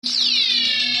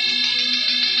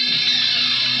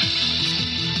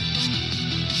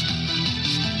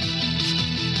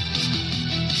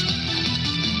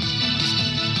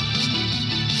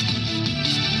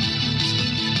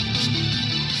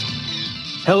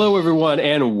Hello, everyone,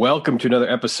 and welcome to another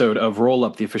episode of Roll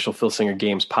Up, the official Phil Singer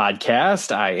Games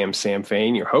podcast. I am Sam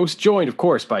Fain, your host, joined, of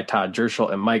course, by Todd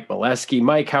Jerschel and Mike Molesky.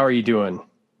 Mike, how are you doing?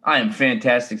 I am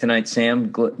fantastic tonight,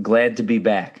 Sam. Glad to be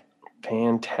back.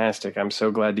 Fantastic. I'm so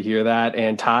glad to hear that.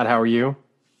 And Todd, how are you?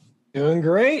 Doing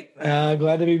great.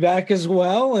 Glad to be back as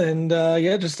well. And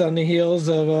just on the heels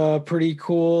of a pretty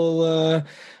cool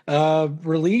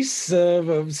release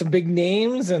of some big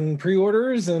names and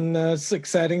pre-orders, and it's an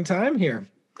exciting time here.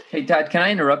 Hey, Todd, can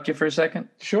I interrupt you for a second?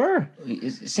 Sure.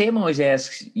 Sam always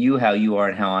asks you how you are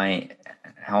and how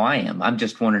I am. I'm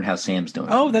just wondering how Sam's doing.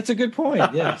 Oh, that's a good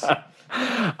point. Yes.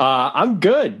 I'm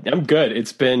good.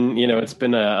 It's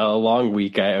been a long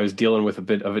week. I was dealing with a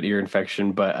bit of an ear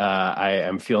infection, but I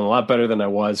am feeling a lot better than I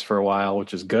was for a while,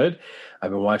 which is good.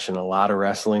 I've been watching a lot of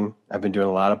wrestling. I've been doing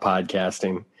a lot of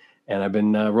podcasting, and I've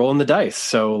been rolling the dice.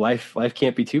 So life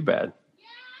can't be too bad.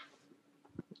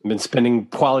 I've been spending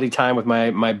quality time with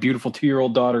my beautiful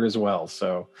 2-year-old daughter as well.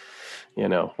 So,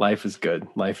 life is good.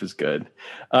 Life is good.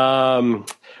 Well,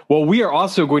 we are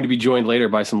also going to be joined later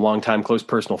by some longtime close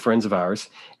personal friends of ours,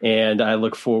 and I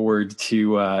look forward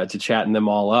to chatting them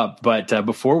all up. But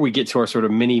before we get to our sort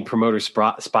of mini promoter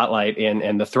spotlight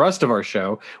and the thrust of our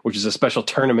show, which is a special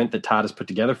tournament that Todd has put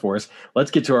together for us,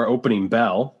 let's get to our opening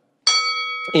bell.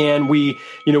 And we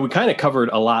kind of covered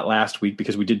a lot last week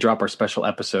because we did drop our special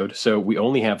episode. So we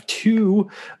only have 2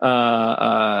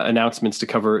 announcements to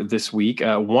cover this week.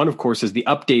 One, of course, is the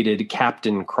updated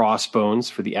Captain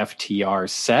Crossbones for the FTR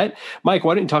set. Mike,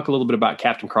 why don't you talk a little bit about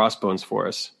Captain Crossbones for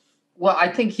us? Well, I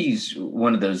think he's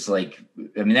one of those,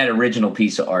 that original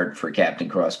piece of art for Captain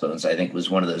Crossbones, I think,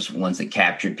 was one of those ones that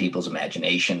captured people's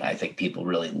imagination. I think people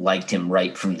really liked him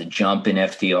right from the jump in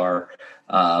FTR.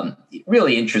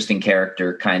 Really interesting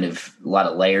character, kind of a lot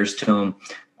of layers to him.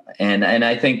 And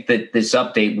I think that this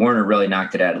update, Warner really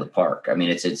knocked it out of the park. I mean,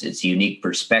 it's a unique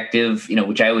perspective,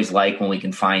 which I always like when we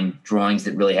can find drawings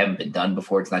that really haven't been done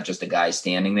before. It's not just a guy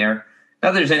standing there.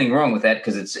 Not that there's anything wrong with that,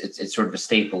 because it's sort of a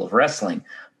staple of wrestling.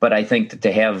 But I think that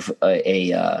to have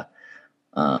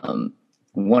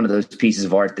one of those pieces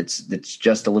of art that's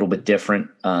just a little bit different,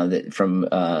 that from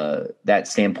that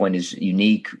standpoint is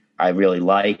unique, I really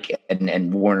like,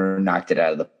 and Warner knocked it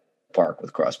out of the park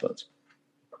with Crossbones.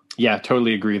 Yeah,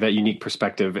 totally agree. That unique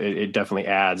perspective, it definitely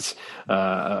adds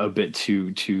a bit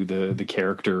to the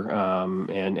character,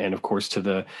 and of course to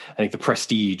the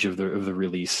prestige of the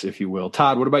release, if you will.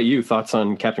 Todd, what about you? Thoughts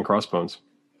on Captain Crossbones?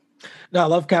 No, I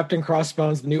love Captain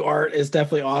Crossbones. The new art is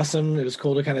definitely awesome. It was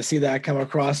cool to kind of see that come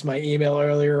across my email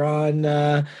earlier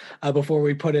on before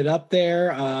we put it up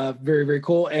there. Very, very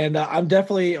cool. And I'm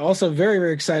definitely also very,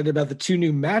 very excited about the 2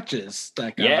 new matches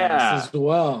that got as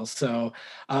well. So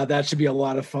that should be a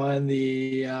lot of fun.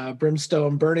 The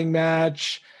Brimstone Burning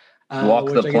match. Walk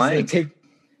the plank. And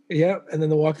then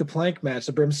the Walk the Plank match.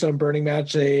 The Brimstone Burning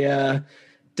match, a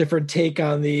different take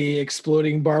on the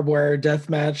exploding barbed wire death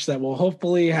match that will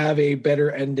hopefully have a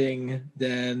better ending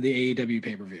than the AEW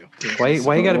pay-per-view.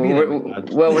 Why you got to be there?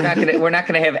 Well, we're not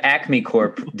gonna have Acme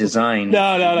Corp design.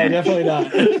 No, definitely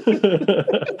not.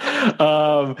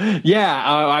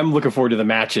 I'm looking forward to the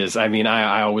matches. I mean,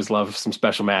 I always love some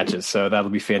special matches, so that'll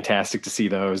be fantastic to see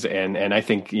those. And I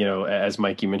think, as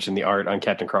Mike, you mentioned, the art on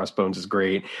Captain Crossbones is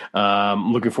great.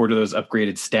 Looking forward to those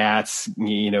upgraded stats.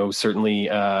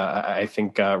 Certainly, I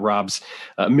think Rob's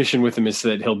mission with him is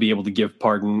that he'll be able to give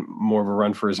Pardon more of a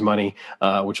run for his money,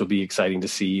 which will be exciting to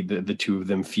see the 2 of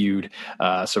them feud.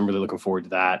 So I'm really looking forward to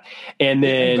that. And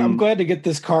then I'm glad to get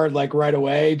this card right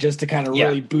away, just to kind of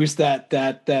really boost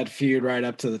that feud right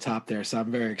up to the top there. So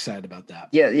I'm very excited about that.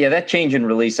 Yeah. That change in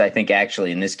release, I think,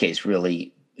 actually in this case,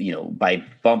 really, by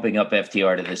bumping up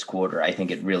FTR to this quarter, I think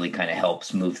it really kind of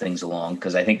helps move things along,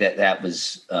 because I think that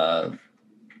was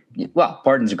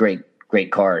Pardon's a great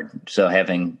card. So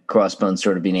having Crossbones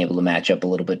sort of being able to match up a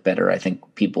little bit better, I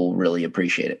think people really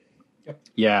appreciate it.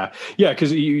 Yeah,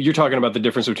 because you're talking about the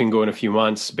difference between going a few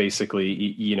months,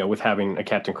 basically, with having a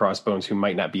Captain Crossbones who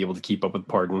might not be able to keep up with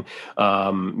Pardon,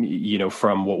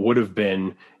 from what would have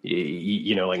been,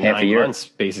 like half 9 months,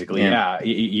 basically. Yeah.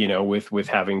 With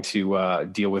having to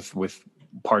deal with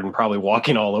Pardon probably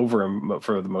walking all over him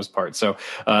for the most part. So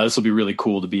this will be really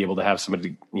cool to be able to have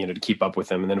somebody to keep up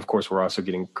with him. And then of course we're also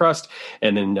getting Crust,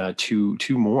 and then two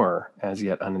more as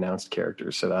yet unannounced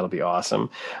characters. So that'll be awesome.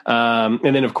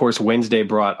 And then of course Wednesday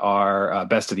brought our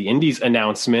Best of the Indies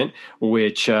announcement,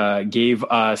 which gave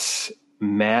us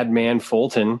Madman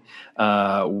Fulton,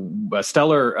 a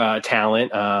stellar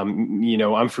talent.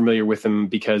 I'm familiar with him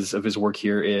because of his work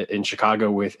here in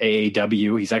Chicago with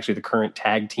AAW. He's actually the current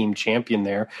tag team champion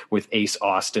there with Ace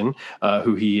Austin,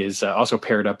 who he is also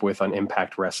paired up with on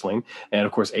Impact Wrestling. And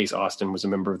of course, Ace Austin was a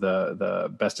member of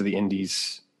the Best of the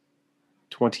Indies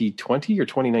 2020 or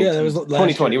 2019? Yeah, that was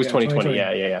 2020. Year, it was 2020.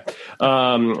 Yeah.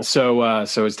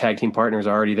 So his tag team partners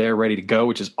are already there, ready to go,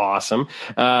 which is awesome.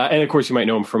 And of course, you might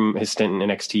know him from his stint in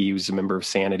NXT. He was a member of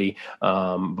Sanity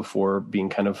before being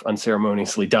kind of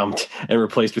unceremoniously dumped and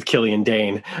replaced with Killian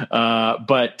Dane.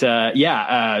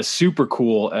 Super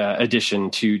cool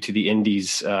addition to the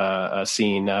Indies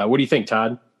scene. What do you think,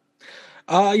 Todd?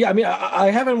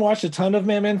 I haven't watched a ton of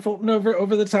Madman Fulton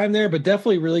over the time there, but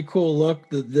definitely really cool look.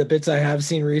 The bits I have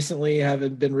seen recently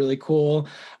have been really cool.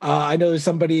 I know there's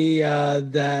somebody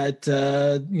that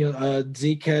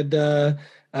Zeke had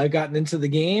gotten into the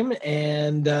game,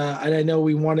 and I know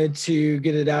we wanted to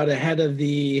get it out ahead of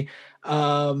the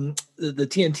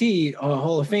TNT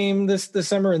Hall of Fame this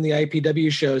summer, and the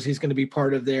IPW shows. He's going to be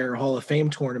part of their Hall of Fame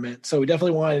tournament, so we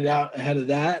definitely wanted it out ahead of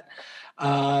that.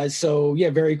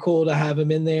 Very cool to have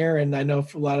him in there. And I know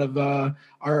a lot of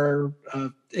our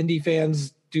indie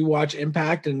fans do watch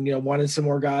Impact and, wanted some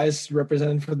more guys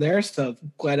represented from there. So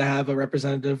glad to have a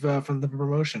representative from the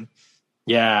promotion.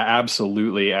 Yeah,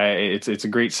 absolutely. It's a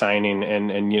great signing,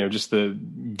 and just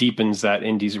deepens that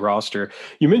Indies roster.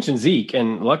 You mentioned Zeke,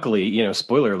 and luckily,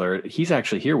 spoiler alert, he's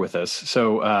actually here with us.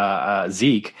 So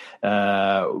Zeke,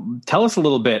 tell us a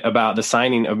little bit about the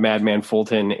signing of Madman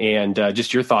Fulton and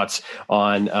just your thoughts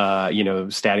on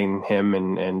statting him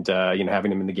and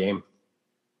having him in the game.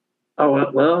 I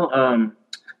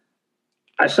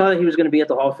saw that he was going to be at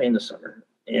the Hall of Fame this summer,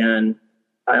 and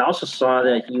I also saw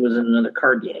that he was in another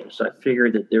card game, so I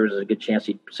figured that there was a good chance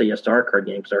he'd say yes to our card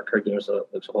game, because our card game looks a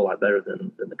whole lot better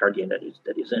than the card game that he's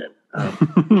in.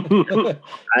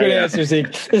 Good answer, Zeke.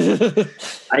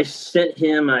 I sent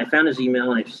him. I found his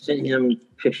email, and I sent him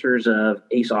pictures of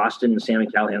Ace Austin and Sami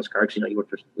Callihan's cards. He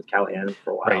worked with Callahan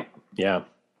for a while. Right. Yeah.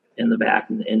 In the back,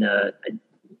 and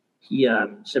he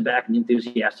sent back an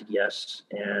enthusiastic yes,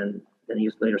 and then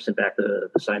he later sent back the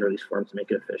signed release form to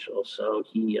make it official. So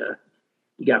he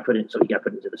got put into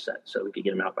the set, so we could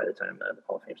get him out by the time the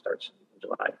Hall of Fame starts in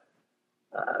July.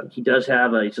 He does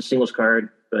have it's a singles card,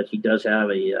 but he does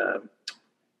have a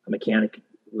mechanic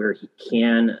where he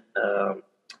can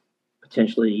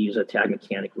potentially use a tag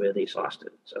mechanic with Ace Austin.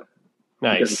 So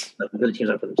nice, because the teams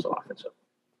up with him so often. So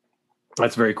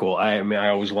that's very cool. I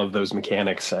always love those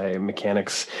mechanics.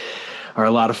 Mechanics are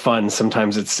a lot of fun.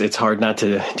 Sometimes it's hard not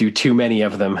to do too many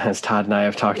of them, as Todd and I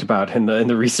have talked about in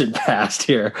the recent past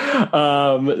here.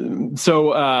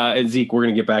 Zeke, we're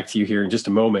going to get back to you here in just a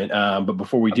moment. But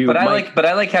before we do,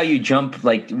 I like how you jump.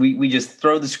 Like we just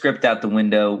throw the script out the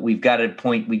window. We've got a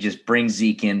point. We just bring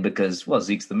Zeke in because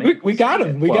Zeke's the man. We got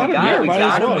him. We got him.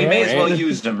 We may as well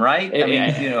use him, right?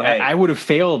 I would have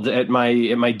failed at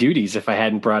my duties if I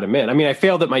hadn't brought him in. I mean, I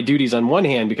failed at my duties on one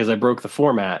hand because I broke the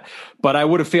format, but I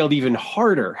would have failed even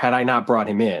harder had I not brought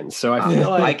him in. So I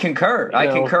feel like I concur. I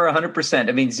concur 100%.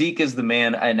 I mean, Zeke is the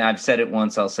man, and I've said it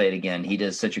once, I'll say it again. He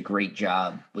does such a great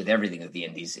job with everything at the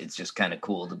Indies. It's just kind of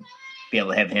cool to be able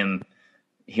to have him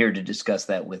here to discuss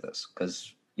that with us,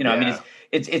 because I mean,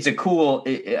 it's a cool.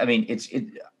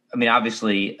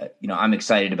 Obviously, I'm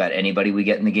excited about anybody we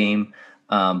get in the game.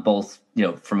 Both,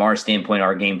 from our standpoint,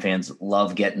 our game fans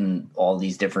love getting all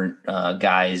these different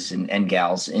guys and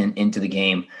gals into the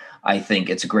game. I think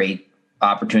it's a great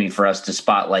opportunity for us to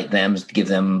spotlight them, to give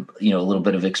them, a little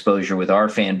bit of exposure with our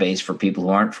fan base for people who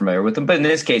aren't familiar with them. But in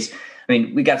this case, I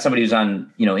mean, we got somebody who's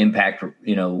on, Impact,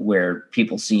 where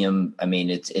people see him. I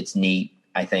mean, it's neat.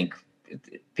 I think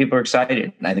people are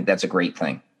excited, and I think that's a great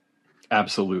thing.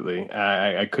 Absolutely.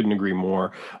 I couldn't agree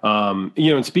more.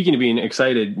 And speaking of being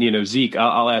excited, Zeke,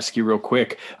 I'll ask you real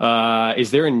quick.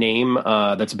 Is there a name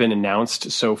that's been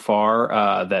announced so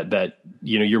far that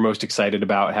you're most excited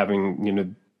about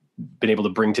having, been able to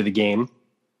bring to the game?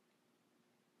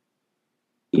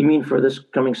 You mean for this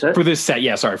coming set? For this set,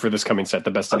 yeah, sorry, for this coming set, the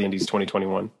Best of the Indies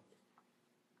 2021.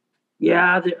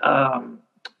 Yeah, I don't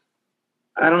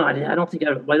know. I don't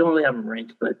really have them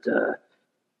ranked, but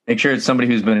make sure it's somebody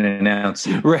who's been announced.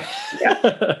 Right.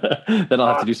 Yeah. Then I'll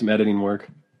have to do some editing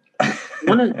work.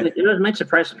 It might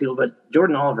surprise some people, but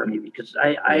Jordan Oliver, maybe, because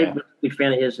I'm a big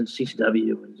fan of his in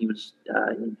CCW, and he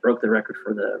broke the record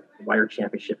for the Wire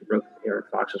Championship. He broke Eric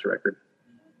Fox's record.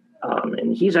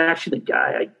 And he's actually the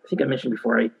guy, I think I mentioned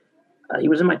before, he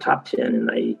was in my top 10,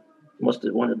 and I must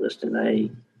have wanted list,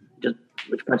 and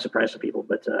which might surprise some people,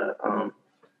 but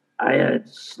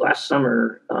last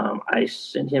summer, I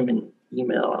sent him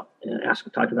email and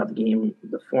talked about the game,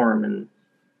 the forum, and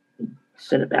he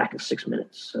sent it back in 6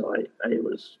 minutes. So I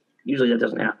was, usually that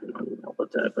doesn't happen on email,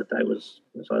 but I was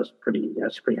pretty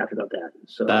happy about that.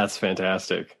 So that's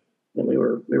fantastic. And we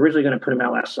were originally going to put him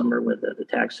out last summer with the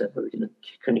tag set, but we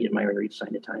couldn't get Myron Reed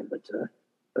signed in time. But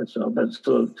I've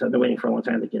been waiting for a long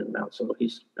time to get him out. So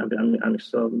I'm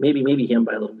so maybe him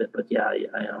by a little bit, but yeah,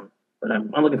 I am. But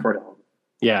I'm looking forward to him.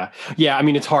 Yeah. I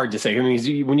mean, it's hard to say. I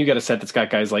mean, when you got a set that's got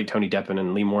guys like Tony Deppen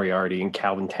and Lee Moriarty and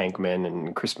Calvin Tankman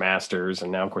and Chris Masters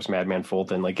and now, of course, Madman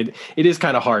Fulton, like it is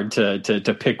kind of hard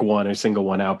to pick one or single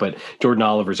one out. But Jordan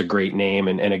Oliver's a great name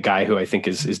and a guy who I think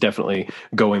is definitely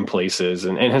going places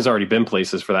and has already been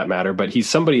places for that matter. But he's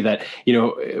somebody that, you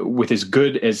know, with as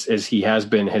good as he has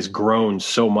been, has grown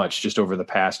so much just over the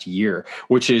past year,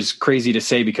 which is crazy to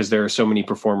say because there are so many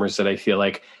performers that I feel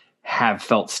like have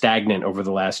felt stagnant over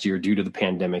the last year due to the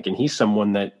pandemic. And he's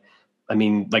someone that, I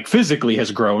mean, like physically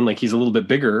has grown, like he's a little bit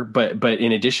bigger, but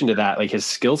in addition to that, like his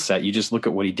skill set, you just look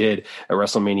at what he did at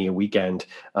WrestleMania weekend,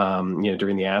 you know,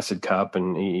 during the Acid Cup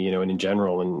and, you know, and in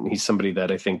general. And he's somebody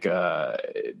that I think,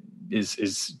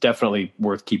 is definitely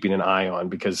worth keeping an eye on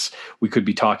because we could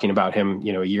be talking about him,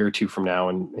 you know, a year or two from now,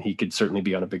 and he could certainly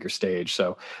be on a bigger stage.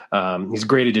 So, he's a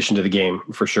great addition to the game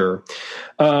for sure.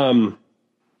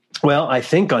 Well, I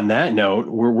think on that note,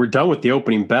 we're done with the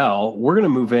opening bell. We're going to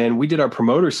move in. We did our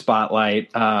promoter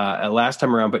spotlight last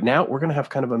time around, but now we're going to have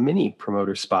kind of a mini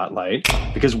promoter spotlight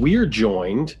because we are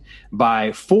joined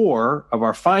by 4 of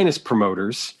our finest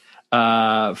promoters,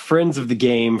 friends of the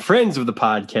game, friends of the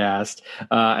podcast,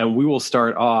 and we will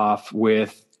start off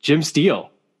with Jim Steele.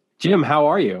 Jim, how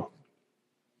are you?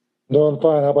 Doing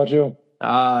fine. How about you?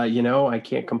 You know, I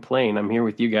can't complain. I'm here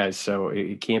with you guys, so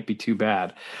it can't be too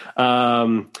bad.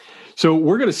 So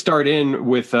we're going to start in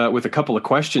with a couple of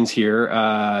questions here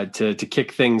to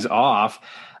kick things off.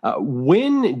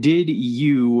 When did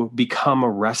you become a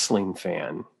wrestling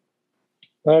fan?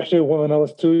 Actually, when I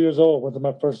was 2 years old, went to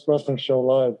my first wrestling show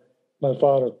live. My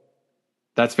father.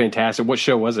 That's fantastic. What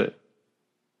show was it?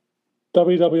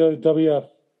 WWF.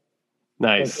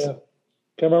 Nice. Can't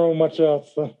remember much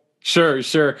else. Sure.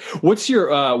 What's your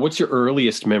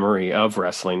earliest memory of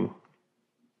wrestling?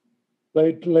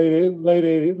 Late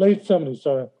 70s.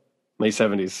 Sorry. Late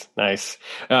 70s. Nice.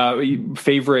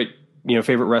 Favorite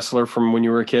wrestler from when you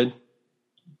were a kid?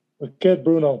 A kid,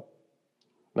 Bruno.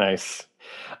 Nice.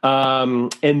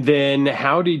 And then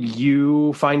how did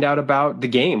you find out about the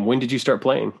game? When did you start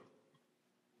playing?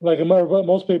 Like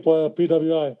most people at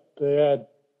PWI, they had.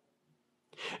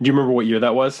 Do you remember what year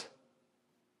that was?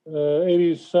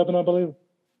 87, I believe.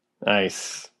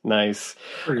 Nice.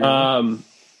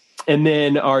 And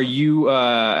then are you,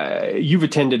 you've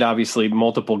attended obviously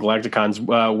multiple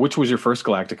Galacticons. Which was your first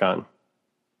Galacticon?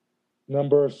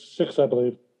 Number 6, I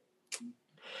believe.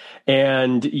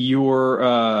 And you're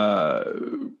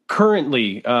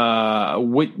currently,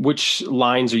 which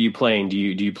lines are you playing? Do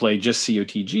you play just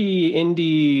COTG,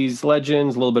 Indies,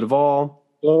 Legends, a little bit of all?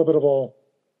 A little bit of all.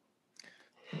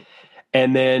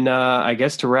 And then I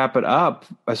guess to wrap it up,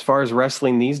 as far as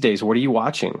wrestling these days, what are you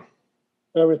watching?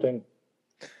 Everything.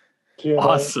 TNA,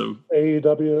 awesome.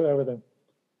 AEW, everything.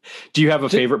 Do you have a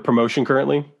favorite promotion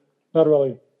currently? Not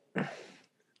really.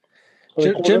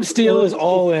 Jim Steele is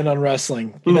all in on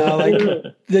wrestling. You know, like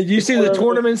you see the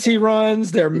tournaments he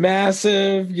runs; they're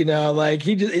massive. You know, like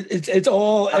it's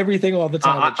all everything all the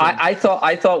time. I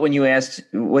thought when you asked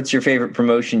what's your favorite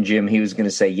promotion, Jim, he was going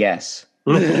to say yes.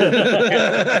 I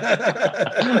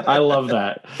love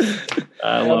that.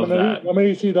 I love that. I'm an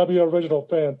ECW original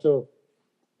fan too.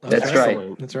 That's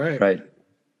right. That's right. Right.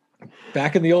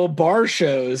 Back in the old bar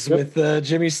shows with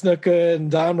Jimmy Snuka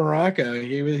and Don Morocco,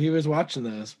 he was watching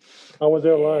those. I was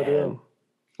there live. Yeah.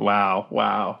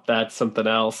 Wow, that's something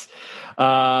else.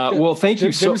 Well, thank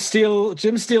you. Jim Steele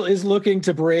is looking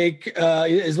to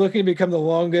become the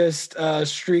longest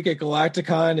streak at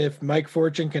Galacticon. If Mike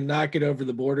Fortune cannot get over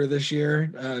the border this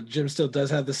year, Jim Steele does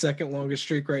have the second longest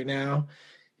streak right now.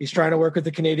 He's trying to work with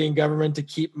the Canadian government to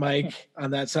keep Mike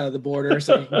on that side of the border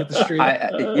so he can get the streak.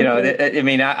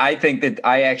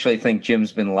 I actually think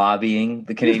Jim's been lobbying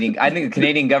the Canadian. I think the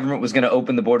Canadian government was going to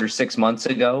open the border 6 months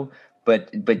ago.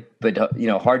 But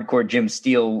hardcore Jim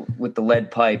Steele with the lead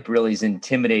pipe really is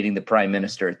intimidating the prime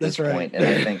minister at this point, and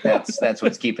I think that's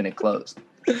what's keeping it closed.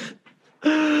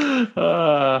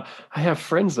 I have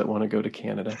friends that want to go to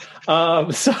Canada.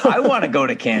 So I want to go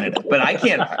to Canada, but I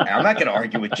can't. I'm not going to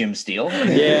argue with Jim Steele.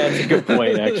 Yeah, it's a good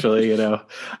point, actually.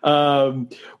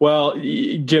 Well,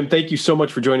 Jim, thank you so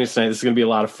much for joining us tonight. This is going to be a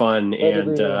lot of fun,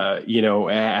 and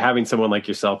having someone like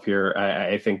yourself here,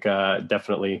 I think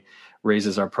definitely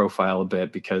raises our profile a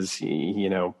bit because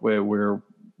we're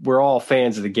we're all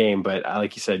fans of the game, but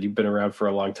like you said, you've been around for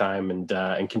a long time and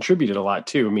contributed a lot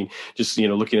too. I mean, just,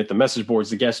 looking at the message boards,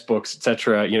 the guest books, et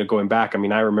cetera, going back. I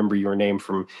mean, I remember your name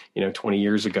from, 20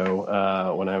 years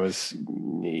ago when I was,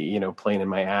 playing in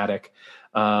my attic.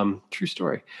 True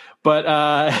story. But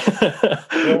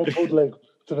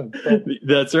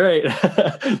that's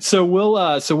right. So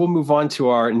we'll move on to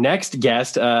our next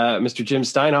guest, Mr. Jim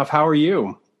Steinhoff. How are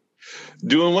you?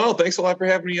 Doing well. Thanks a lot for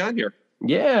having me on here.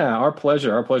 Yeah, our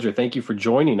pleasure. Our pleasure. Thank you for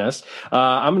joining us.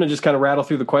 I'm going to just kind of rattle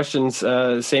through the questions,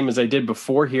 same as I did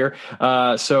before here.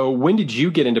 So when did you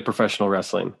get into professional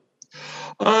wrestling?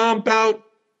 I want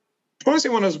to say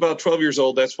when I was about 12 years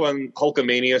old. That's when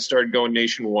Hulkamania started going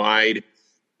nationwide,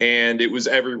 and it was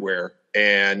everywhere.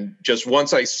 And just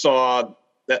once I saw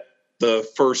that the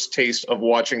first taste of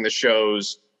watching the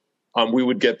shows, we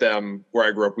would get them where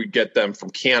I grew up. We'd get them from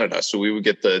Canada. So we would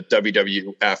get the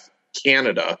WWF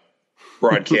Canada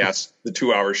broadcast, the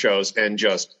 2-hour shows, and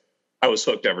I was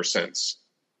hooked ever since.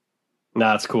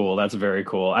 That's cool. That's very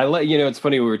cool. It's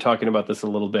funny. We were talking about this a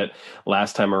little bit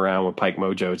last time around with Pike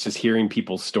Mojo. It's just hearing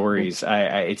people's stories.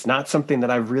 It's not something that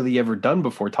I've really ever done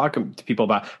before, talking to people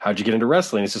about how'd you get into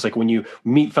wrestling. It's just like when you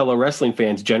meet fellow wrestling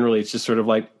fans, generally it's just sort of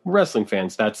like wrestling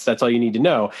fans. That's all you need to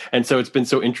know. And so it's been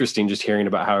so interesting just hearing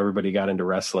about how everybody got into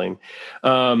wrestling.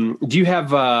 Do you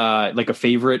have like a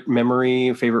favorite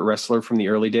memory, favorite wrestler from the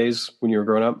early days when you were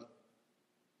growing up?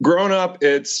 Growing up,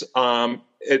 it's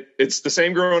the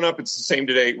same growing up. It's the same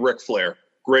today. Ric Flair,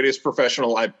 greatest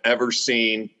professional I've ever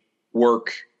seen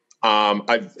work.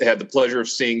 I've had the pleasure of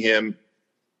seeing him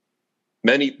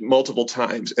multiple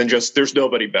times, and there's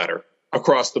nobody better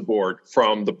across the board,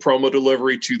 from the promo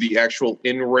delivery to the actual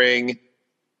in-ring.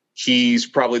 He's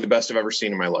probably the best I've ever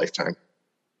seen in my lifetime.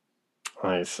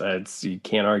 Nice. You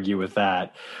can't argue with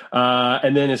that.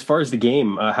 And then as far as the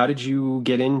game, how did you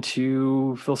get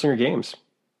into Phil Singer Games?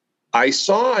 I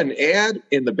saw an ad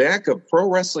in the back of Pro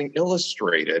Wrestling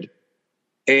Illustrated,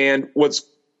 and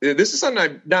this is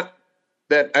something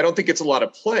that I don't think gets a lot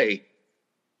of play.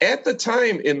 At the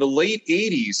time in the late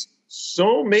 80s,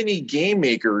 so many game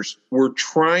makers were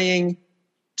trying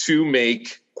to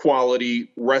make quality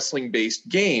wrestling-based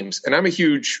games. And I'm a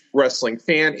huge wrestling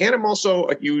fan, and I'm also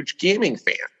a huge gaming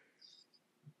fan.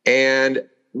 And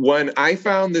when I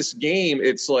found this game,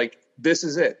 it's like, this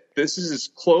is it. This is as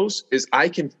close as I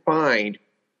can find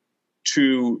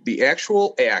to the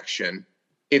actual action.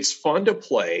 It's fun to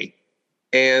play,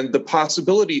 and the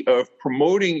possibility of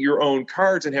promoting your own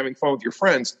cards and having fun with your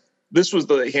friends. This was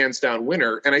the hands down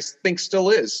winner, and I think still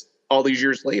is all these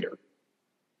years later.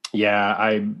 Yeah,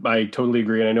 I totally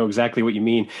agree. And I know exactly what you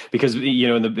mean, because,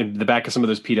 in the back of some of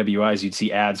those PWIs, you'd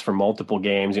see ads for multiple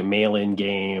games, mail-in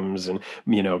games and,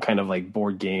 kind of like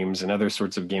board games and other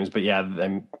sorts of games. But yeah,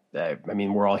 I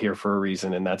mean, we're all here for a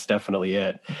reason, and that's definitely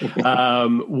it.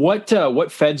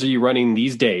 What feds are you running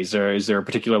these days? Or is there a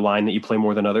particular line that you play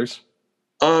more than others?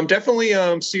 Definitely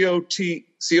COTG.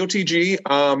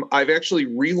 I've actually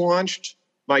relaunched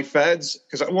my feds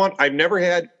because I've never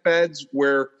had feds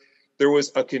where there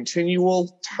was a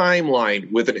continual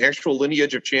timeline with an actual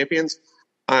lineage of champions.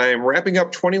 I'm wrapping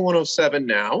up 2107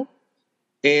 now,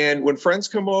 and when friends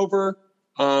come over,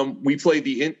 we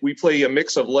play a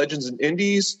mix of legends and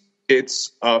indies.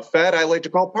 It's a fed I like to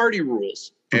call Party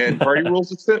Rules, and Party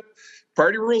Rules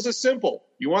is simple.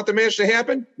 You want the match to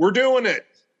happen? We're doing it.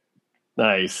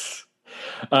 Nice.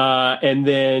 And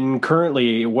then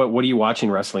currently, what are you watching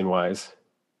wrestling wise?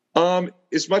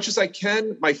 As much as I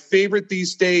can, my favorite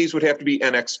these days would have to be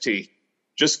NXT,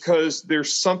 just because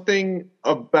there's something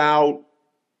about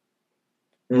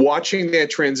watching that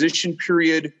transition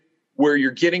period where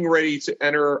you're getting ready to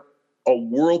enter a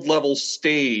world level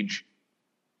stage,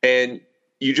 and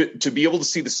to be able to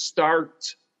see the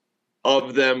start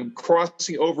of them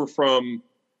crossing over from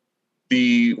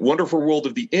the wonderful world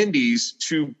of the indies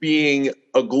to being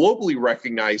a globally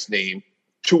recognized name.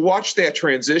 To watch that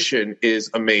transition is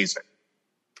amazing.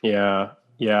 Yeah,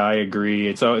 I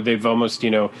agree. They've almost,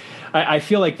 I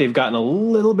feel like they've gotten a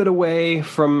little bit away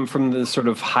from the sort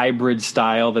of hybrid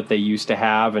style that they used to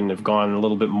have, and have gone a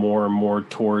little bit more and more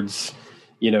towards,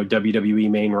 WWE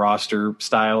main roster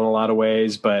style in a lot of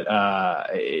ways. But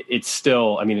it's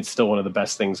still one of the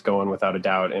best things going, without a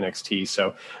doubt, NXT.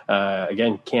 So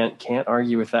again, can't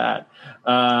argue with that.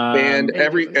 And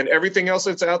everything else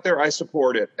that's out there, I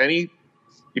support it.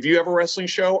 If you have a wrestling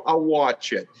show, I'll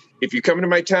watch it. If you come into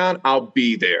my town, I'll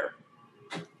be there.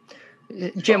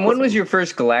 Jim, when was your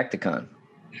first Galacticon?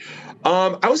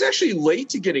 I was actually late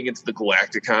to getting into the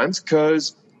Galacticons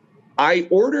because I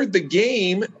ordered the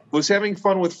game, was having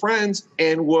fun with friends,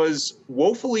 and was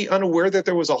woefully unaware that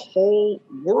there was a whole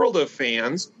world of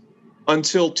fans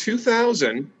until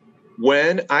 2000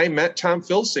 when I met Tom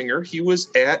Filsinger. He was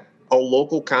at a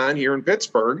local con here in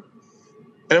Pittsburgh.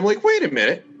 And I'm like, wait a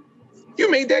minute, you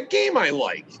made that game I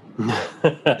like.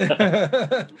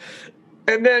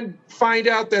 And then find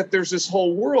out that there's this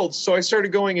whole world. So I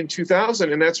started going in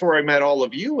 2000, and that's where I met all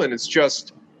of you. And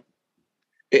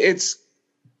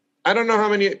I don't know how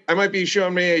many, I might be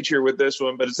showing my age here with this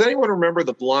one, but does anyone remember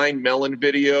the Blind Melon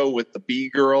video with the bee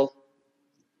girl?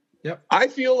 Yep. I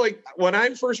feel like when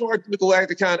I first walked into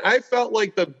Galacticon, I felt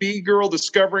like the bee girl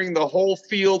discovering the whole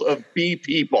field of bee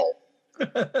people.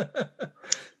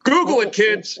 Google it,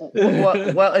 kids.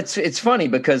 Well, it's funny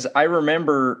because I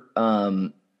remember,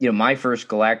 my first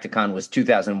Galacticon was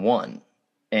 2001.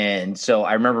 And so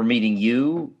I remember meeting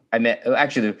you.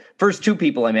 The first two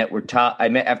people I met were Todd.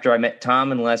 After I met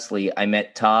Tom and Leslie, I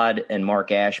met Todd and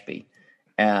Mark Ashby.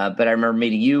 But I remember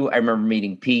meeting you. I remember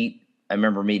meeting Pete. I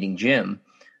remember meeting Jim.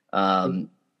 And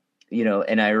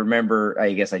I remember,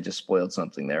 I guess I just spoiled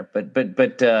something there, but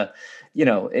we're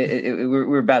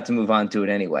about to move on to it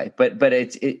anyway, but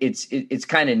it's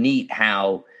kind of neat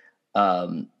how,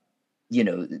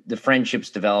 the friendships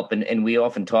develop, and we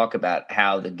often talk about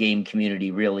how the game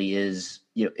community really is,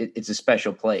 it's a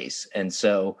special place. And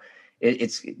so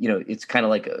it's kind of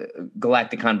like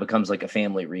Galacticon becomes like a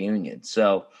family reunion.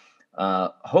 So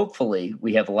hopefully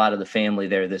we have a lot of the family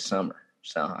there this summer.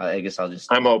 So I guess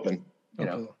I'm open.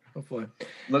 Hopefully.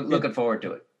 Looking forward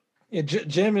to it. Yeah,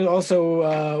 Jim is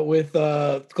also with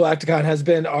Galacticon has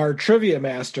been our trivia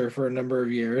master for a number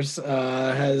of years.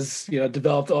 Has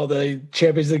developed all the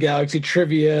Champions of the Galaxy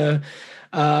trivia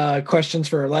questions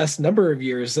for the last number of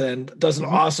years, and does an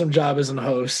awesome job as a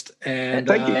host. And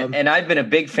thank you. And I've been a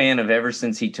big fan of ever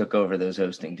since he took over those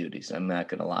hosting duties. I'm not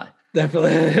going to lie.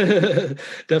 Definitely.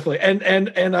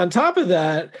 And on top of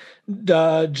that,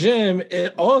 Jim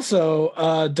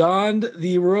also donned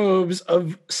the robes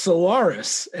of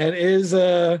Solaris and is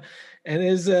in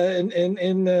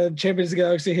Champions of the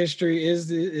Galaxy history has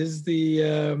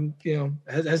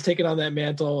taken on that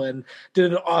mantle and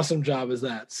did an awesome job as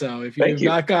that. So if you've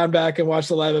not gone back and watched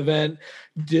the live event,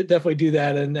 definitely do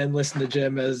that and listen to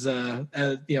Jim as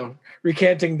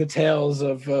recanting the tales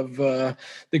of the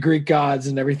Greek gods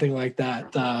and everything like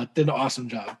that. Did an awesome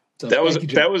job. So that was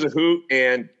a hoot,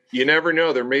 and you never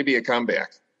know, there may be a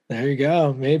comeback. There you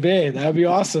go. Maybe that would be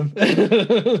awesome.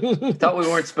 Thought we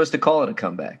weren't supposed to call it a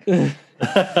comeback.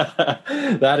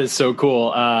 That is so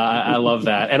cool. I love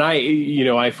that. And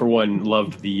I for one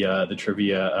loved the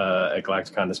trivia at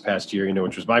Galacticon this past year,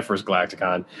 which was my first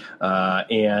Galacticon.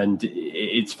 And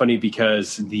it's funny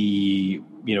because a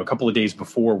couple of days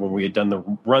before, when we had done the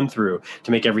run through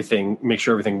to make sure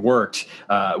everything worked,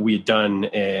 we had done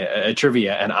a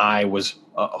trivia, and I was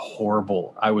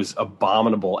horrible. I was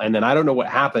abominable. And then I don't know what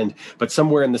happened, but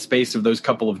somewhere in the space of those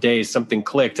couple of days, something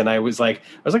clicked, and I was like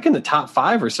in the top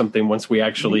 5 or something once we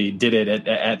actually did it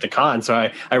at the con. So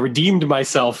I redeemed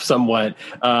myself somewhat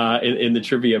in the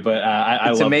trivia. But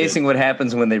it's amazing what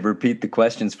happens when they repeat the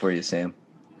questions for you, Sam.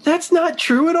 That's not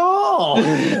true at all.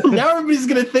 Now everybody's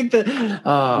going to think that,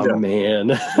 man.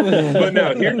 But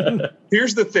no,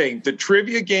 here's the thing. The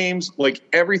trivia games, like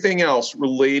everything else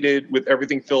related with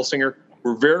everything Filsinger,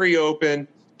 we're very open.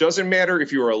 Doesn't matter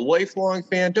if you're a lifelong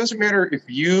fan. Doesn't matter if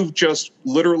you've just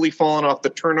literally fallen off the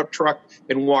turnip truck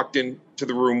and walked into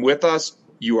the room with us.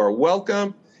 You are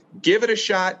welcome. Give it a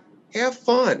shot. Have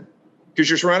fun.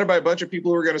 Because you're surrounded by a bunch of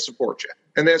people who are going to support you.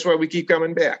 And that's why we keep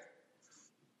coming back.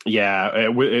 Yeah,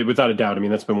 without a doubt. I mean,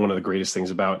 that's been one of the greatest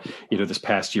things about, this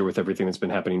past year with everything that's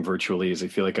been happening virtually is I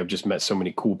feel like I've just met so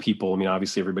many cool people. I mean,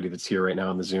 obviously everybody that's here right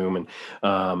now on the Zoom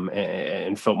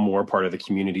and felt more part of the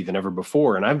community than ever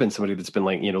before. And I've been somebody that's been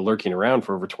lurking around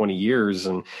for over 20 years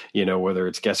and, whether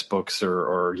it's guest books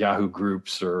or Yahoo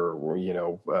groups or,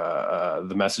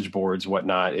 the message boards,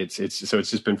 whatnot. It's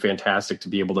just been fantastic to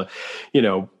be able to,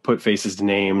 put faces to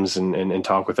names and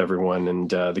talk with everyone. And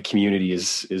the community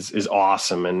is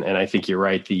awesome. And I think you're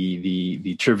right.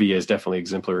 The trivia is definitely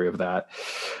exemplary of that.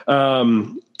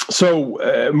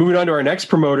 So moving on to our next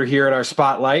promoter here in our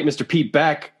spotlight, Mr. Pete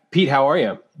Beck. Pete, how are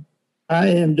you? I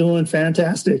am doing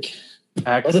fantastic.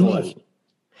 Excellent.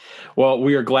 Well,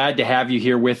 we are glad to have you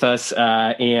here with us.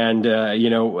 As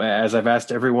I've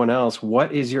asked everyone else,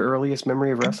 what is your earliest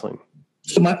memory of wrestling?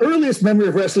 So my earliest memory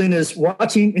of wrestling is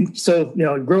watching. So,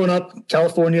 growing up,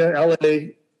 California, LA,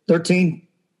 13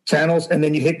 channels, and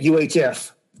then you hit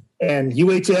UHF. And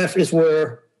UHF is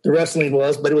where the wrestling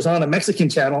was, but it was on a Mexican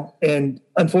channel. And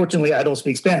unfortunately, I don't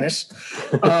speak Spanish.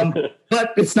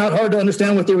 But it's not hard to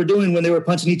understand what they were doing when they were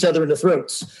punching each other in the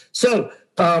throats. So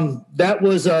that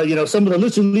was, some of the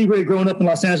Lucha Libre growing up in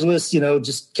Los Angeles,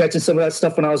 just catching some of that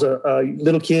stuff when I was a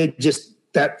little kid, just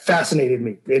that fascinated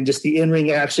me. And just the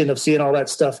in-ring action of seeing all that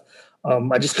stuff.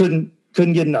 I just couldn't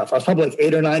get enough. I was probably like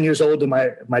 8 or 9 years old, and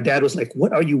my dad was like,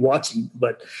 "What are you watching?"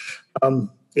 But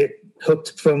it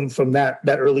hooked from that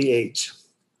early age.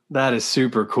 That is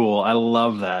super cool. I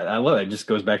love that. It just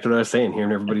goes back to what I was saying,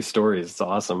 hearing everybody's stories. It's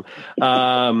awesome.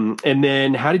 And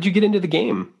then how did you get into the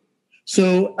game?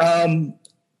 So I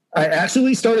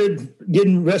actually started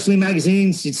getting wrestling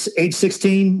magazines. It's age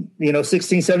 16,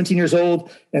 16, 17 years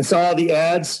old, and saw the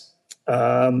ads.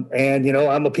 And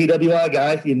I'm a PWI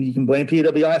guy, and you can blame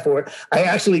PWI for it. I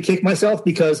actually kicked myself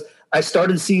because I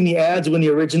started seeing the ads when the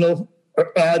original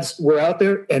ads were out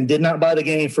there and did not buy the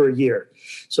game for a year.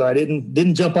 So I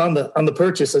didn't jump on the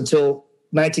purchase until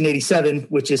 1987,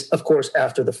 which is, of course,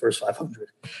 after the first 500.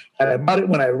 Had I bought it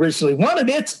when I originally wanted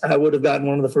it, I would have gotten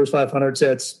one of the first 500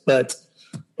 sets, but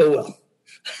oh well.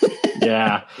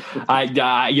 Yeah,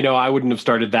 I wouldn't have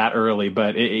started that early,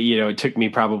 but it took me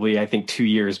probably, I think, 2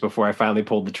 years before I finally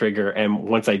pulled the trigger. And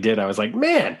once I did, I was like,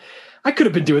 man, I could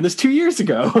have been doing this 2 years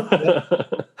ago.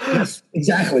 Yes,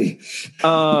 exactly.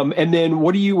 And then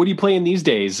what are you playing these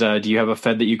days? Do you have a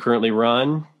Fed that you currently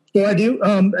run? So I do.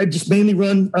 I just mainly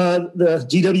run the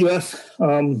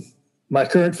GWF. My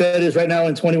current Fed is right now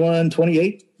in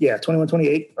 21-28. Yeah,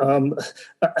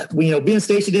 21-28. Being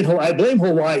stationed in Hawaii, I blame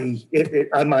Hawaii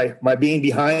on my being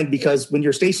behind, because when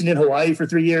you're stationed in Hawaii for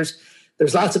 3 years,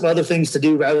 there's lots of other things to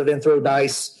do rather than throw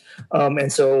dice.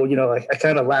 And so, I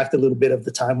kind of lacked a little bit of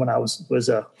the time when I was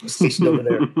stationed over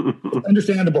there. It's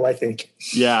understandable, I think.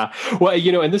 Yeah. Well,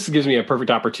 and this gives me a perfect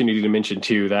opportunity to mention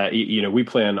too that, we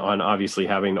plan on obviously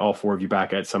having all four of you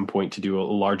back at some point to do a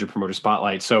larger promoter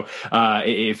spotlight. So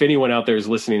if anyone out there is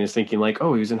listening and is thinking like,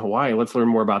 oh, he was in Hawaii, let's learn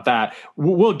more about that.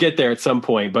 We'll get there at some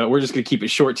point, but we're just going to keep it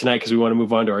short tonight because we want to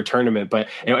move on to our tournament. But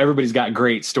everybody's got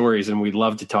great stories and we'd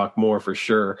love to talk more for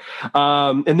sure.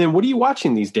 And then what are you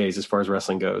watching these days as far as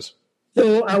wrestling goes?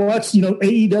 So I watch,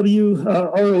 AEW,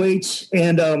 ROH,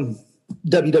 and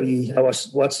WWE. I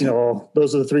watch, all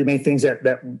those are the three main things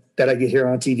that I get here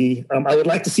on TV. I would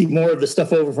like to see more of the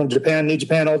stuff over from Japan, New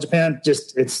Japan, All Japan.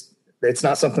 Just it's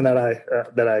not something that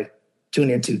I tune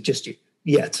into just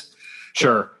yet.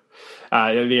 Sure.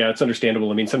 Yeah, it's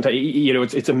understandable. I mean, sometimes,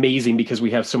 it's amazing because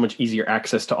we have so much easier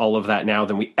access to all of that now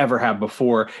than we ever have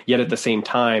before. Yet at the same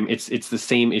time, it's the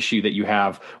same issue that you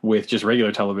have with just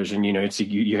regular television.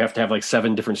 You have to have like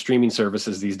 7 different streaming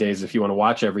services these days if you want to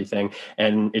watch everything.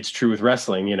 And it's true with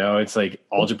wrestling. It's like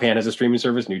All Japan has a streaming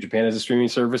service, New Japan has a streaming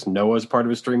service, Noah's part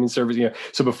of a streaming service.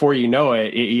 So before you know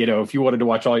it, if you wanted to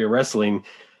watch all your wrestling,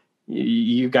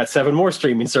 you've got 7 more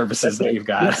streaming services that you've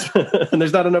got, and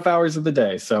there's not enough hours of the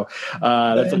day. So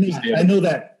that's understandable. I know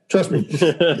that. Trust me.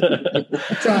 I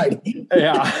tried.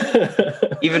 Yeah.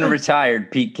 Even retired,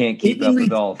 Pete can't keep up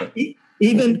with all of it.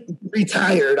 Even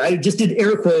retired. I just did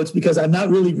air quotes because I'm not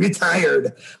really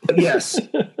retired. But yes,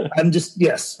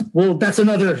 yes. Well, that's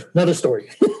another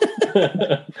story.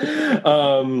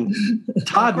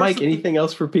 Todd, Mike, anything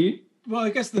else for Pete? Well,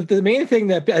 I guess the main thing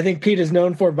that I think Pete is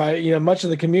known for by much of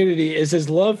the community is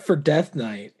his love for Death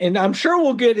Knight, and I'm sure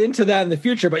we'll get into that in the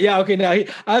future. But yeah, okay, now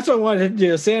that's what I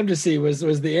wanted Sam to see was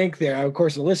the ink there. Of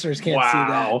course, the listeners can't see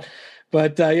that,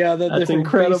 but the different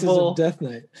incredible. faces of Death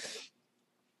Knight.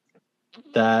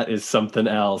 That is something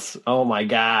else. Oh my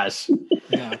gosh.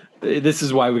 Yeah. This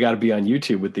is why we got to be on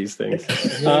YouTube with these things.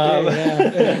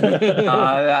 I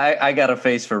got a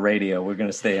face for radio. We're going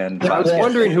to stay on. I was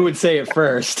wondering who would say it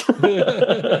first.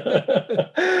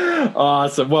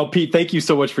 Awesome. Well, Pete, thank you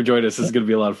so much for joining us. This is going to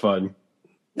be a lot of fun.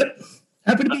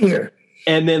 Happy to be here.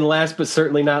 And then last but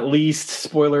certainly not least,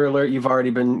 spoiler alert, you've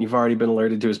already been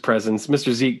alerted to his presence.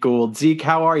 Mr. Zeke Gould. Zeke,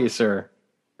 how are you, sir?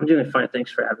 I'm doing fine.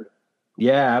 Thanks for having me.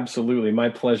 Yeah, absolutely. My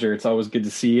pleasure. It's always good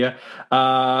to see you.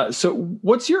 So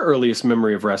what's your earliest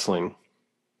memory of wrestling?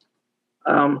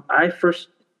 I first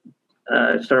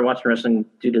started watching wrestling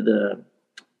due to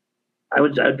I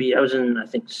was in, I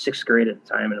think, 6th grade at the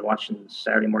time and watching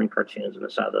Saturday morning cartoons, and I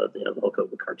saw the Hulk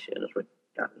Hogan cartoon. That's what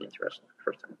got me into wrestling the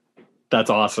first time. That's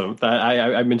awesome.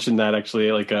 I mentioned that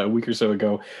actually like a week or so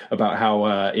ago about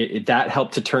how that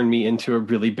helped to turn me into a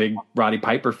really big Roddy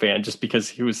Piper fan just because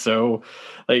he was so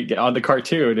like on the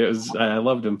cartoon. I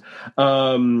loved him.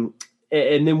 And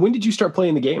then when did you start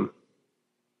playing the game?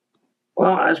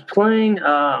 Well, I was playing,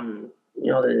 the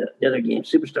other game,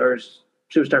 Superstar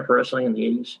Pro Wrestling in the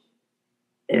 80s.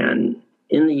 And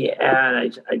in the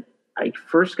ad, I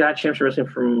first got Champs of Wrestling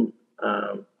from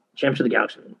Champs of the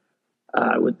Galaxy.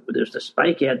 There's the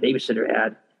Spike ad, Babysitter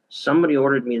ad. Somebody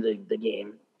ordered me the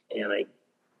game, and I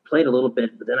played a little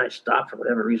bit, but then I stopped for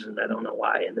whatever reason. I don't know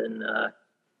why. And then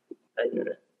I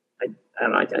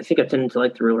don't know, I think I tended to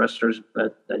like the real wrestlers,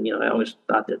 but then, I always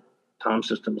thought that Tom's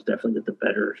system was definitely the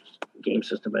better game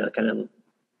system, but I kind of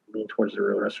leaned towards the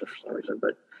real wrestlers for some reason.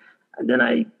 But and then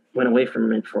I went away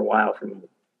from it for a while from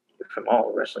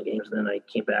all wrestling games. And then I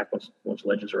came back once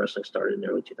Legends of Wrestling started in the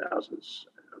early 2000s.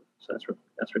 So that's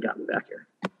what got me back here.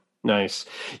 Nice.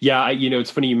 Yeah.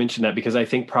 It's funny you mentioned that, because I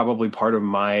think probably part of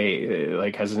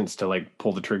my hesitance to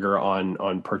pull the trigger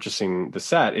on purchasing the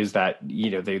set is that,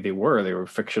 they were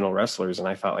fictional wrestlers. And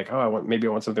I thought I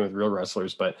want something with real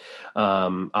wrestlers, but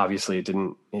obviously it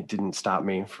didn't stop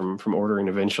me from ordering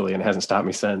eventually, and it hasn't stopped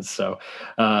me since. So,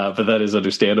 but that is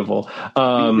understandable.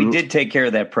 We did take care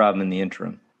of that problem in the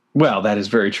interim. Well, that is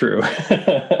very true.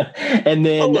 And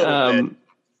then,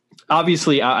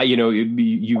 obviously,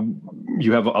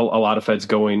 you have a lot of feds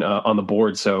going on the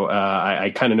board, so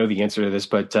I kind of know the answer to this.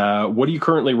 But what are you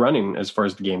currently running as far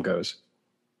as the game goes?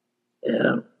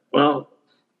 Yeah, well,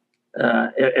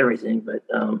 everything. But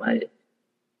I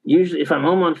usually, if I'm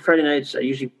home on Friday nights, I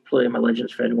usually play my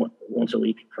Legends Fed once a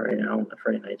week. Friday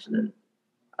nights, and then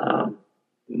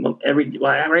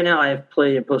right now I have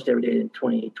played and post every day in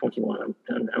 2021.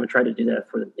 I'm gonna try to do that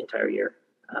for the entire year.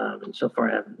 And so far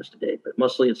I haven't missed a day, but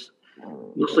mostly it's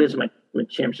my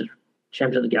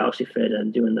Champions of the Galaxy Fed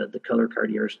and doing the color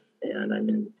card years.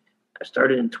 And I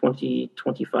started in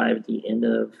 2025 at the end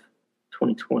of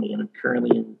 2020, and I'm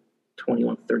currently in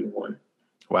 2131.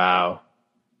 Wow.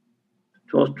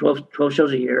 12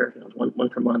 shows a year, one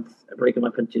per month. I break them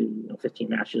up into 15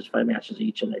 matches, 5 matches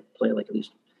each, and I play at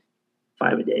least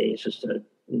 5 a day. It's just to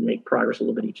make progress a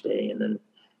little bit each day. And then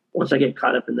once I get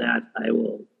caught up in that, I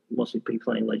will mostly be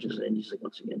playing Legends and Indies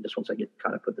once again, just once I get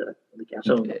caught up with the game.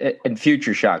 So, and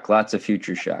Future Shock, lots of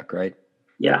Future Shock, right?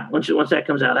 Yeah, once that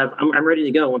comes out, I'm ready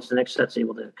to go. Once the next set's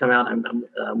able to come out,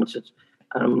 once it's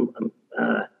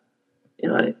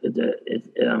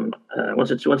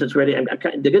ready.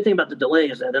 The good thing about the delay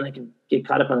is that then I can get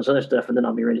caught up on this other stuff, and then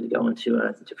I'll be ready to go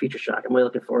into Future Shock. I'm really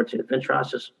looking forward to it.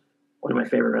 Ventros is one of my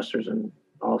favorite wrestlers in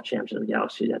all of Champions of the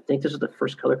Galaxy. I think this is the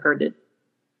first color card that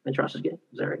Ventros is getting.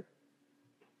 Is that right?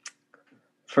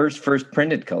 First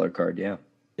printed color card, yeah.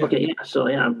 Okay, yeah. So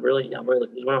yeah, I'm really he's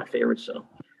one of my favorites. So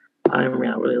I'm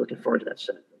really looking forward to that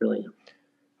set. Really am.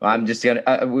 Well, I'm just gonna.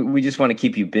 We just want to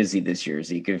keep you busy this year,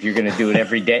 Zeke. If you're gonna do it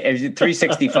every day,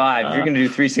 365. If you're gonna do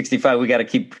 365, we got to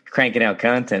keep cranking out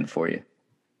content for you.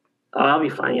 Oh, I'll be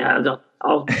fine. Yeah, it'll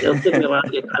take me a while to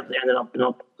get up there, and then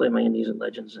I'll play my Indies and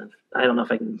Legends. And I don't know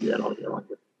if I can do that all day long,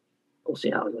 but we'll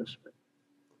see how it goes. But.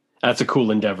 That's a cool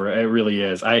endeavor. It really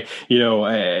is. I've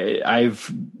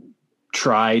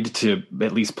tried to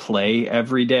at least play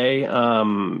every day,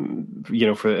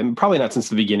 for probably not since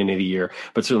the beginning of the year,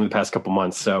 but certainly the past couple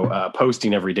months. So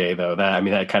posting every day, though,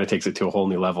 that kind of takes it to a whole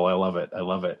new level. I love it.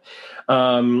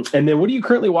 And then what are you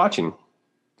currently watching?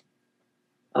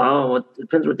 Oh, it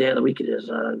depends what day of the week it is.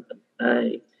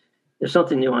 There's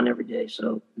something new on every day.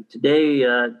 So today,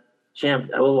 I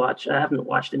will watch. I haven't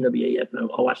watched NWA yet, but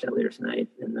I'll watch that later tonight.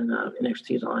 And then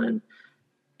NXT's on,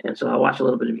 and so I'll watch a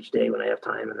little bit of each day when I have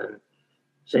time. And then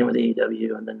same with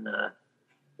AEW, and then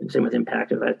and same with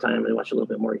Impact. If I have time, I watch a little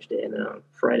bit more each day. And then on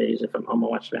Fridays, if I'm home, I'll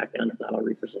watch SmackDown. If not, I'll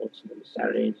read results. And then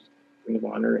Saturdays, Ring of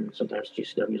Honor, and sometimes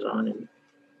GCW's on. And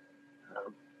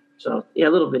so yeah, a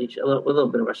little bit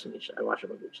of wrestling each. I watch a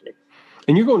little bit each day.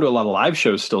 And you're going to a lot of live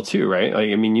shows still too, right?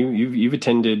 You've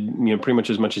attended pretty much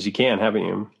as you can, haven't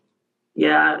you?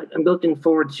 Yeah, I'm looking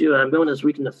forward to. I'm going this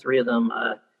weekend to 3 of them.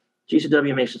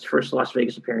 GCW makes its first Las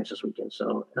Vegas appearance this weekend,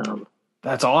 so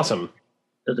that's awesome.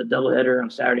 There's a doubleheader on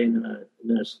Saturday, and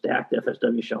then a stacked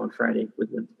FSW show on Friday with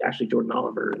actually Jordan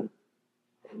Oliver and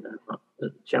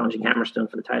challenging Hammerstone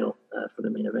for the title for the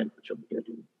main event, which will be good.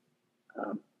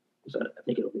 So I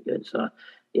think it'll be good. So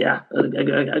yeah,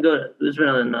 I go. There's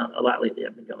been a lot lately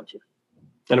I've been going to.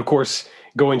 And of course,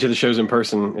 going to the shows in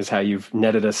person is how you've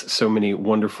netted us so many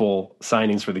wonderful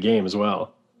signings for the game as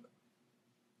well.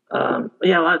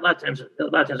 Yeah, a lot of times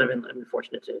I've been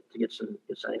fortunate to get some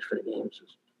good signings for the games.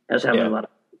 As having a lot of.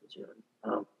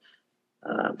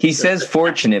 He says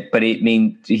fortunate, but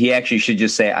he actually should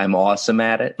just say I'm awesome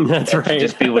at it. That's right.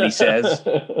 Just be what he says.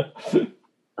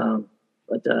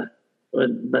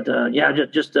 Yeah,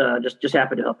 just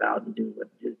happy to help out and do what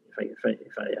if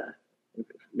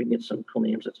we get some cool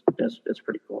names. That's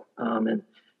pretty cool. And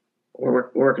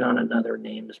we're working on another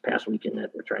name this past weekend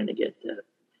that we're trying to get.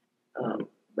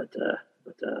 But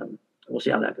we'll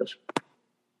see how that goes.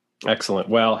 Excellent.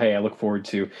 Well, hey, I look forward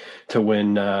to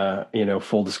when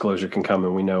full disclosure can come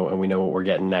and we know what we're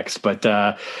getting next. But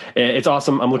it's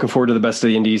awesome. I'm looking forward to the Best of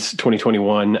the Indies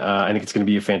 2021. I think it's going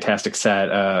to be a fantastic set.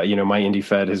 My Indie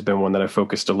Fed has been one that I've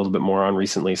focused a little bit more on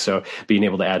recently. So being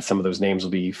able to add some of those names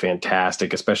will be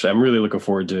fantastic. Especially, I'm really looking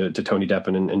forward to Tony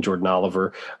Deppen and Jordan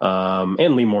Oliver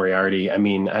and Lee Moriarty. I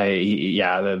mean,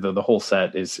 the whole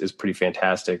set is pretty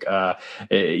fantastic.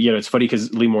 It's funny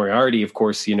because Lee Moriarty, of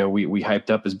course, we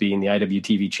hyped up as being the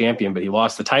IWTV champion, but he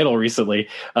lost the title recently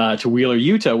to Wheeler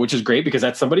Yuta, which is great because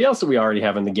that's somebody else that we already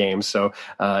have in the game. So,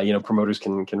 promoters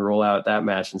can roll out that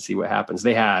match and see what happens.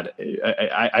 They had,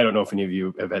 I don't know if any of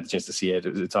you have had the chance to see it.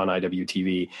 It's on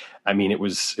IWTV. I mean, it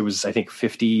was, I think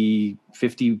 50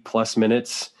 plus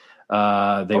minutes. They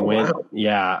went,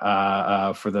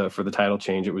 wow. For the title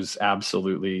change. It was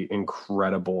absolutely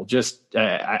incredible. Just,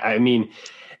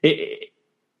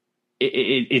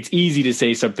 it's easy to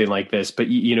say something like this, but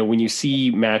when you see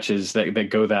matches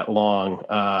that go that long,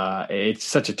 it's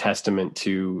such a testament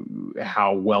to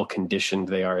how well conditioned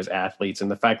they are as athletes,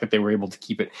 and the fact that they were able to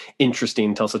keep it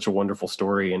interesting, tell such a wonderful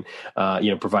story, and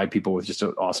provide people with just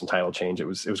an awesome title change. It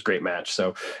was a great match.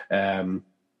 So.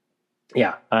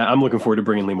 I'm looking forward to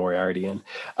bringing Lee Moriarty in.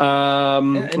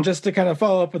 And just to kind of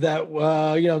follow up with that,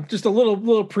 just a little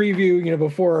preview,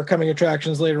 before our coming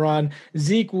attractions later on,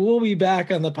 Zeke will be back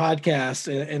on the podcast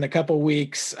in a couple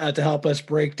weeks to help us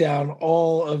break down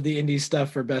all of the indie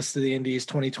stuff for Best of the Indies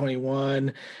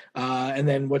 2021. And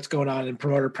then what's going on in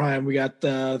Promoter Prime. We got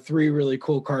 3 really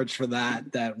cool cards for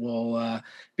that we'll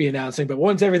be announcing. But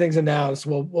once everything's announced,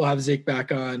 we'll have Zeke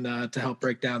back on to help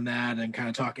break down that and kind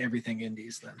of talk everything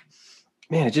indies then.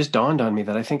 Man, it just dawned on me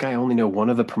that I think I only know one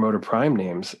of the Promoter Prime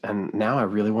names, and now I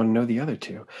really want to know the other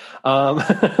 2. I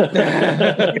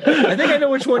think I know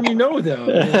which one you know, though.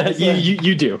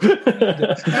 You do.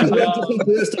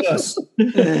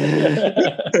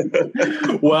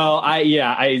 Well,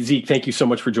 Zeke, thank you so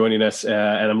much for joining us,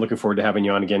 and I'm looking forward to having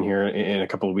you on again here in a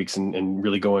couple of weeks and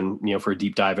really going, for a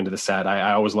deep dive into the set.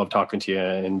 I always love talking to you,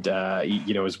 and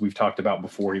as we've talked about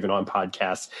before, even on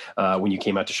podcasts, when you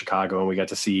came out to Chicago and we got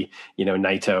to see,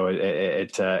 Naito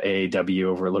at AAW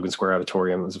over at Logan Square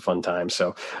Auditorium. It was a fun time.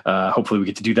 So hopefully we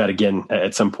get to do that again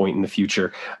at some point in the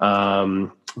future.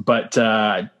 But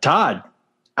Todd,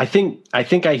 I think I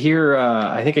hear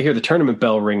the tournament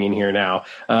bell ringing here now.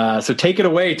 So take it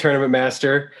away, Tournament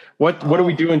Master. What are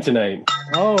we doing tonight?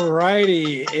 All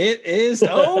righty. It is.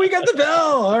 Oh, we got the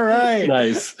bell. All right.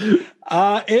 Nice.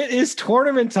 It is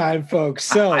tournament time, folks.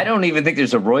 So I don't even think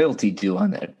there's a royalty due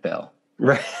on that bell.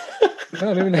 Right. I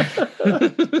don't even know.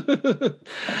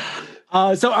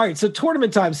 All right. So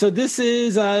tournament time. So this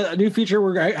is a new feature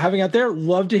we're having out there.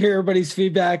 Love to hear everybody's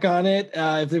feedback on it.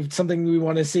 If it's something we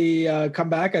want to see come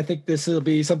back, I think this will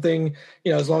be something,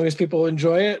 as long as people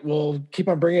enjoy it, we'll keep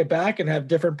on bringing it back and have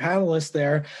different panelists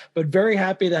there. But very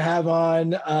happy to have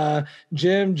on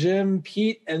Jim,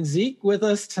 Pete, and Zeke with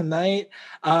us tonight.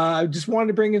 I just wanted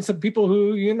to bring in some people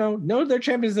who, know they're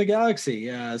champions of the galaxy.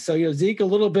 So, Zeke, a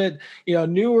little bit,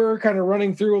 newer, kind of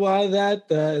running through a lot of that.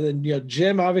 Then,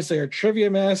 Jim, obviously our trivia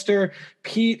master,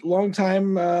 Pete,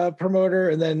 longtime promoter,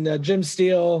 and then Jim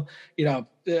Steele, synonymous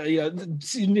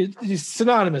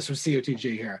with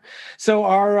COTG here. So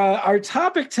our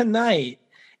topic tonight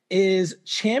is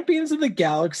Champions of the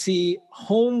Galaxy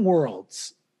home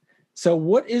worlds. So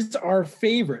what is our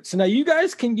favorite? So now you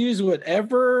guys can use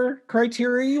whatever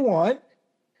criteria you want,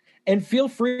 and feel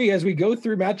free as we go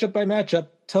through matchup by matchup,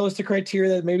 tell us the criteria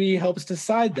that maybe helps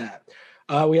decide that.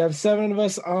 We have 7 of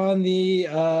us on the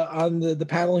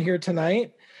panel here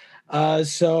tonight.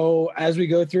 So as we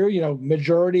go through,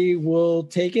 majority will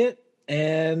take it,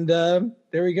 and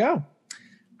there we go.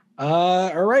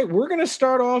 All right, we're going to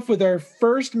start off with our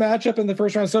first matchup in the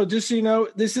first round. So just so you know,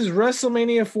 this is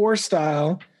WrestleMania 4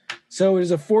 style. So it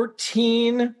is a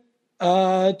 14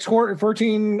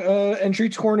 entry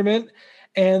tournament,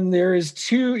 and there is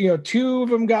 2 of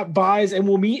them got buys, and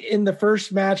we'll meet in the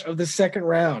first match of the second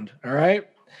round. All right.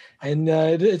 And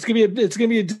it's gonna be a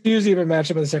doozy of a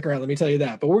matchup in the second round. Let me tell you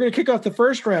that. But we're gonna kick off the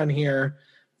first round here.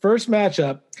 First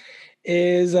matchup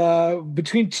is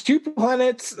between 2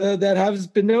 planets that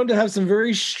have been known to have some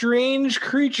very strange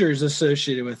creatures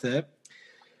associated with it.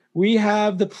 We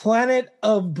have the planet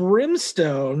of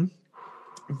Brimstone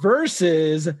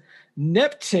versus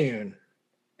Neptune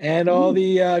and all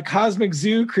the cosmic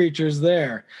zoo creatures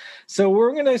there. So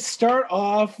we're going to start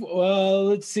off,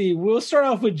 let's see. We'll start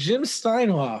off with Jim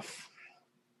Steinhoff.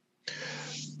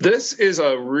 This is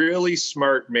a really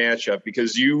smart matchup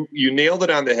because you nailed it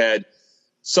on the head.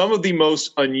 Some of the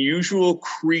most unusual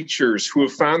creatures who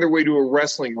have found their way to a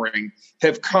wrestling ring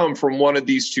have come from one of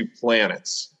these 2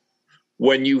 planets.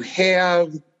 When you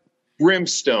have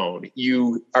Brimstone,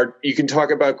 you can talk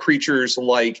about creatures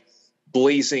like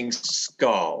Blazing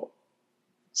Skull,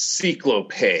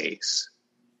 Cyclopes,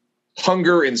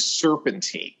 Hunger, and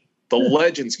Serpentine. The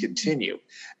legends continue.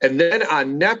 And then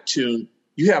on Neptune,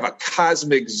 you have a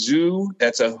Cosmic Zoo.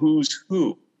 That's a who's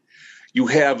who. You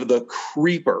have the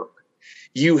Creeper.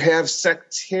 You have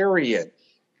Sectarian.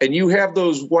 And you have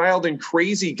those wild and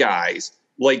crazy guys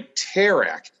like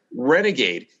Terrak,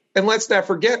 Renegade. And let's not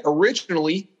forget,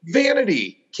 originally,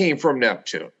 Vanity came from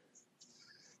Neptune.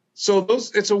 So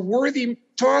it's a worthy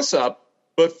toss-up.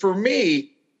 But for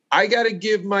me, I got to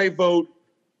give my vote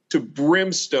to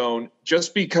Brimstone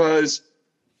just because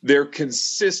they're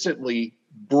consistently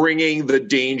bringing the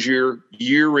danger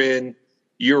year in,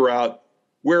 year out.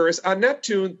 Whereas on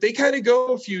Neptune, they kind of go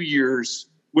a few years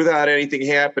without anything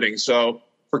happening. So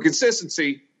for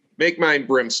consistency, make mine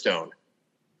Brimstone.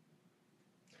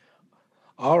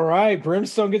 All right,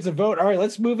 Brimstone gets a vote. All right,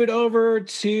 let's move it over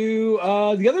to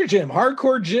the other Jim,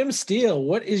 Hardcore Jim Steele.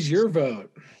 What is your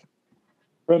vote?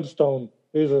 Brimstone.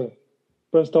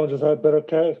 Brimstone just had better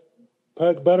characters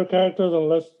and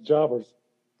less jobbers.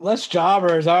 Less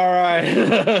jobbers. All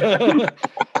right.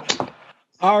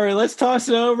 All right, let's toss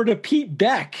it over to Pete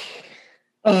Beck.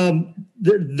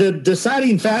 The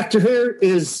deciding factor here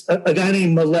is a guy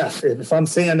named Malef, if I'm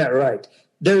saying that right.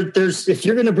 There's if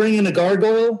you're going to bring in a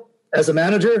gargoyle as a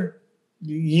manager,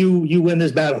 you win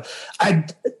this battle. I'm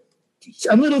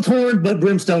a little torn, but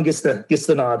Brimstone gets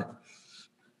the nod.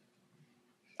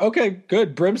 Okay,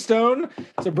 good. Brimstone.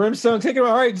 So Brimstone, take it.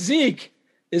 All right, Zeke,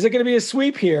 is it going to be a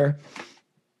sweep here?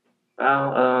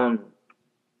 Well,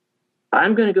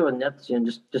 I'm going to go with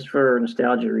Neptune just for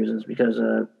nostalgia reasons because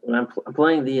when I'm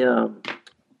playing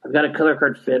I've got a color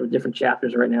card fit with different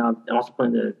chapters right now. I'm also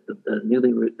playing the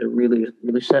newly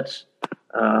release sets,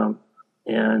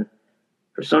 and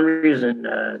for some reason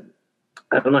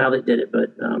I don't know how they did it,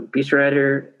 but Beast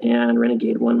Rider and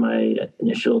Renegade won my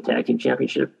initial tag team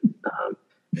championship.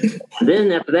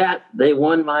 Then after that, they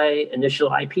won my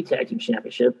initial IP tag team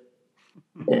championship.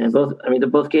 And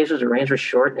both cases, the reigns were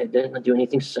short and it didn't do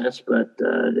anything since, but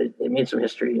they made some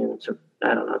history. And so,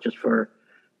 I don't know, just for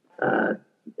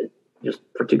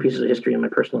two pieces of history in my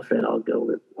personal fit, I'll go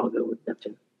with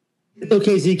Neptune.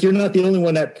 Okay, Zeke, you're not the only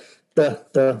one that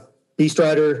the Beast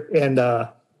Rider and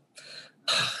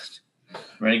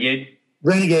Renegade.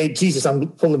 Jesus, I'm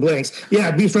pulling blanks.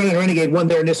 Yeah, Beast Rider and Renegade won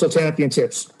their initial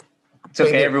championships. It's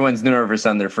okay. Everyone's nervous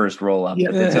on their first roll up.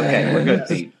 Yeah. It's okay. We're good,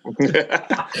 Pete.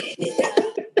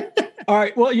 All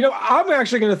right. Well, I'm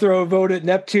actually going to throw a vote at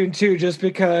Neptune too, just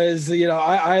because,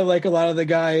 I like a lot of the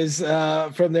guys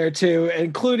from there too,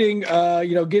 including,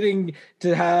 getting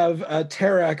to have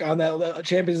Terrak on that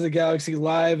Champions of the Galaxy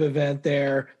live event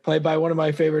there, played by one of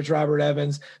my favorites, Robert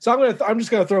Evans. So I'm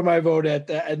just going to throw my vote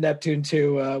at Neptune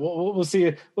too. We'll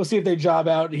see. We'll see if they job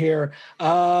out here.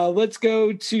 Let's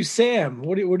go to Sam.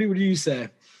 What do you say?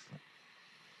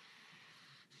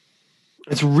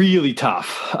 It's really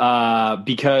tough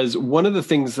because one of the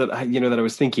things that that I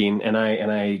was thinking, and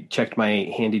I checked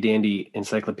my handy dandy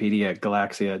Encyclopedia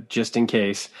Galaxia just in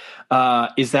case,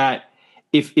 is that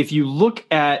if you look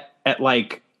at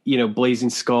like Blazing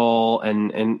Skull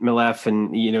and Malef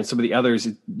and some of the others,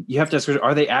 you have to ask,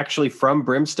 are they actually from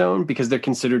Brimstone because they're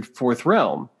considered Fourth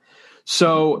Realm?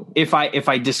 So if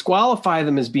I disqualify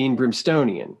them as being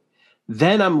Brimstonian,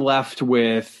 then I'm left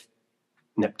with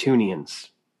Neptunians.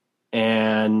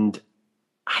 And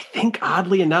I think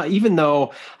oddly enough, even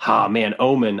though, Omen,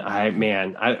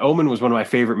 Omen was one of my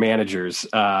favorite managers,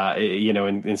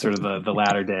 in sort of the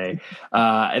latter day.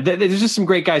 There's just some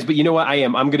great guys, but you know what?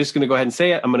 I'm just going to go ahead and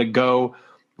say it. I'm going to go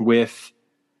with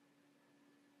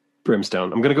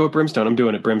Brimstone. I'm going to go with Brimstone. I'm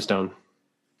doing it. Brimstone.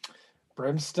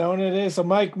 Brimstone it is. So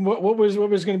Mike, what was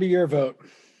going to be your vote?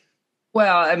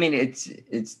 Well, I mean,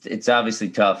 it's obviously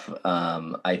tough.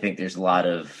 I think there's a lot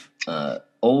of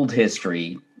old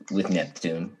history with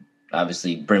Neptune.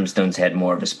 Obviously, Brimstone's had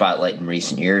more of a spotlight in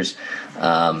recent years.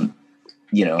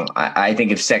 I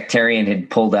think if Sectarian had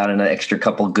pulled out an extra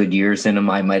couple good years in him,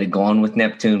 I might have gone with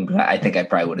Neptune, but I think I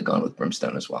probably would have gone with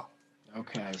Brimstone as well.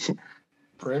 Okay.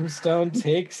 Brimstone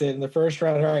takes it in the first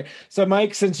round. All right. So,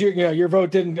 Mike, since your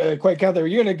vote didn't quite count there,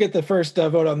 you're going to get the first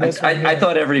vote on this one. I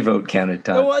thought every vote counted,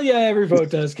 Tom. Oh, well, yeah, every vote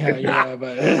does count. Yeah,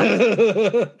 but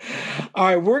all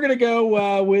right, we're going to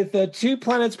go with two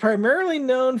planets primarily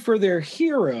known for their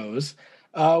heroes.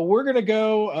 We're going to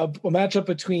go a matchup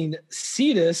between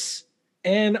Cetus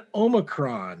and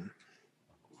Omicron.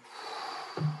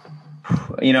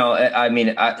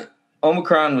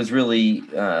 Omicron was really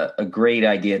a great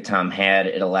idea Tom had.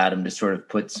 It allowed him to sort of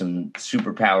put some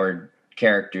superpowered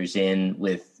characters in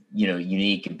with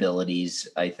unique abilities.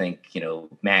 I think,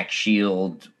 Max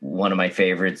Shield, one of my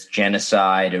favorites,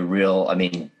 Genocide, real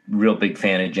big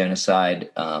fan of Genocide.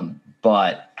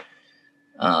 But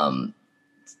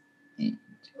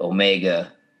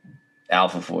Omega,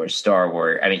 Alpha Force, Star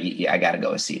Warrior. I mean, I got to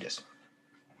go with Cetus.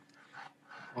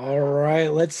 All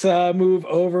right, let's move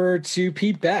over to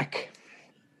Pete Beck.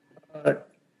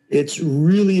 It's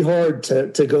really hard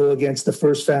to go against the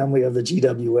first family of the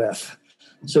GWF.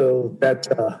 So that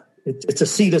it's a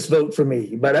Cetus vote for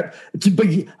me. But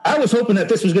I was hoping that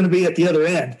this was going to be at the other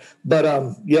end. But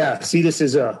Cetus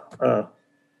is a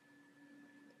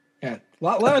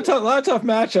lot of tough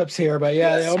matchups here. But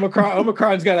Yes.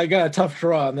 Omicron's got a tough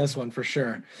draw on this one for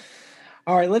sure.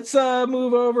 All right, let's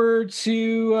move over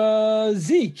to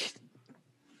Zeke.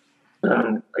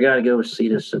 I got to go with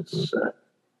Cetus. It's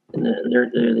in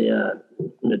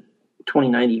the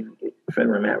 2090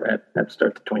 February map. I have to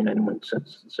start the 2091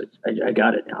 since I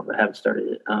got it now, but I haven't started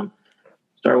it.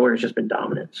 Star Wars has just been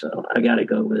dominant, so I got to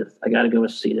go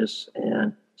with Cetus.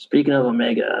 And speaking of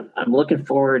Omega, I'm looking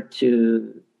forward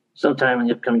to sometime in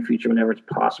the upcoming future, whenever it's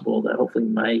possible, that hopefully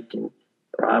Mike and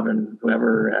Rob and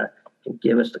whoever can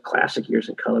give us the classic Years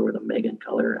in Color with Omega in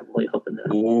color. I'm really hoping that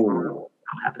I'll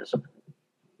have this.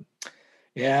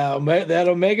 Yeah, that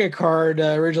Omega card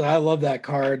originally, I love that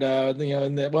card. I'd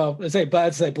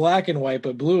say black and white,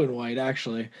 but blue and white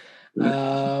actually. That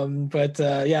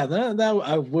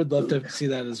I would love to see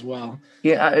that as well.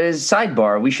 Yeah, as a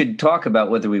sidebar, we should talk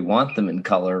about whether we want them in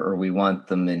color or we want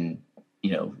them in,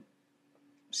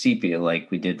 sepia, like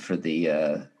we did for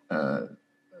the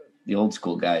old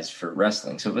school guys for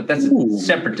wrestling. So, but that's a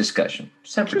separate discussion.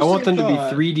 I want them to be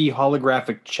 3D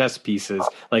holographic chess pieces,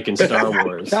 like in Star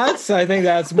Wars. I think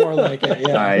that's more like it. Yeah.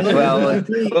 All right.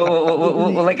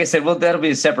 Well, like I said, that'll be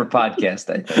a separate podcast.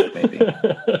 I think maybe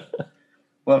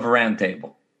we'll have a round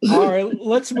table. All right,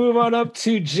 let's move on up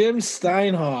to Jim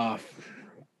Steinhoff.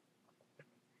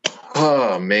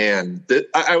 Oh man,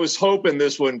 I was hoping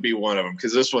this wouldn't be one of them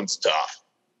because this one's tough.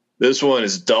 This one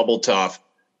is double tough,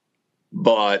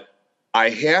 but I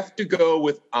have to go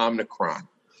with Omicron.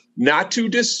 Not to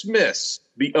dismiss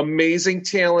the amazing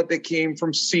talent that came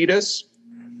from Cetus,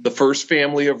 the first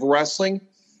family of wrestling,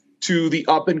 to the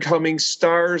up-and-coming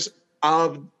stars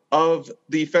of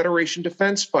the Federation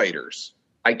Defense Fighters.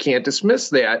 I can't dismiss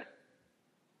that.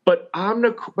 But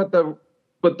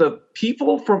the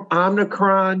people from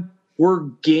Omicron were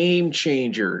game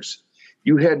changers.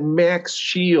 You had Max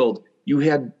Shield, you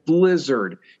had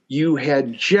Blizzard, you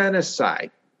had Genocide,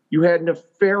 you had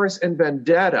Nefarious and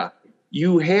Vendetta.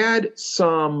 You had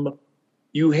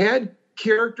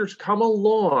characters come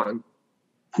along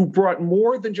who brought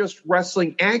more than just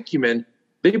wrestling acumen.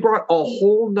 They brought a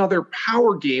whole nother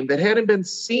power game that hadn't been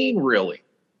seen really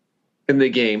in the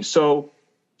game. So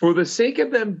for the sake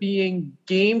of them being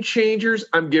game changers,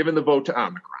 I'm giving the vote to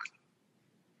Omicron.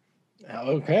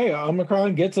 Okay,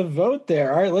 Omicron gets a vote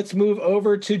there. All right, let's move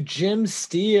over to Jim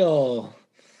Steele.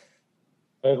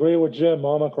 I agree with Jim.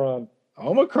 Omicron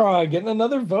getting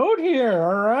another vote here.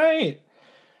 All right.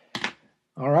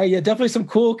 Yeah, definitely some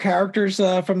cool characters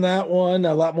from that one.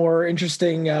 A lot more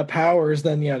interesting powers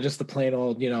than just the plain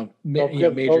old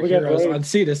major heroes on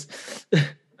Cetus.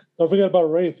 Don't forget about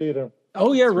Wraith either.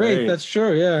 Oh yeah, Wraith. That's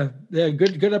true. Yeah.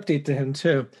 Good update to him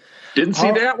too. Didn't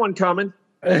see that one coming.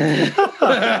 You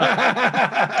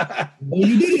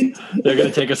didn't. They're going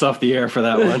to take us off the air for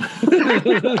that one.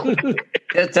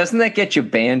 Doesn't that get you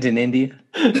banned in India?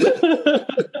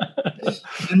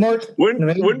 Mark,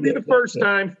 wouldn't be the first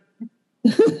time.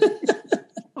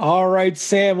 All right,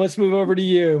 Sam, let's move over to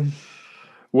you.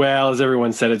 Well, as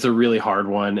everyone said, it's a really hard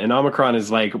one. And Omicron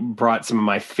has brought some of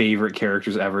my favorite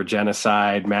characters ever.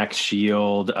 Genocide, Max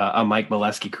Shield, a Mike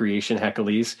Molesky creation,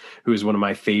 Hercules, who is one of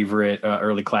my favorite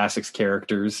early classics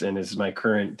characters and is my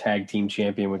current tag team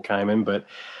champion with Kaiman. But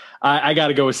I got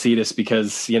to go with Cetus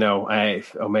because,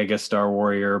 Omega, Star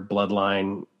Warrior,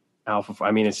 Bloodline, Alpha.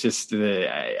 I mean, it's just,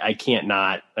 I can't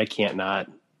not.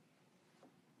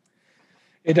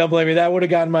 Hey, don't blame me. That would have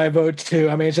gotten my vote too.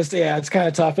 I mean, it's just, it's kind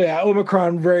of tough. Yeah,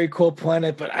 Omicron, very cool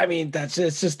planet, but I mean, it's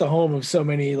just the home of so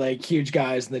many huge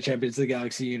guys in the Champions of the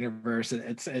Galaxy universe.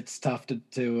 It's tough to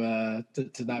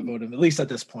not vote him, at least at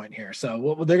this point here.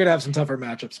 So they're gonna have some tougher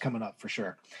matchups coming up for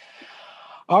sure.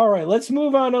 All right, let's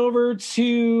move on over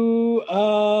to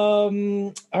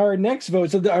our next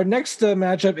vote. So our next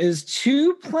matchup is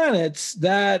two planets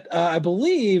that I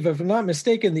believe, if I'm not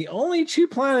mistaken, the only two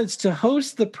planets to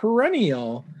host the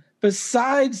perennial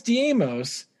besides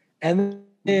Deimos, and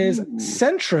is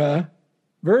Centra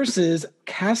versus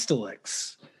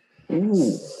Castellix.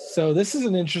 Ooh. So this is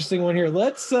an interesting one here.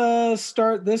 Let's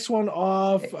start this one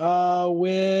off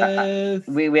with.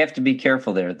 We have to be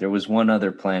careful there. There was one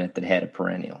other planet that had a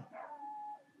perennial.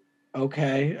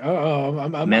 Okay.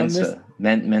 Mensa.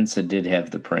 Mensa did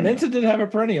have the perennial. Mensa did have a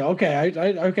perennial. Okay.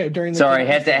 Okay. During the Sorry, I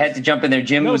had to jump in there.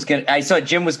 I thought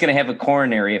Jim was gonna have a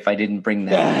coronary if I didn't bring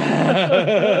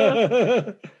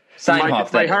that.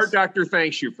 Steinhoff, my heart doctor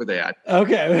thanks you for that.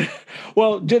 Okay.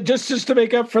 Well, just to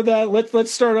make up for that,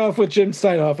 let's start off with Jim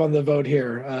Steinhoff on the vote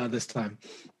here this time.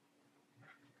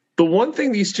 The one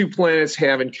thing these two planets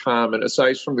have in common,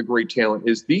 aside from the great talent,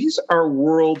 is these are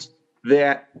worlds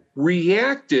that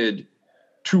reacted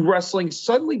to wrestling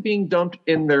suddenly being dumped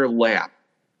in their lap.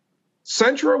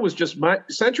 Centra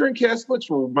and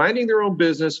Catholics were minding their own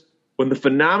business when the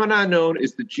phenomenon known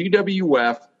as the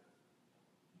GWF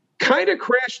kind of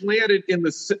crash landed in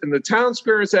the town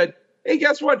square and said, "Hey,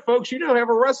 guess what, folks? You now have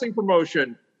a wrestling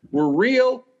promotion. We're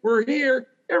real. We're here,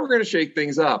 and we're going to shake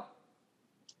things up."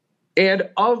 And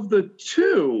of the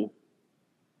two,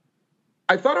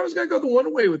 I thought I was going to go the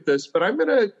one way with this, but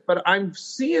I'm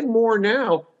seeing more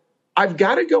now. I've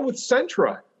got to go with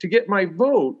Centra to get my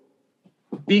vote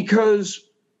because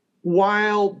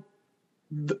while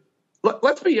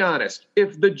let's be honest,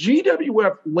 if the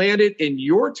GWF landed in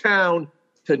your town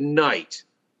tonight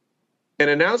and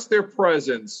announced their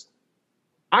presence,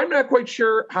 I'm not quite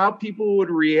sure how people would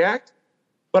react,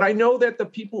 but I know that the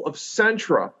people of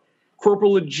Centra,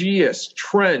 Corporal Aegeus,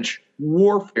 Trench,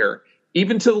 Warfare,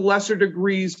 even to the lesser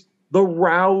degrees, the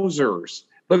Rousers,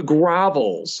 the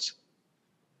Grovels,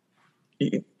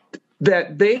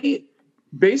 that they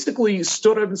basically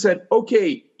stood up and said,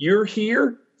 okay, you're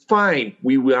here, fine.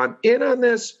 We want in on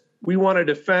this. We want to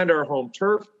defend our home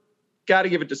turf. Got to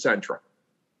give it to Centra.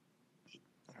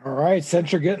 All right,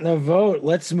 Centra getting a vote.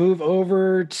 Let's move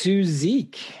over to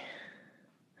Zeke.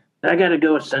 I got to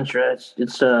go with Centra.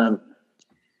 It's a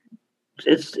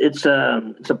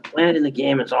planet in the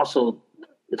game. It's also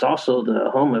the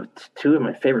home of two of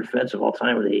my favorite feds of all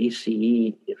time, with the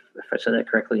ACE, if I said that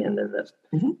correctly, and then that's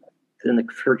in the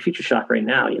Future Shock right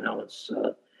now. It's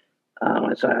so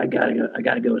I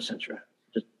gotta go with Centra,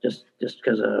 just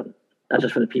because not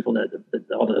just for the people that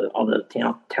all the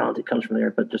talent that comes from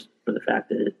there, but just for the fact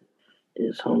that it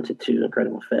is home to two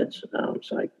incredible feds.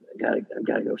 So I gotta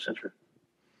go with Centra.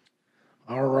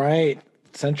 All right,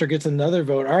 Centra gets another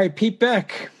vote. All right, Pete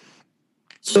Beck.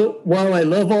 So while I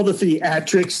love all the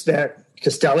theatrics that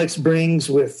Castellix brings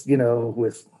with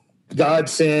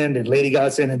Godsend and Lady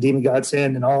Godsend and Demon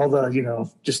Godsend and all the,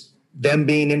 just them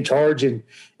being in charge and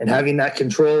having that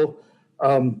control,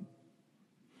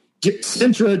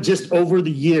 Centra just over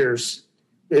the years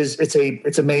it's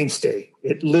a mainstay.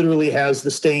 It literally has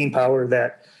the staying power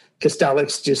that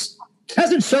Castellix just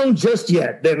hasn't shown just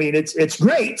yet. I mean, it's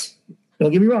great.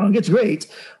 Don't get me wrong, it's great.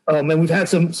 And we've had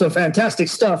some fantastic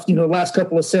stuff, last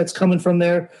couple of sets coming from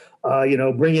there,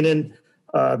 bringing in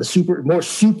more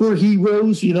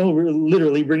superheroes,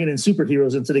 literally bringing in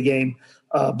superheroes into the game.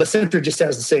 But Centra just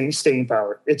has the same staying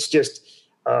power. It's just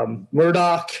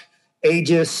Murdoch,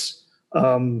 Aegis,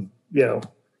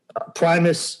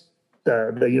 Primus,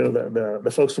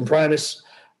 the folks from Primus,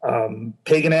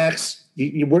 Pagan Axe.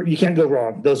 You can't go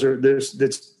wrong. That's where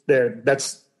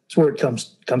it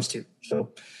comes to. So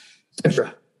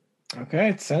Centra.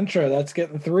 Okay, Centra. That's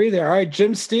getting 3 there. All right,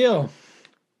 Jim Steele.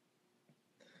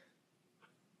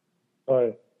 All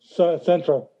right,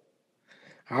 Centra.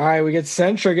 All right, we get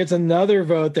Centra gets another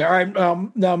vote there. All right,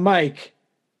 now Mike,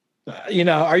 are you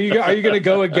going to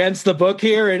go against the book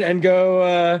here and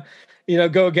go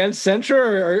go against Centra,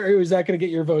 or is that going to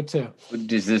get your vote too?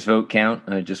 Does this vote count?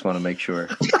 I just want to make sure.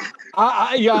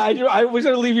 I was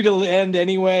going to leave you to the end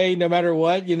anyway, no matter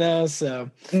what, So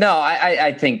no,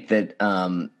 I think that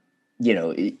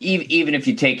even if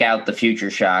you take out the Future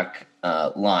Shock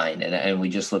line, and we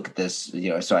just look at this,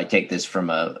 so I take this from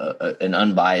an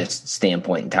unbiased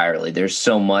standpoint entirely. There's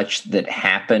so much that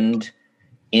happened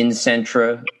in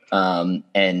Centra, and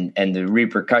the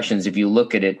repercussions. If you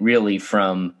look at it really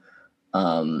from,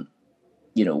 when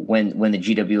the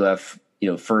GWF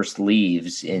first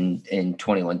leaves in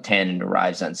 2110 and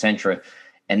arrives on Centra,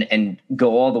 and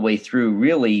go all the way through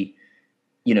really,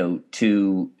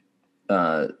 to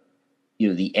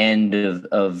the end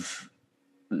of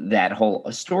that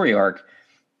whole story arc.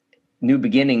 New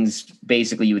Beginnings,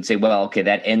 basically you would say, well, okay,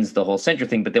 that ends the whole Centra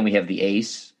thing, but then we have the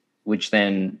Ace, which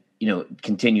then,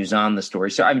 continues on the story.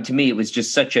 So, I mean, to me, it was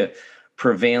just such a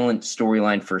prevalent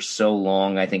storyline for so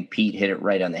long. I think Pete hit it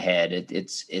right on the head.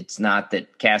 It's not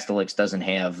that Castellix doesn't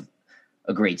have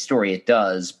a great story. It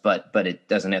does, but it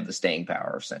doesn't have the staying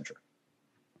power of Centra.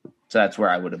 So that's where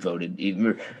I would have voted.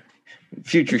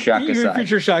 Future Shock aside.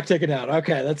 Future Shock taken out.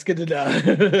 Okay, that's good to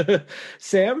know.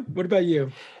 Sam, what about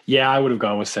you? Yeah, I would have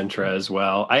gone with Sentra as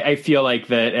well. I feel like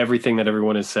that everything that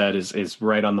everyone has said is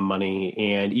right on the money.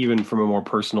 And even from a more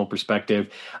personal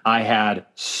perspective, I had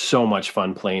so much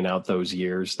fun playing out those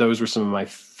years. Those were some of my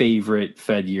favorite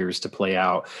Fed years to play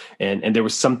out. And there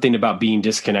was something about being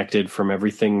disconnected from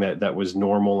everything that was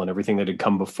normal and everything that had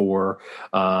come before,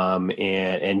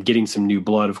 and getting some new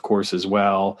blood, of course, as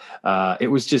well. It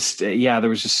was just, there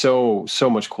was just so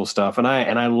much cool stuff. And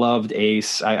I loved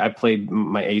Ace. I played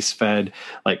my Ace Fed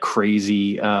like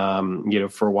crazy,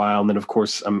 for a while. And then of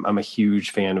course I'm a huge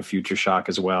fan of Future Shock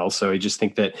as well. So I just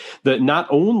think that not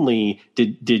only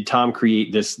did Tom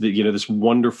create this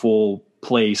wonderful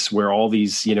place where all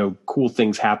these, cool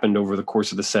things happened over the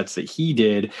course of the sets that he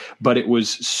did, but it was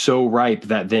so ripe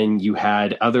that then you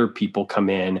had other people come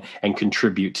in and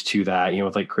contribute to that,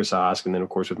 with like Chris Osk and then of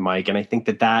course with Mike. And I think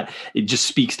that it just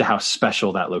speaks to how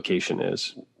special that location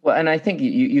is. Well, and I think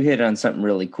you hit on something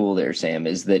really cool there, Sam,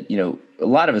 is that, a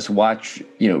lot of us watch,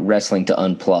 wrestling to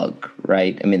unplug,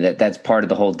 right? I mean, that's part of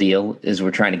the whole deal is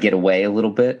we're trying to get away a little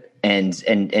bit. And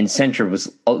Sentra was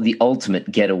the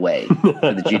ultimate getaway for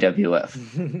the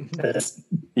GWF.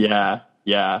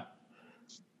 Yeah.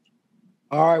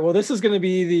 All right. Well, this is going to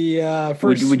be the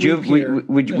first. Would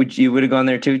you have gone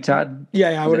there too, Todd?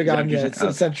 Yeah, I would have gone. Yeah, it's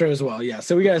Sentra as well. Yeah,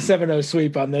 so we got a 7-0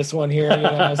 sweep on this one here.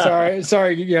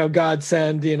 Sorry,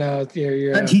 Godsend.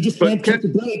 And he just can't take the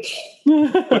break.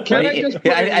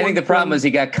 I think the problem is he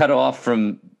got cut off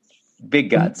from Big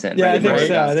Godsend. Yeah, right? I think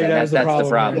so. I think that's the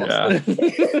problem. Yeah.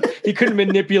 He couldn't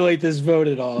manipulate this vote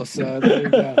at all. So there you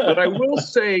go. But I will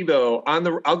say though,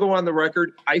 I'll go on the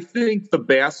record. I think the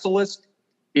Basilisk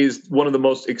is one of the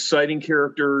most exciting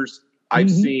characters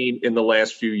I've seen in the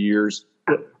last few years.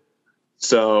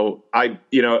 So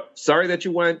sorry that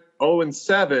you went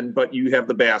 0-7, but you have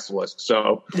the Basilisk.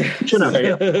 So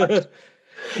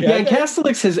Yeah, and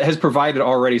Castellix has provided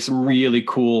already some really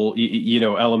cool,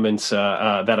 elements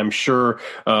that I'm sure,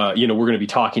 we're going to be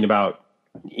talking about,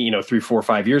 3, 4,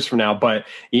 5 years from now. But,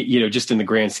 just in the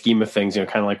grand scheme of things, kind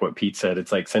of like what Pete said,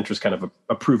 it's like Sentra's kind of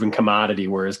a proven commodity,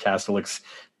 whereas Castellix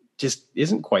just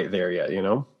isn't quite there yet,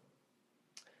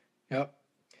 Yep.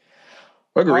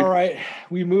 Agreed. All right,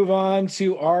 we move on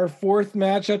to our fourth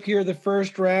matchup here, the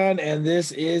first round, and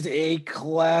this is a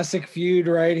classic feud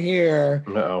right here.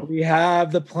 Uh-oh. We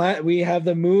have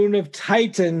the Moon of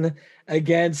Titan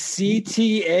against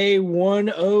CTA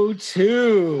 102.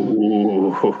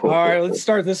 Ooh. All right, let's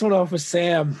start this one off with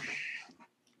Sam.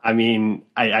 I mean,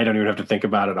 I don't even have to think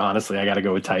about it, honestly. I got to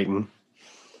go with Titan.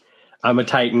 I'm a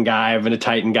Titan guy. I've been a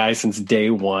Titan guy since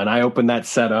day one. I opened that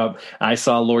setup. I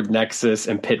saw Lord Nexus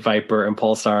and Pit Viper and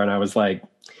Pulsar, and I was like,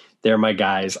 they're my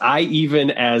guys. I even,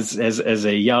 as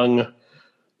a young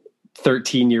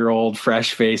 13-year-old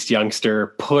fresh-faced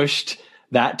youngster, pushed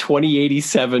that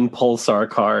 2087 Pulsar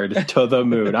card to the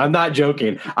moon. I'm not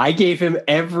joking. I gave him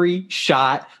every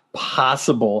shot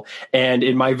possible. And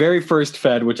in my very first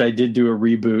Fed, which I did do a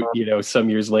reboot, some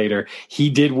years later, he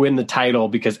did win the title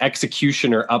because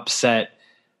Executioner upset.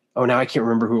 Oh, now I can't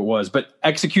remember who it was, but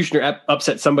Executioner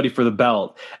upset somebody for the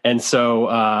belt. And so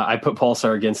I put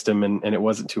Pulsar against him and it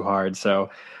wasn't too hard. So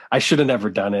I should have never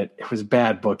done it. It was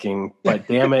bad booking, but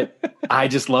damn it. I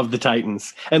just love the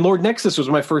Titans. And Lord Nexus was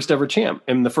my first ever champ.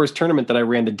 In the first tournament that I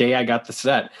ran the day I got the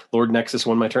set, Lord Nexus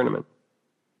won my tournament.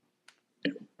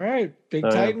 All right, big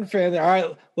Titan fan there. All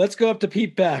right, let's go up to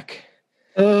Pete Beck.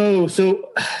 Oh,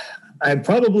 so I'm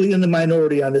probably in the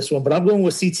minority on this one, but I'm going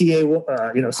with CTA.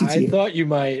 CTA. I thought you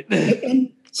might.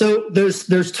 And so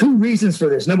there's two reasons for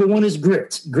this. Number one is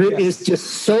grit. Grit is just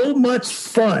so much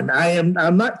fun.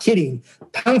 I'm not kidding.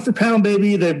 Pound for pound,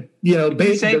 baby. Did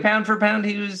you say pound for pound?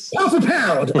 He was pound for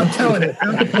pound. I'm telling you,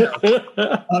 pound for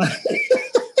pound.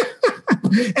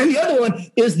 And the other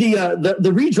one is the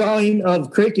redrawing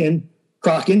of Kraken,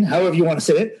 however you want to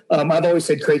say it. I've always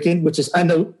said Kraken, which is, I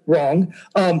know, wrong.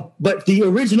 But the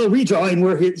original redrawing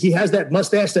where he has that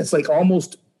mustache that's like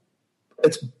almost,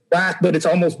 it's black, but it's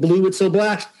almost blue. It's so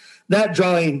black. That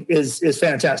drawing is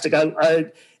fantastic.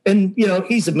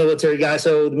 He's a military guy,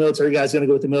 so the military guy's going to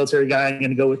go with the military guy. I'm going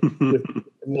to go with the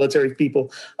military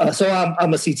people. So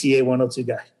I'm a CTA 102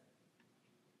 guy.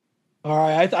 All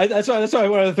right, that's why I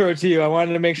wanted to throw it to you. I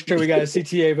wanted to make sure we got a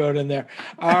CTA vote in there.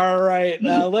 All right,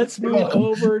 let's move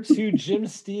over to Jim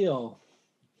Steele.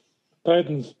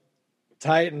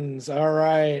 Titans. All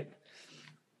right.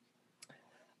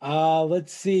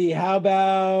 Let's see. How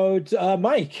about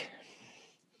Mike?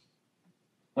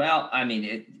 Well, I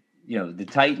mean, the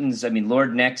Titans. I mean,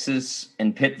 Lord Nexus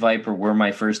and Pit Viper were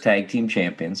my first tag team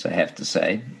champions. I have to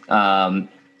say.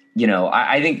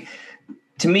 I think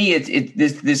to me,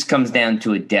 this comes down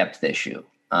to a depth issue.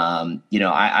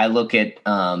 I look at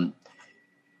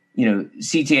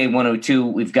CTA 102.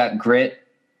 We've got Grit,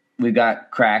 we've got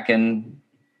Kraken.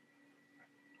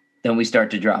 Then we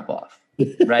start to drop off.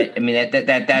 Right. I mean,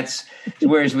 that's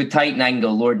whereas with Titan, I can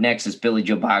go Lord Nexus, Billy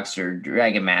Joe Boxer,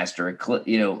 Dragon Master,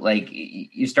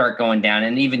 you start going down.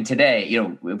 And even today,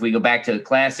 if we go back to the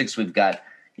classics, we've got,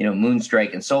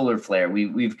 Moonstrike and Solar Flare.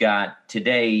 We've got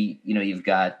today, you've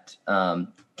got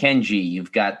Kenji,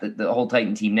 you've got the whole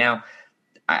Titan team now.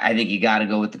 I think you got to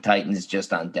go with the Titans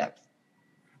just on depth.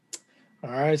 All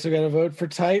right. So we got to vote for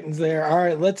Titans there. All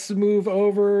right. Let's move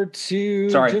over to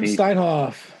Jim Pete.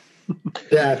 Steinhoff.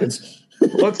 That happens.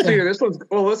 Let's see. This one's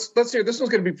let's see. This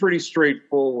one's going to be pretty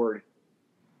straightforward.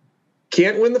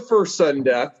 Can't win the first sudden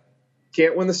death.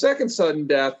 Can't win the second sudden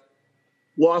death.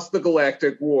 Lost the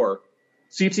Galactic War.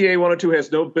 CTA 102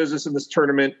 has no business in this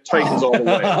tournament. Titans all the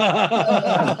way.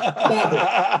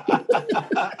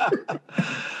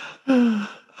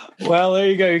 Well, there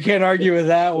you go. You can't argue with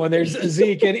that one. There's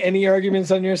Zeke. Any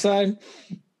arguments on your side?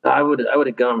 I would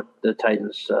have gone with the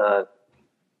Titans.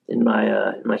 In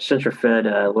my Centra Fed,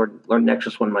 Lord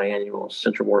Nexus won my annual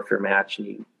Centra Warfare match, and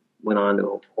he went on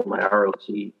to hold my ROT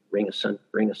Ring of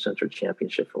Centra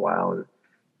Championship for a while. And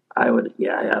I would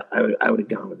have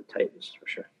gone with the Titans for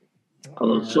sure.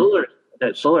 Although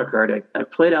that Solar card, I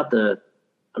played out I'm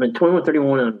in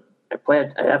 2131, and I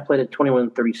have played at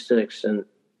 2136, and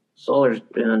Solar's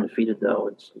been undefeated though.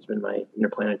 It's been my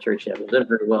interplanetary champion. It's done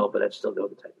very well, but I'd still go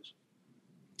with the Titans.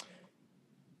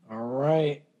 All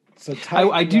right. So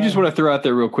I do just want to throw out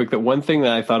there real quick that one thing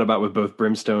that I thought about with both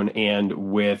Brimstone and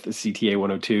with CTA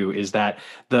 102 is that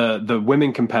the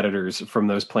women competitors from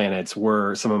those planets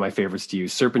were some of my favorites to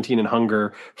use. Serpentine and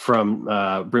Hunger from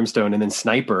Brimstone, and then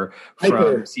Sniper from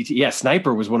CTA. Yeah,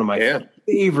 Sniper was one of my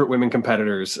favorite women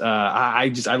competitors.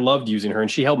 I loved using her,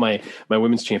 and she held my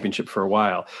women's championship for a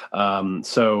while.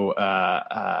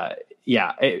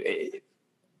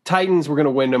 Titans were going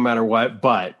to win no matter what,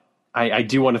 but I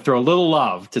do want to throw a little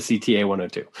love to CTA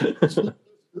 102.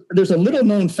 There's a little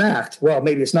known fact. Well,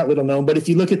 maybe it's not little known, but if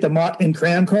you look at the Mott and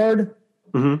Cram card,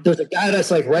 there's a guy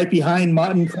that's like right behind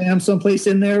Mott and Cram someplace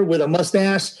in there with a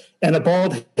mustache and a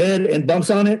bald head and bumps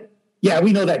on it. Yeah,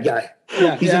 we know that guy.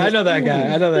 Yeah, I know that guy.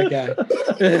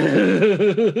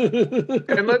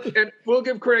 and we'll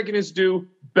give Craig and his due.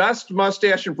 Best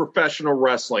mustache in professional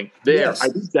wrestling. There, yes. I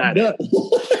did that.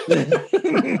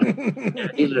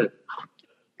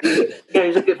 He's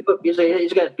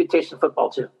got a good taste in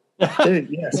football too.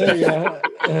 Yes. There you go.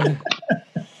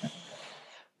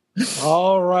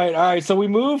 All right. So we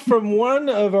move from one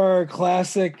of our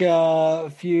classic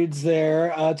feuds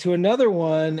there to another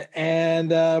one, and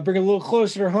bring it a little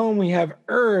closer to home. We have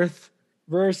Earth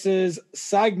versus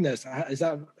Cygnus.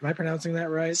 Am I pronouncing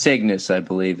that right? Cygnus, I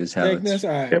believe, is how Cygnus.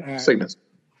 All right. Yep, all right.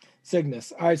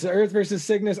 Cygnus. All right. So Earth versus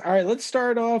Cygnus. All right. Let's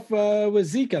start off with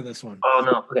Zeke on this one. Oh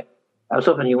no. Okay. I was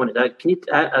hoping you wanted. Can you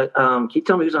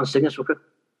tell me who's on Cygnus real quick?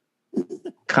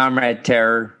 Comrade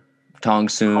Terror, Tong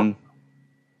Soon.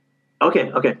 Okay.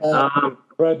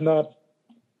 Dreadnought.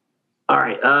 All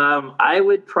right. I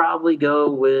would probably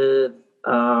go with.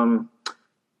 I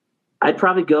love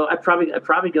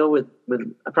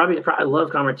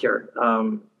Comrade Terror.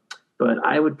 But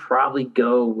I would probably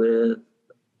go with.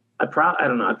 I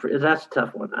don't know. That's a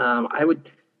tough one. I would.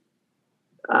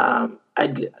 One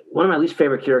of my least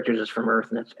favorite characters is from Earth,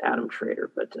 and that's Adam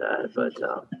Trader.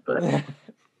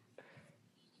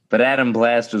 But Adam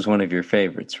Blast was one of your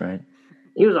favorites, right?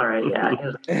 He was all right.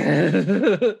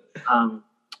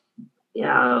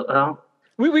 Yeah.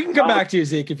 Well, we can come back to you,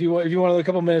 Zeke, if you want a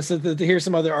couple minutes to hear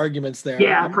some other arguments there.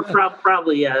 Yeah,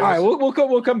 probably. Yeah. All right,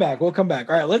 we'll come back. All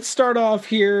right, let's start off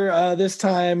here this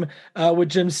time with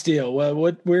Jim Steele.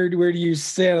 Where do you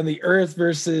stand on the Earth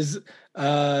versus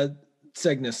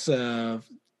Cygnus feud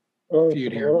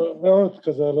here? Earth,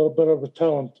 because a little bit of a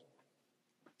talent.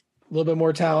 A little bit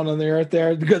more talent on the Earth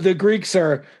there. The Greeks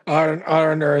are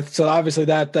on Earth, so obviously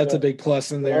that's a big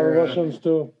plus in there. Russians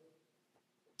too.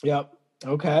 Yep.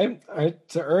 Okay. All right.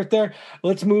 So Earth there.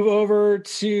 Let's move over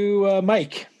to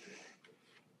Mike.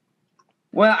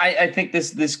 Well, I think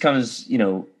this comes,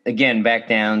 again back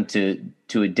down to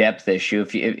a depth issue.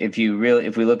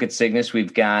 If we look at Cygnus,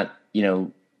 we've got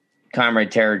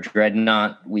Comrade Terror,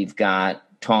 Dreadnought. We've got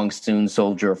Tong Soon,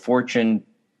 Soldier of Fortune.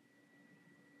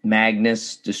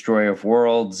 Magnus, Destroyer of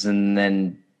Worlds, and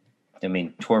then,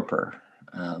 Torpor,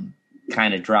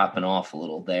 kind of dropping off a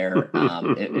little there.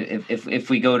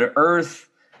 If we go to Earth,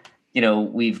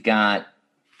 we've got,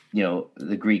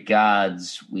 the Greek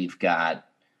gods, we've got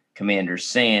Commander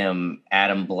Sam,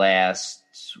 Adam Blast,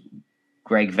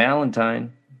 Greg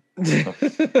Valentine,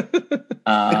 The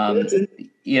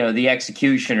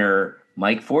Executioner,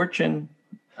 Mike Fortune.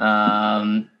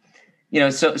 So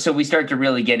we start to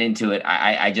really get into it.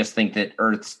 I just think that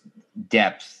Earth's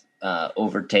depth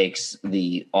overtakes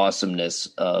the awesomeness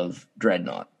of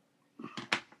Dreadnought.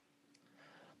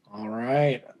 All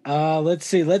right. Let's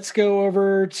see. Let's go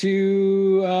over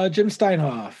to Jim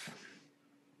Steinhoff.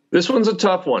 This one's a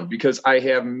tough one because I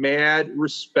have mad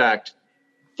respect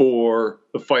for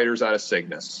the fighters out of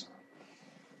Cygnus.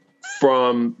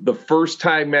 From the first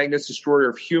time Magnus Destroyer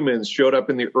of Humans showed up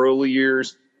in the early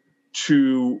years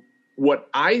to what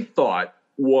I thought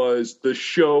was the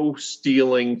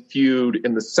show-stealing feud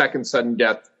in the second Sudden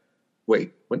Death.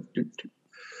 Wait,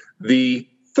 the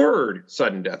third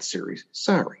Sudden Death series.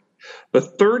 Sorry. The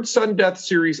third Sudden Death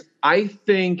series, I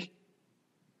think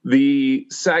the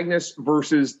Cygnus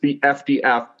versus the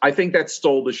FDF, I think that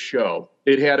stole the show.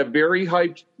 It had a very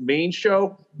hyped main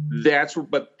show.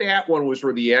 But that one was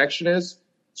where the action is.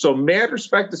 So mad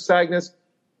respect to Cygnus,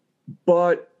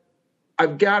 but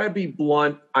I've got to be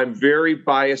blunt. I'm very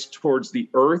biased towards the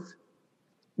Earth,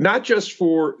 not just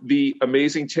for the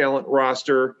amazing talent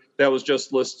roster that was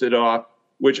just listed off,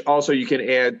 which also you can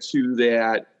add to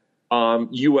that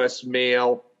U.S.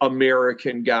 male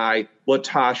American guy,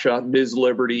 Latasha, Ms.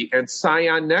 Liberty, and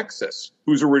Scion Nexus,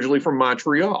 who's originally from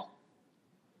Montreal.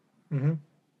 Mm-hmm.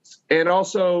 And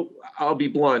also, I'll be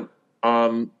blunt.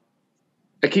 I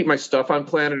keep my stuff on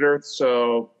planet Earth,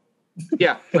 so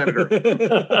yeah, planet Earth.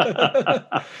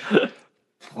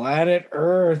 Planet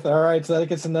Earth. All right, so that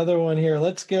gets another one here.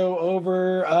 Let's go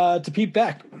over to Pete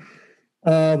Beck.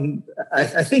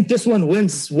 I think this one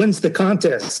wins the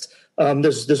contest.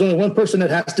 There's only one person that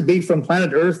has to be from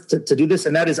planet Earth to do this,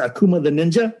 and that is Akuma the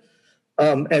Ninja.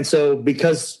 And so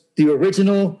because the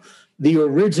original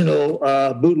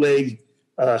bootleg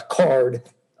card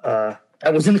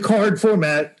that was in the card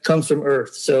format comes from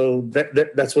Earth. So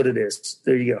that's what it is.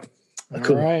 There you go.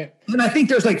 All right. And I think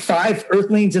there's like 5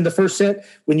 Earthlings in the first set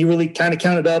when you really kind of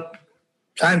count it up.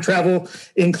 Time travel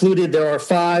included. There are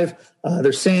 5.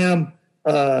 There's Sam,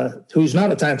 who's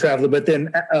not a time traveler, but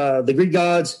then the Greek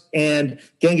gods and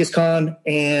Genghis Khan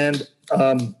and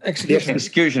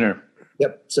Executioner.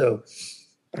 Yep. So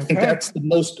I think that's the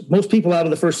most people out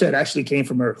of the first set actually came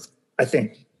from Earth. I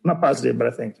think. I'm not positive, but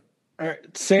I think. All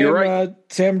right, Sam. You're right.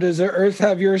 Sam, does Earth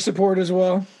have your support as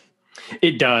well?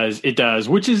 It does,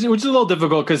 which is a little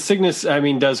difficult because Cygnus,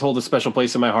 does hold a special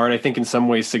place in my heart. I think in some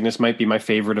ways Cygnus might be my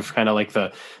favorite of kind of like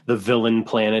the villain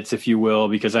planets, if you will,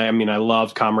 because I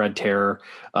loved Comrade Terror.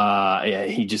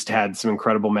 He just had some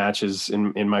incredible matches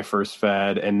in my first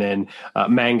Fed, and then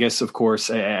Mangus, of course,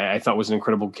 I thought was an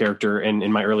incredible character. And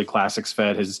in my early classics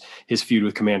Fed, his feud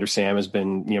with Commander Sam has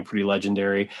been pretty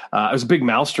legendary. I was a big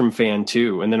Maelstrom fan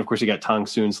too, and then of course you got Tong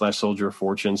Soon / Soldier of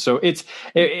Fortune. So it's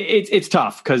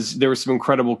tough because there were some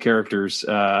incredible characters,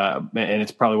 and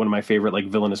it's probably one of my favorite like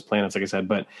villainous planets, like I said.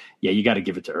 But yeah, you got to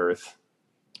give it to Earth.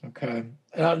 Okay,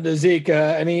 Zeke,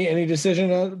 any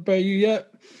decision by you yet?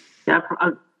 Yeah,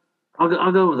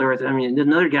 I'll go with Earth.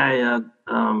 Another guy,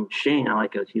 Shane, I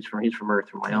like it. He's from Earth,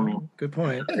 from Wyoming. Good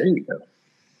point. There you go.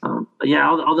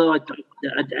 Although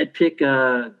I'd pick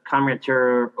Comrade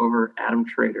Terror over Adam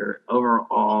Trader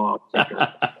overall.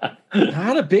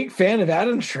 Not a big fan of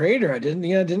Adam Trader. I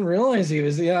didn't realize he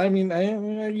was. I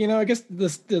guess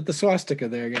the swastika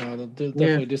there. They'll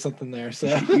definitely do something there. So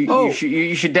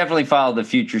you should definitely follow the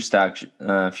Future Shock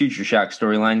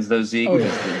storylines, though, Zeke. Oh,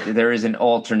 yeah. There is an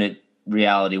alternate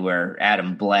reality where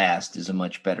Adam Blast is a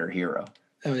much better hero.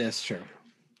 Oh, that's true.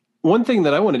 One thing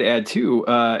that I wanted to add too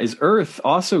is Earth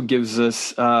also gives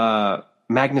us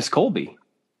Magnus Colby.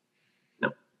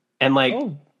 Yep.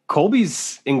 And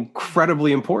Colby's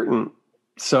incredibly important.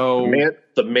 So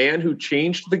the man who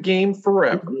changed the game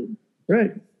forever.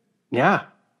 Right. Yeah.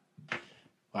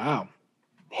 Wow.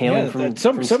 Hailing from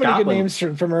so Scotland. many good names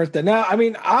from Earth. Now,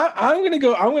 I'm gonna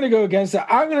go against that.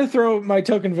 I'm gonna throw my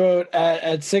token vote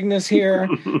at Cygnus here.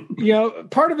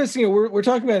 Part of it's we're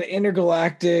talking about an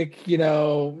intergalactic,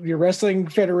 your wrestling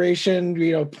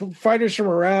federation, fighters from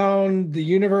around the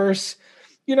universe.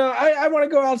 I want to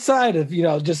go outside of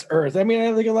just Earth. I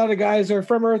think a lot of guys are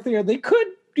from Earth. They could.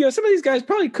 Some of these guys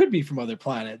probably could be from other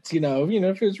planets. If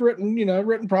it was written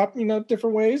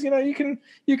different ways. You can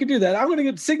do that. I'm going to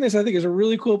get Cygnus. I think is a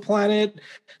really cool planet.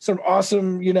 Some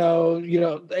awesome,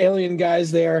 alien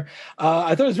guys there.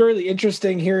 I thought it was really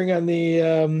interesting hearing on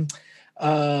the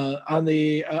on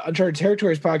the Uncharted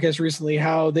Territories podcast recently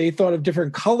how they thought of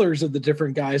different colors of the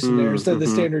different guys in there instead of the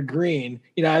standard green.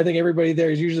 You know, I think everybody there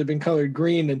has usually been colored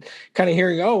green, and kind of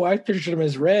hearing, oh, I pictured them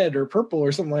as red or purple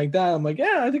or something like that. I'm like,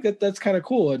 yeah, I think that's kind of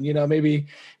cool. And, you know, maybe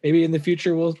in the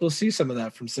future we'll see some of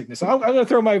that from Cygnus. So I'm going to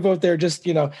throw my vote there, just,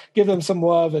 you know, give them some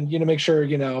love and, you know, make sure,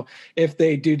 you know, if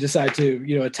they do decide to,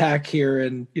 you know, attack here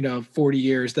in, you know, 40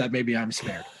 years, that maybe I'm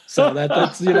spared. So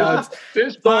that's, you know,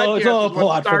 this it's all a podcast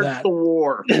plot for starts that. the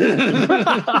war.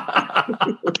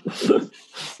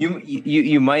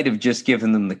 You might have just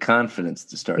given them the confidence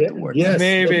to start the war. Yes.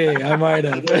 Maybe I might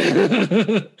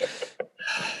have.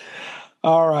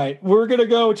 All right, we're going to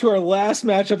go to our last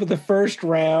matchup of the first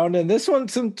round, and this one,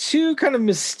 some two kind of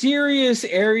mysterious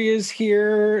areas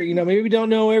here. You know, maybe we don't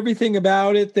know everything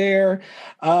about it there.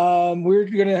 We're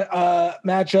going to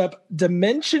match up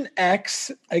Dimension X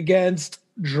against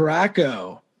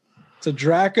Draco. So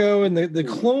Draco and the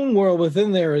clone world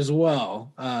within there as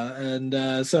well,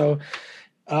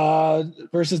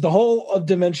 versus the whole of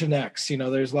Dimension X. You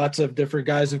know, there's lots of different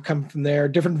guys who've come from there,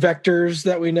 different vectors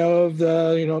that we know of.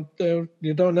 You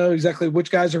don't know exactly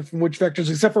which guys are from which vectors,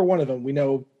 except for one of them. We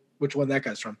know which one that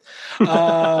guy's from.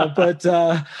 But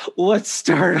let's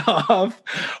start off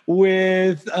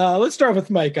with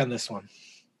Mike on this one.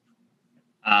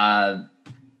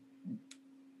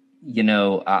 You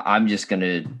know, I'm just going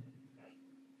to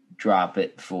drop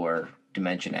it for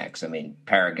Dimension X. I mean,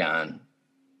 Paragon,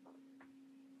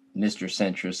 Mr.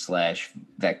 Centrist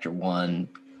 / Vector 1,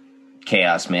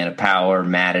 Chaos Man of Power,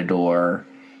 Matador.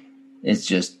 It's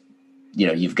just, you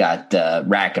know, you've got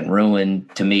Rack and Ruin.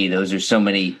 To me, those are so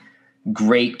many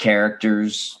great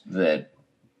characters that,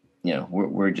 you know,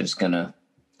 we're just going to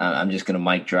 – I'm just going to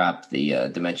mic drop the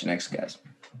Dimension X guys.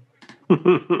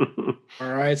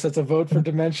 All right, so that's a vote for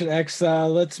Dimension X.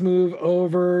 Let's move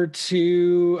over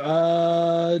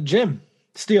to Jim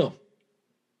Steele.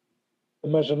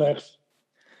 Dimension X.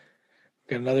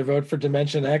 Got another vote for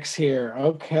Dimension X here.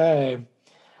 Okay.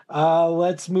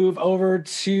 Let's move over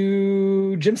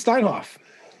to Jim Steinhoff.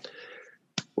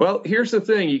 Well, here's the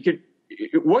thing.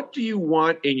 What do you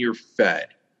want in your Fed?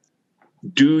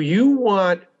 Do you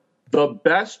want the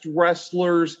best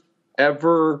wrestlers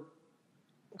ever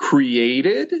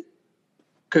created?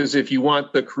 Because if you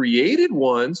want the created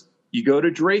ones, you go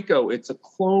to Draco. It's a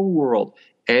clone world.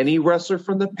 Any wrestler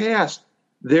from the past,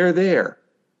 they're there.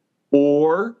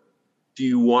 Or do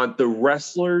you want the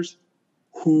wrestlers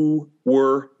who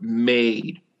were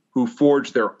made, who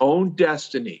forged their own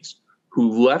destinies,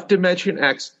 who left Dimension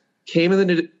X, came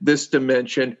into this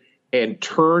dimension, and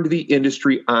turned the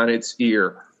industry on its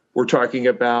ear? We're talking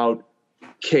about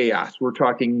Chaos. We're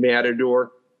talking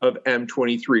Matador of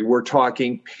M23. We're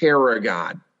talking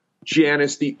Paragon,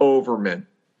 Janice the Overman,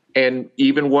 and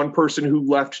even one person who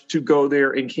left to go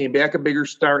there and came back a bigger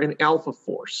star in Alpha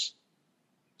Force.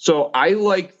 So I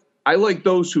like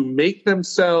those who make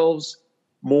themselves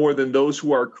more than those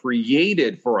who are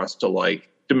created for us to like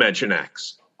Dimension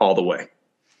X all the way.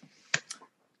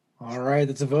 All right,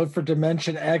 that's a vote for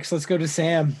Dimension X. Let's go to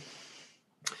Sam.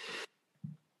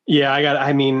 Yeah,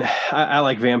 I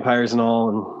like vampires and all,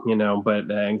 and you know,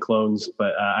 and clones,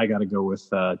 but I got to go with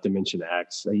Dimension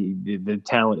X. The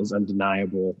talent is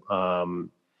undeniable,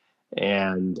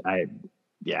 and I'll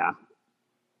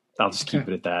just keep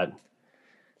it at that.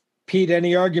 Pete,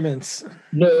 any arguments?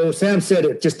 No, Sam said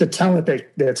it. Just the talent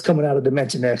that's coming out of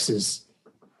Dimension X is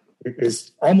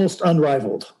almost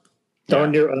unrivaled,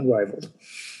 darn near unrivaled.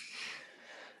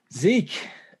 Zeke.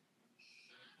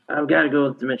 I've got to go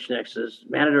with Dimension X's.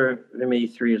 Matador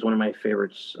M83 is one of my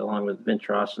favorites, along with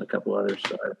Ventros and a couple others.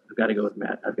 So I've got to go with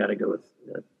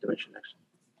Dimension X.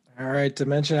 All right,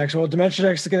 Dimension X. Well, Dimension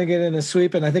X is going to get in a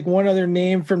sweep, and I think one other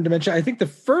name from Dimension. I think the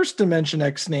first Dimension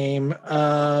X name,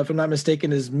 if I'm not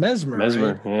mistaken, is Mesmer.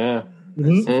 Mesmer, right? Yeah,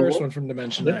 that's the first one from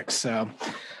Dimension X. So,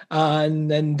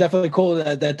 and then definitely cool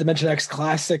that Dimension X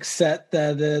classic set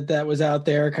that was out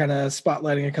there, kind of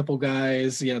spotlighting a couple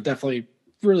guys. You know, definitely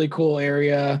really cool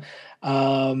area.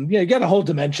 You got a whole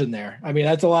dimension there. I mean,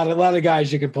 that's a lot of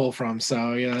guys you can pull from.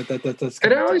 So that's.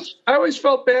 And I always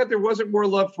felt bad there wasn't more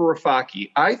love for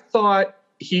Rafaki. I thought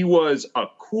he was a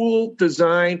cool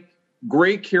design,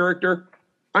 great character.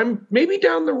 I'm maybe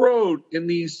down the road in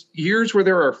these years where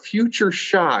there are future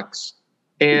shocks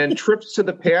and trips to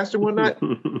the past and whatnot.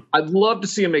 I'd love to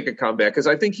see him make a comeback because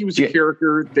I think he was a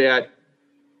character that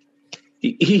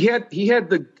he had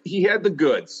the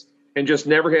goods. and just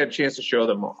never had a chance to show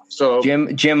them off. So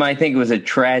Jim, I think it was a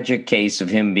tragic case of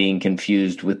him being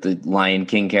confused with the Lion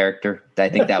King character. I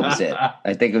think that was it.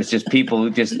 I think it was just people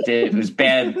who it was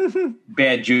bad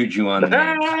juju on the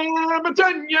name.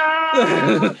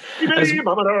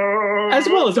 as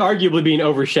well as arguably being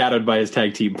overshadowed by his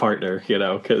tag team partner,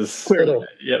 because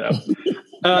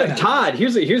Todd,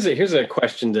 here's a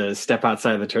question to step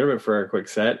outside of the tournament for our quick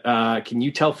set. Can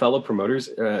you tell fellow promoters,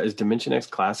 is Dimension X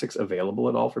Classics available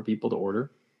at all for people to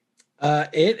order?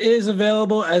 It is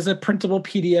available as a printable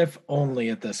PDF only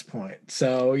at this point.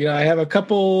 So, I do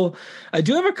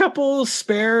have a couple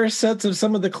spare sets of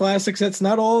some of the classic sets,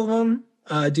 not all of them.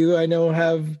 I know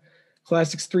have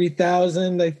Classics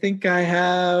 3000. I think I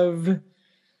have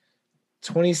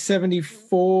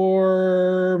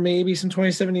 2074, maybe some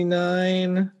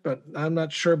 2079, but I'm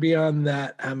not sure beyond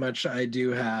that how much I do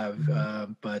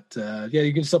have. But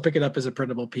you can still pick it up as a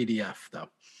printable PDF though.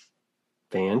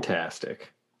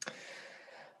 Fantastic.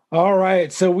 All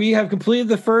right, so we have completed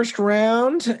the first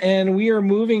round, and we are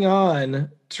moving on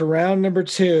to round number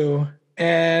 2.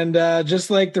 And just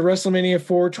like the WrestleMania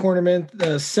 4 tournament,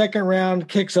 the second round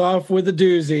kicks off with a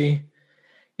doozy.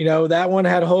 That one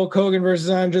had Hulk Hogan versus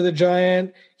Andre the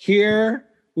Giant. Here,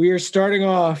 we are starting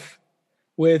off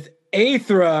with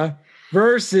Aethra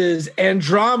versus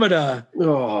Andromeda.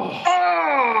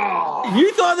 Oh.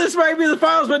 You thought this might be the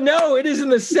finals, but no, it is in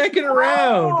the second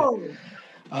round.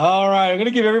 All right, I'm going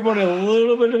to give everyone a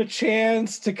little bit of a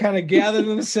chance to kind of gather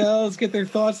themselves, get their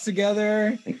thoughts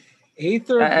together.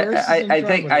 Aethra versus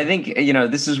Andromeda. I think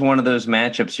this is one of those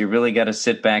matchups you really got to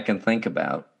sit back and think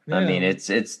about. Yeah. I mean,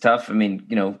 it's tough. I mean,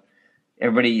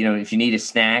 everybody, if you need a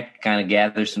snack, kind of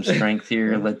gather some strength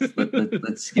here. Let's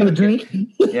or drink.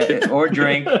 Yeah, or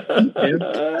drink.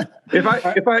 If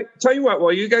I tell you what,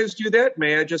 while you guys do that,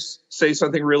 may I just say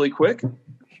something really quick?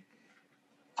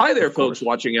 Hi there, folks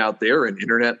watching out there in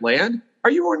internet land.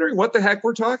 Are you wondering what the heck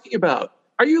we're talking about?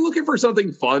 Are you looking for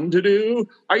something fun to do?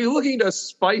 Are you looking to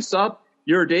spice up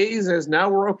your days as now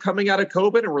we're coming out of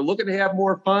COVID and we're looking to have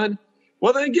more fun?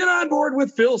 Well, then get on board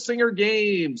with Phil Singer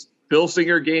Games. Phil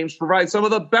Singer Games provides some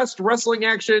of the best wrestling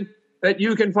action that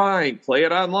you can find. Play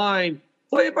it online.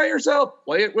 Play it by yourself.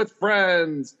 Play it with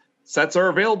friends. Sets are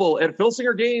available at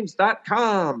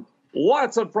philsingergames.com.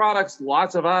 Lots of products,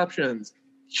 lots of options.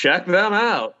 Check them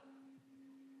out.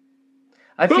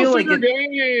 I feel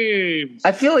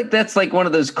like that's like one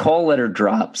of those call letter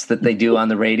drops that they do on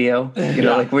the radio.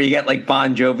 Like where you get like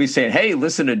Bon Jovi saying, "Hey,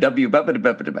 listen to W." I'm gonna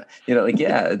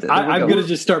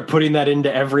just start putting that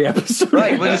into every episode.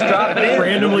 Right, we'll just drop it in.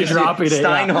 Randomly dropping it.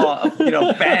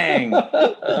 Steinhall, bang.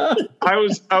 I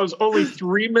was only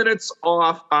 3 minutes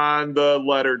off on the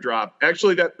letter drop.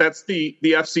 Actually, that's the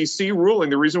FCC ruling.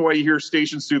 The reason why you hear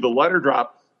stations do the letter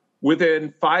drop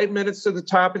within 5 minutes to the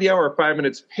top of the hour, 5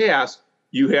 minutes past.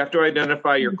 You have to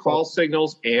identify your call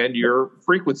signals and your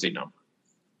frequency number.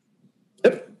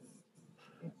 Yep.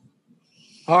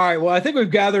 All right. Well, I think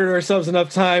we've gathered ourselves enough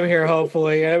time here,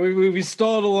 hopefully. We've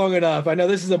stalled long enough. I know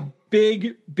this is a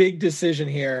big, big decision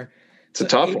here. It's a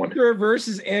tough one. Aethra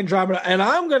versus Andromeda. And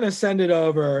I'm going to send it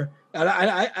over. And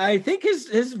I think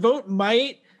his vote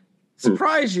might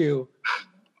surprise you.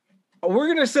 We're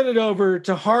going to send it over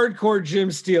to Hardcore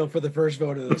Jim Steele for the first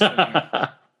vote of this one.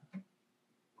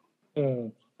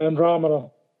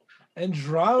 Andromeda.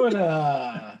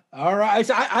 All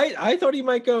right. I thought he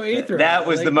might go Aethra. That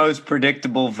was the most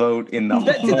predictable vote in the whole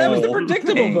That was the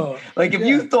predictable vote. Like if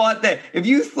you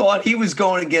thought he was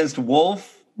going against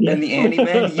Wolf and the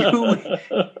Anti-Man,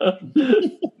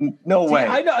 no way.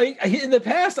 I know in the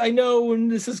past, I know when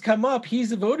this has come up,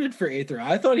 he's voted for Aethra.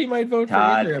 I thought he might vote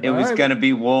Todd, for Aethra. It was going to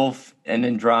be Wolf and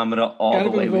Andromeda all the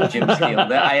way with Jim Steele.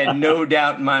 I had no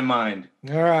doubt in my mind.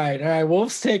 All right.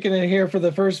 Wolf's taking it here for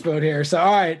the first vote here. So,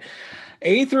 all right.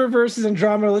 Aethra versus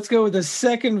Andromeda. Let's go with the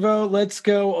second vote. Let's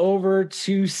go over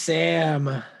to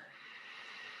Sam.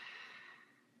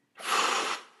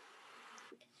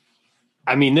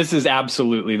 I mean, this is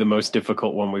absolutely the most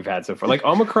difficult one we've had so far. Like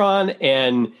Omicron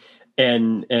and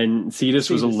Cetus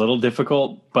was a little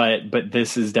difficult, but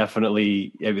this is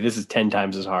definitely, this is 10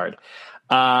 times as hard.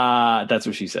 That's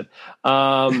what she said.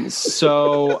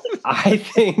 So I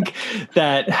think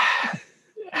that,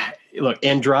 look,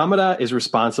 Andromeda is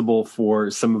responsible for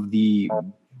some of the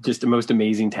just the most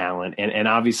amazing talent. And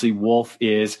obviously Wolf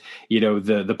is,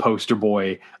 the poster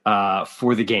boy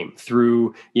for the game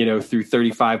through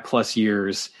 35 plus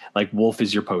years. Like Wolf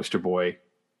is your poster boy.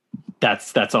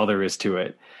 That's all there is to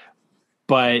it.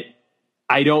 But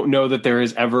I don't know that there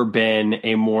has ever been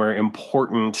a more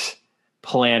important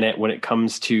planet when it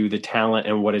comes to the talent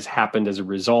and what has happened as a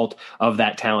result of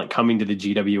that talent coming to the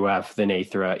GWF than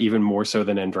Aethra, even more so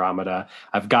than Andromeda.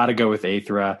 I've got to go with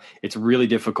Aethra. It's really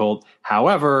difficult.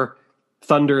 However,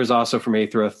 Thunder is also from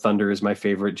Aethra. Thunder is my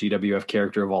favorite GWF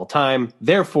character of all time.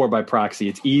 Therefore, by proxy,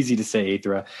 it's easy to say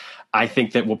Aethra. I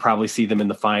think that we'll probably see them in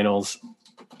the finals.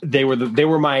 They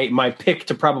were my pick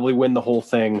to probably win the whole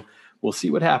thing. We'll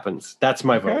see what happens. That's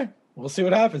my vote. We'll see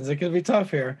what happens. It could be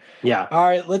tough here. Yeah. All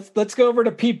right, let's go over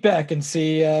to Pete Beck and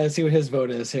see what his vote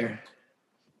is here.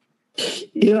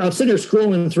 I'm sitting here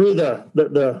scrolling through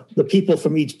the people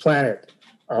from each planet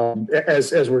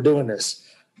as we're doing this.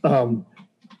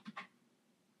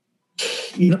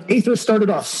 Aethra started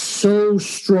off so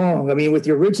strong. I mean, with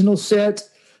the original set,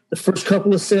 the first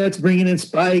couple of sets, bringing in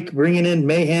Spike, bringing in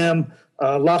Mayhem,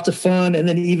 lots of fun, and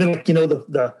then even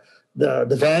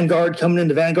the Vanguard coming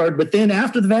into Vanguard. But then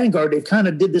after the Vanguard, they kind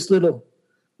of did this little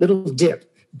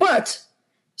dip. But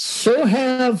so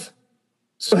has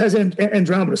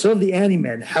Andromeda. So have the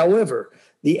Ani-Men. However,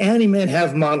 the Ani-Men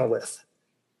have Monolith.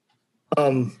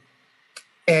 And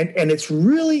it's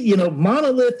really,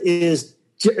 Monolith is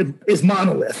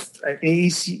Monolith.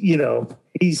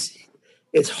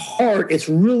 It's hard. It's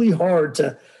really hard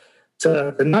to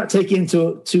not take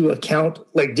into account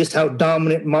like just how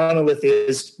dominant Monolith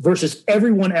is versus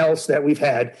everyone else that we've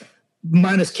had,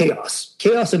 minus Chaos.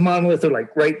 Chaos and Monolith are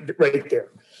like right there.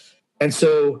 And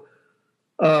so,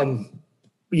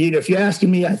 if you're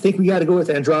asking me, I think we got to go with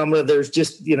Andromeda. There's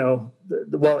just,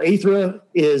 Aethra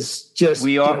is just.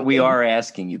 We are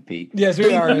asking you, Pete. Yes,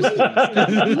 we are.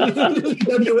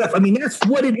 GWF. I mean, that's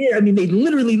what it is. I mean, they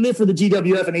literally live for the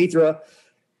GWF and Aethra.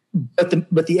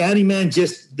 But the Ani-Men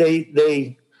just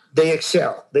they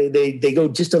excel. They go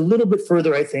just a little bit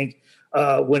further, I think,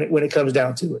 when it comes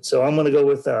down to it. So I'm going to go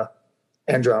with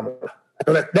Andromeda.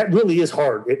 That really is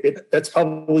hard. That's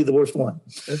probably the worst one.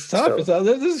 It's tough. So,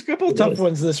 there's a couple of tough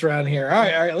ones this round here. All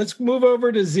right. Let's move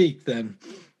over to Zeke then.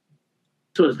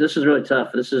 So this is really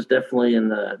tough. This is definitely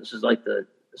this is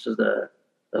the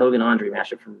Hogan Andre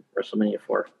matchup from WrestleMania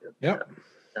 4. Yep.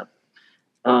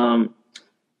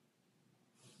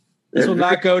 This will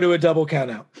not go to a double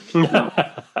count out.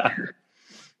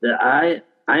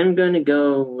 I'm going to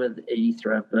go with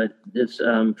Aethra, but it's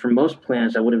for most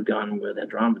plans I would have gone with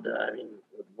Andromeda. I mean,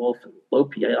 with Wolf and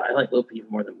Lopi, I like Lopi even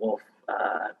more than Wolf.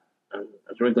 I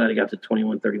was really glad I got to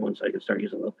 21-31 so I could start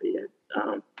using Lopi. It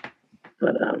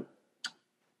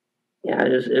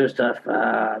was tough.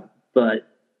 But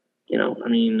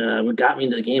what got me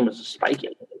into the game was the Spike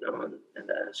and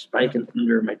Spike and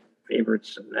Thunder are my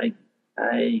favorites, and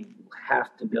I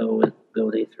have to go with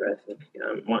Aethra. I think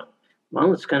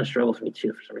Monolith's kind of struggled for me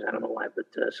too for some reason. I don't know why, but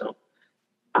so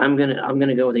I'm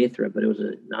gonna go with Aethra. But it was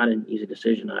not an easy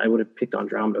decision. I would have picked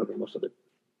Andromeda over most of the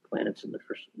planets in the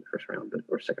first round,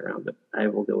 or second round. But I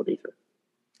will go with Aethra.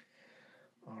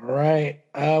 All right,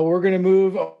 we're gonna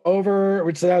move over.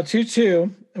 It's now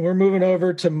 2-2, and we're moving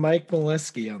over to Mike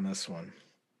Molesky on this one.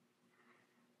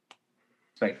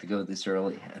 Expect to go this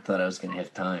early. I thought I was going to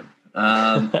have time.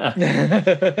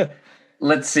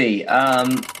 Let's see. I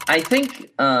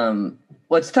think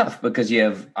it's tough because you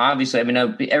have obviously. I mean,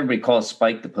 everybody calls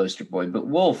Spike the poster boy, but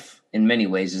Wolf, in many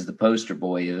ways, is the poster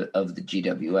boy of the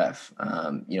GWF.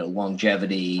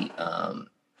 Longevity. A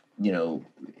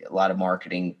lot of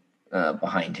marketing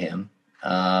behind him.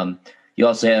 You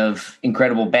also have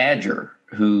Incredible Badger,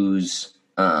 who's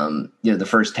the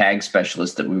first tag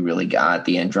specialist that we really got,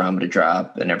 the Andromeda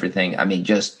drop and everything. I mean,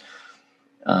 just.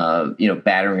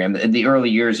 Battering him in the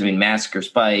early years. I mean, Massacre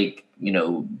Spike,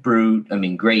 Brute. I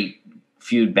mean, great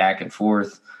feud back and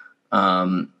forth.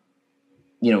 Monolith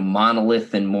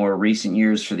in more recent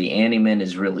years for the Ani-Men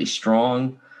is really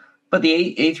strong, but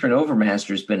the Aethra Overmaster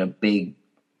has been a big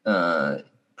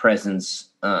presence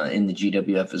in the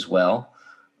GWF as well.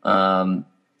 I'd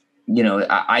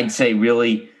say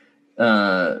really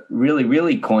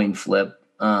coin flip.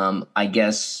 I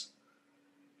guess.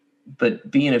 But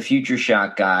being a Future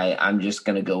Shock guy, I'm just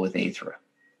going to go with Aethra.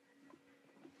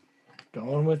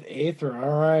 Going with Aethra.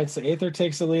 All right. So Aethra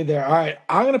takes the lead there. All right.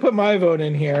 I'm going to put my vote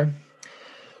in here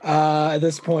at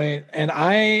this point, and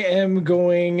I am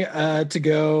going to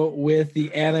go with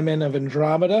the Ani-Men of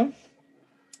Andromeda.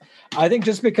 I think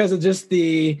just because of just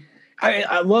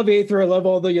I love Aethra. I love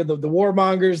all the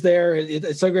warmongers there.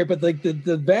 It's so great, but like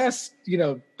the vast,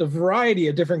 the variety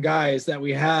of different guys that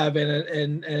we have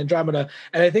in Andromeda,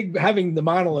 and I think having the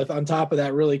Monolith on top of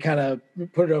that really kind of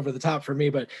put it over the top for me.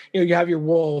 But you have your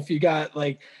Wolf, you got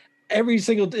like every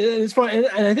single it's fun,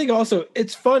 and I think also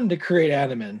it's fun to create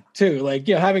anime too, like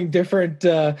having different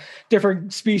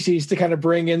species to kind of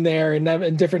bring in there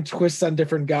and different twists on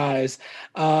different guys,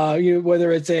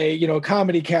 whether it's a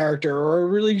comedy character or a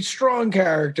really strong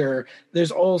character.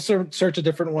 There's all sorts of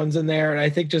different ones in there, and I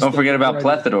think just don't forget about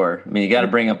Plethador. I mean, you got to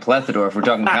bring up Plethador if we're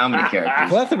talking comedy characters.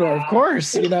 Plethador, of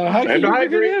course. How can you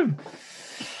forget him?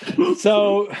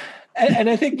 So. And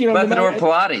I think Plethador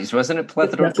Pilates, wasn't it?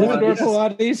 Plethador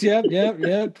Pilates.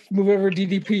 Yep. Move over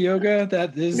DDP yoga.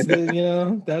 That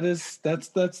is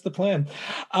that's the plan.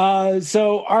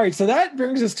 So all right. So that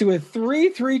brings us to a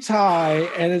 3-3 tie,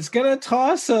 and it's going to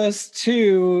toss us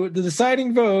to the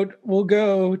deciding vote. Will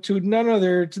go to none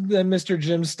other than Mr.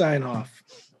 Jim Steinhoff.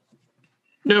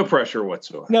 No pressure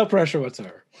whatsoever. No pressure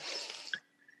whatsoever.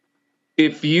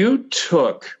 If you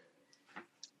took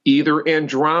either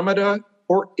Andromeda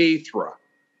or Aethra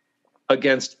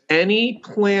against any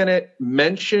planet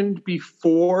mentioned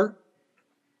before,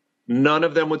 none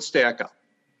of them would stack up.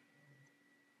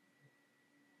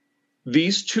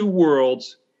 These two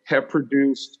worlds have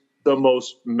produced the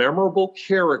most memorable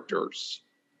characters,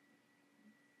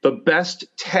 the best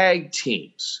tag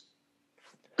teams,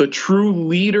 the true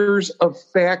leaders of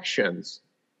factions,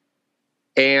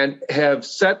 and have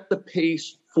set the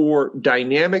pace for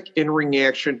dynamic in-ring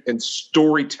action and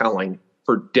storytelling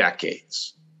for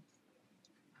decades.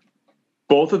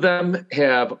 Both of them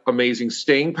have amazing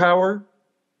staying power,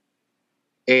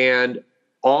 and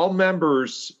all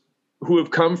members who have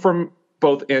come from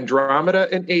both Andromeda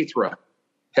and Aethra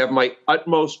have my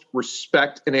utmost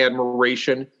respect and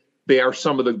admiration. They are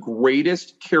some of the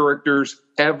greatest characters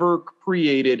ever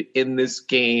created in this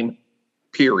game,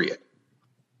 period.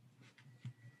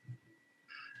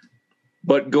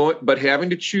 But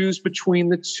having to choose between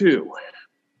the two,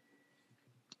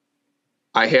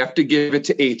 I have to give it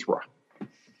to Aethra.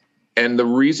 And the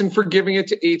reason for giving it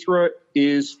to Aethra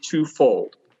is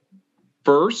twofold.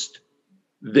 First,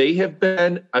 they have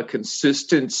been a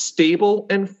consistent stable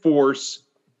and force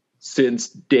since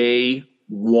day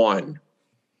one.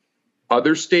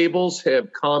 Other stables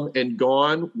have come and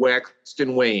gone, waxed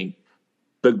and waned.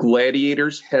 The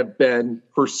Gladiators have been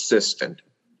persistent.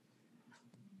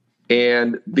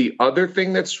 And the other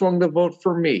thing that swung the vote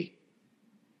for me,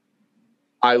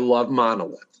 I love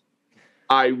Monolith.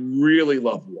 I really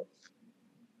love Wolf.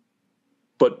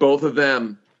 But both of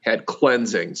them had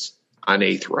cleansings on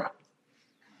Aethra.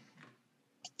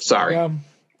 Sorry. Yeah.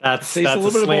 That's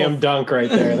a slam dunk right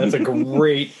there. That's a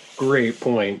great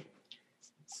point.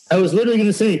 I was literally going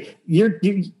to say,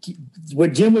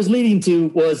 what Jim was leading to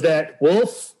was that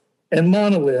Wolf and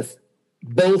Monolith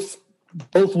both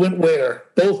went where?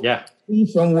 Both came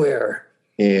from where?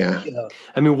 Yeah.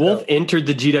 I mean, Wolf entered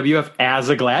the GWF as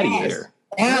a gladiator.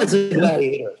 As a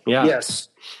gladiator. Yeah. Yes.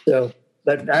 So,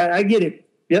 but I get it.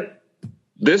 Yep.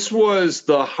 This was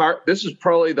this is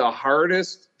probably the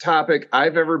hardest topic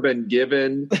I've ever been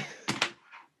given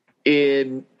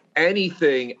in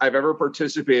anything I've ever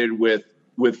participated with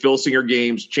Phil Singer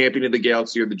Games, Champion of the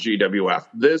Galaxy, or the GWF.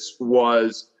 This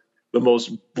was the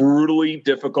most brutally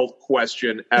difficult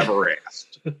question ever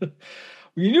asked.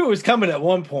 You knew it was coming at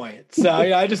one point, so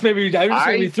I just maybe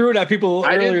threw it at people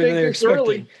earlier than they were expecting.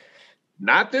 Early.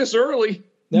 Not this early.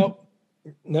 Nope.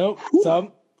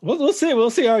 So we'll see. We'll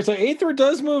see. All right. So Aethra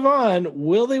does move on.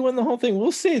 Will they win the whole thing?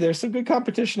 We'll see. There's some good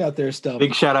competition out there still.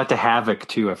 Big shout out to Havoc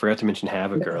too. I forgot to mention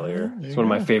Havoc earlier. It's one of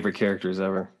my favorite characters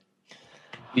ever.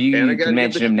 You can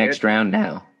mention him next round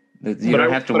now. You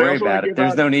don't have to worry about it.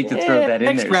 There's no need to throw that in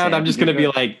there. Next round, I'm just going to be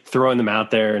like throwing them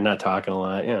out there and not talking a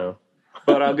lot,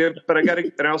 But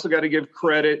I also got to give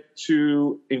credit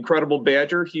to Incredible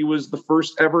Badger. He was the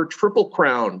first ever Triple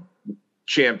Crown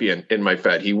champion in my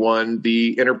Fed. He won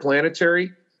the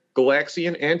Interplanetary,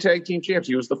 Galaxian, and Tag Team Champs.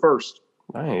 He was the first.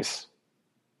 Nice.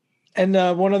 And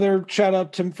one other shout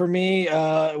out for me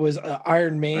was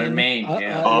Iron Man. Iron Man,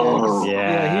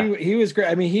 he was great.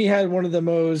 I mean, he had one of the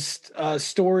most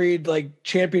storied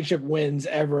championship wins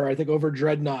ever. I think over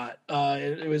Dreadnought.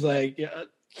 It was a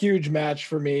huge match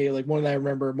for me, one that I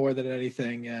remember more than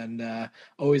anything, and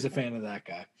always a fan of that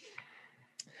guy.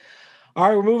 All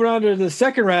right, we're moving on to the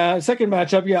second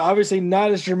matchup. Yeah, obviously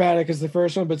not as dramatic as the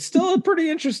first one, but still a pretty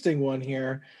interesting one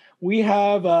here. We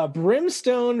have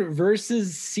Brimstone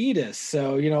versus Cetus.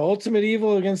 So, Ultimate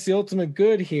Evil against the Ultimate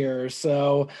Good here.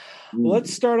 So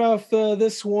let's start off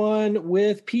this one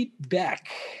with Pete Beck.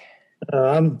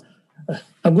 I'm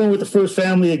going with the first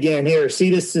family again here.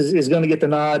 Cetus is going to get the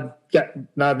nod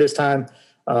this time.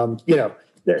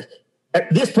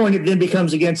 At this point, it then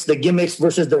becomes against the gimmicks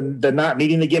versus the not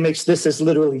needing the gimmicks. This is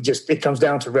literally it comes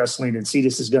down to wrestling, and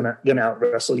Cetus is going to out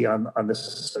wrestle you on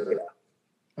this.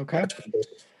 Okay.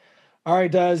 All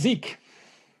right, Zeke.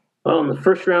 Well, in the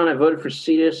first round, I voted for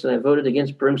Cetus, and I voted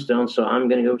against Brimstone, so I'm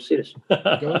going to go with Cetus.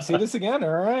 Go and see this again. All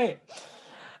right.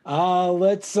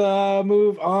 Let's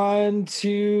move on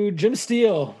to Jim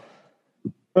Steele.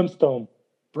 Brimstone.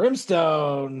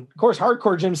 Brimstone. Of course,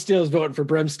 hardcore Jim Steele is voting for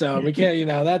Brimstone. We can't,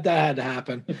 that had to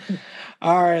happen.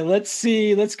 All right, let's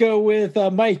see. Let's go with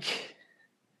Mike.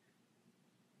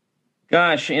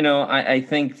 Gosh, I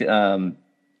think in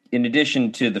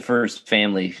addition to the first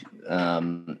family,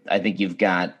 I think you've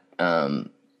got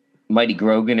Mighty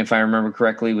Grogan, if I remember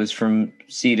correctly, was from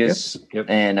Cetus. Yep.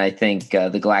 And I think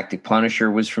the Galactic Punisher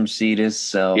was from Cetus.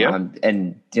 So,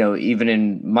 even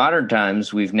in modern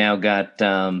times, we've now got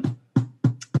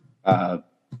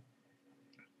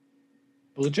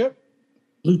Blue Chip.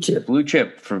 Blue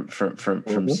Chip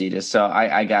from Cetus. So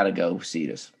I got to go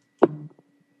Cetus.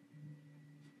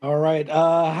 All right.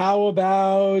 How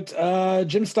about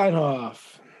Jim Steinhoff?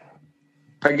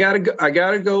 I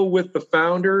gotta go with the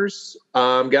founders.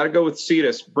 Gotta go with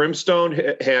Cetus. Brimstone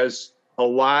has a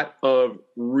lot of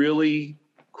really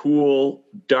cool,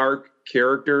 dark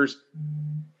characters,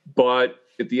 but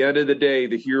at the end of the day,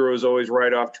 the hero is always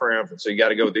right off triumphant. So you got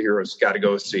to go with the heroes. Got to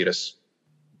go with Cetus.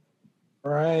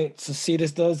 All right. So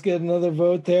Cetus does get another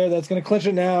vote there. That's going to clinch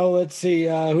it now. Let's see.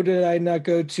 Who did I not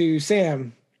go to?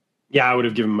 Sam. Yeah, I would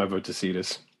have given my vote to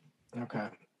Cetus. Okay.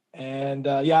 And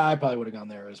I probably would have gone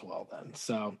there as well then.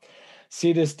 So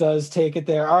Cetus does take it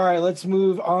there. All right, let's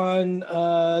move on.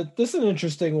 This is an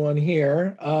interesting one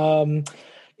here.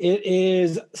 It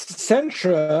is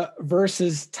Sentra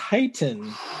versus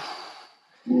Titan.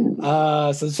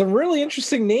 So some really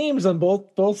interesting names on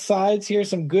both sides here.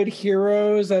 Some good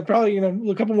heroes. Probably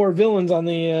a couple more villains on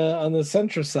the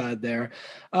Sentra side there.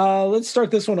 Let's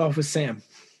start this one off with Sam.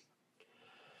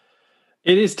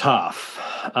 It is tough.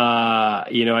 I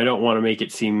don't want to make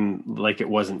it seem like it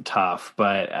wasn't tough,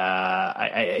 but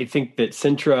I think that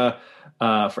Sentra,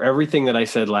 for everything that I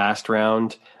said last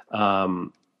round,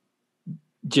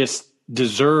 just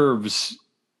deserves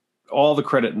all the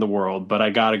credit in the world, but I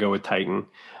got to go with Titan.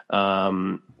 I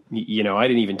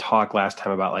didn't even talk last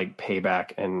time about like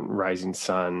Payback and Rising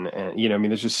Sun. And,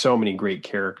 there's just so many great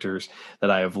characters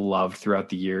that I have loved throughout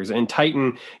the years. And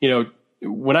Titan,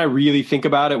 when I really think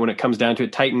about it, when it comes down to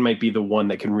it, Titan might be the one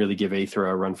that can really give Aethra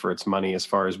a run for its money as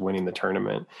far as winning the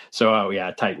tournament. So,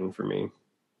 Titan for me.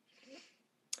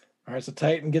 All right, so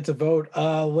Titan gets a vote.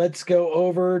 Let's go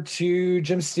over to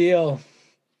Jim Steele.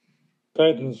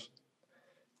 Titans.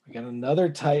 We got another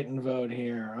Titan vote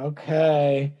here.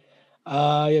 Okay.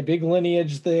 Big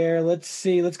lineage there. Let's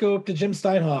see. Let's go up to Jim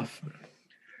Steinhoff.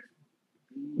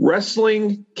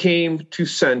 Wrestling came to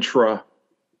Sentra.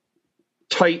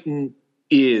 Titan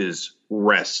is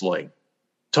wrestling.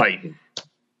 Titan.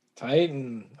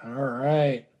 All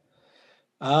right.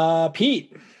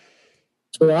 Pete.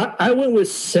 So I went with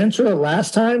Sentra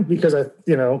last time because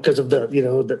because of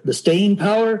the staying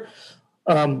power.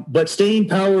 But staying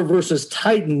power versus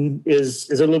Titan is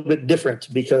a little bit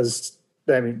different because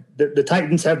the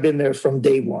Titans have been there from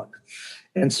day one,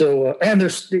 and so and they're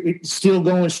still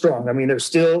going strong. They're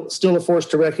still a force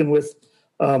to reckon with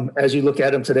as you look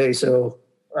at them today. So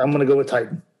I'm going to go with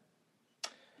Titan.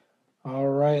 All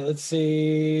right, let's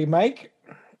see, Mike.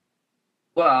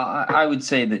 Well, I would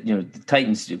say that the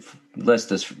Titans,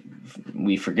 lest us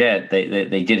we forget,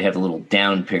 they did have a little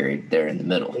down period there in the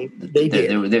middle.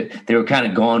 They were kind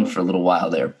of gone for a little while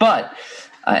there, but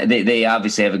they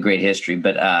obviously have a great history.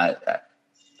 But I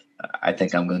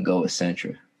think I'm going to go with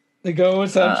Sentra. They go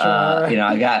with Sentra. Right.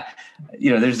 I got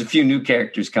there's a few new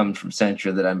characters coming from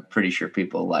Sentra that I'm pretty sure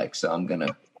people like, so I'm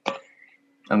gonna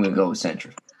go with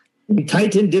Sentra.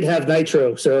 Titan did have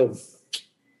Nitro, so.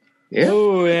 Yeah.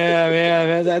 Oh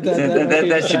yeah.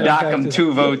 That should dock them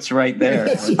 2 votes right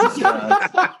there. Sorry,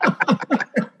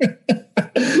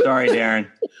 Darren.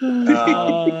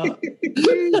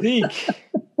 Zeke.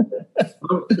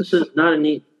 This is not an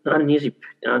easy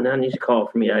call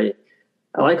for me. I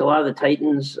like a lot of the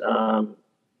Titans. I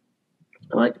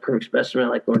like the Perfect Specimen. I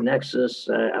like Lord Nexus.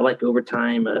 I like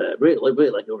Overtime. Really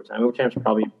like Overtime. Overtime's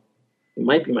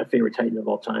might be my favorite Titan of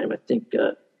all time. I think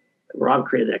Rob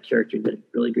created that character. He did a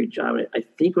really great job. I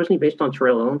think wasn't he based on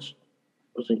Terrell Owens?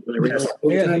 Was it originally?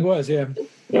 Yeah, he was. Yeah.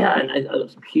 Yeah, and I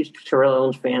was a huge Terrell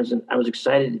Owens fans, and I was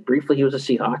excited. Briefly, he was a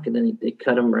Seahawk, and then they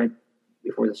cut him right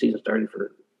before the season started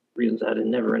for reasons I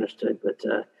never understood. But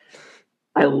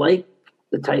I like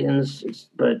the Titans,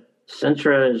 but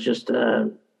Sentra is just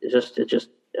I'll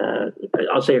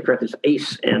say it correctly. It's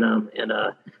Ace and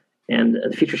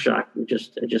the Future Shock.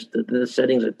 Just the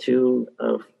settings of two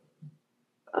of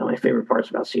my favorite parts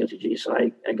about COTG. So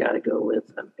I got to go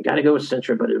with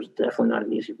Sintra, but it was definitely not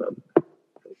an easy vote.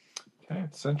 Okay,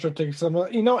 Sentra takes some,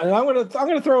 and I'm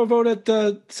gonna throw a vote at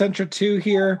Sentra 2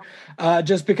 here,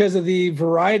 just because of the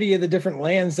variety of the different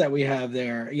lands that we have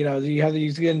there. You have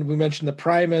these, again, we mentioned the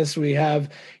Primus, we have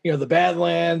the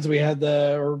Badlands, we had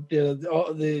so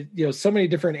many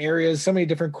different areas, so many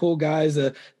different cool guys,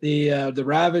 the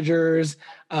Ravagers,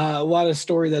 a lot of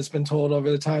story that's been told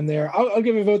over the time there. I'll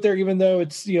give a vote there, even though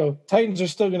it's Titans are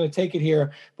still going to take it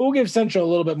here, but we'll give Sentra a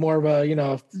little bit more of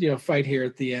a fight here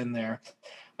at the end there.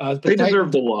 They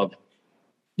deserve the love.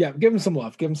 Yeah, give them some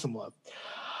love.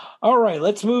 All right,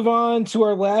 let's move on to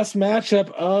our last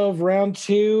matchup of round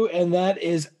 2, and that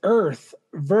is Earth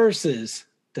versus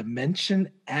Dimension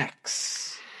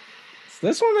X. So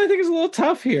this one I think is a little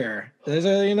tough here. I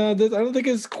don't think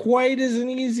it's quite as an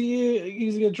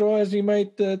easy a draw as you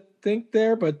might think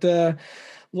there, but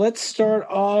let's start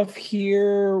off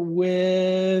here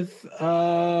with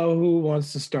who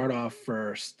wants to start off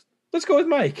first? Let's go with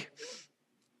Mike.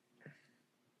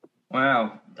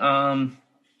 Wow.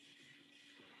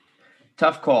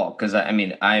 Tough call, because I'm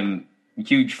a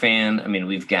huge fan.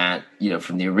 We've got,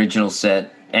 from the original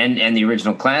set and the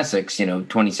original classics,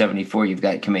 2074, you've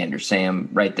got Commander Sam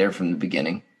right there from the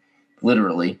beginning,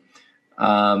 literally.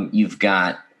 You've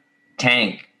got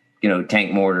Tank,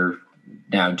 Tank Mortar,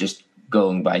 now just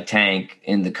going by Tank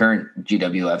in the current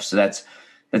GWF. So that's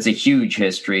a huge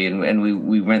history. And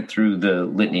we went through the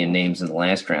litany of names in the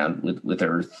last round with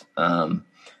Earth.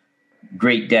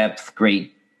 Great depth,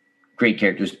 great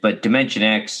characters. But Dimension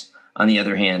X, on the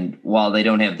other hand, while they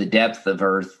don't have the depth of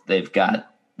Earth, they've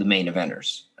got the main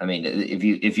eventers.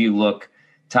 If you look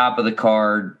top of the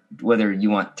card, whether you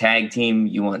want tag team,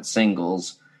 you want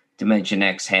singles, Dimension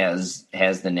X has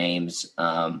the names.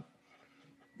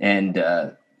 And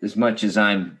as much as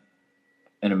I'm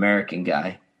an American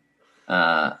guy,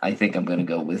 I think I'm going to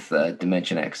go with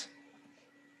Dimension X.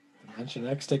 Dimension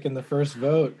X taking the first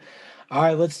vote. All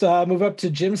right, let's move up to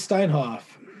Jim Steinhoff.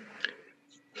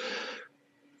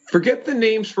 Forget the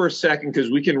names for a second, because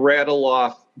we can rattle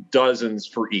off dozens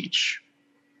for each.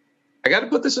 I got to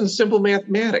put this in simple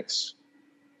mathematics.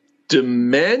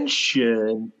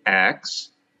 Dimension X,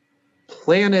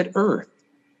 planet Earth.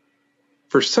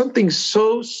 For something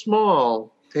so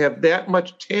small to have that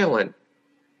much talent,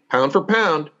 pound for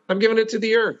pound, I'm giving it to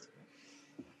the Earth.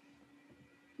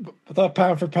 I thought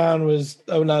pound for pound was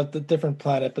not the different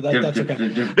planet, but that's okay.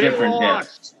 They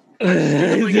lost.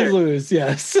 They lose,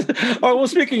 yes. All right. Well,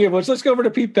 speaking of which, let's go over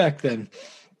to Pete Beck then.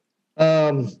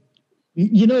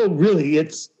 Really,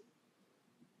 it's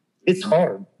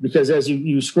hard, because as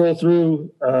you scroll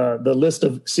through the list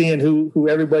of seeing who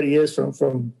everybody is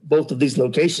from both of these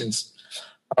locations,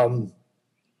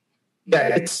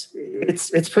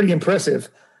 it's pretty impressive.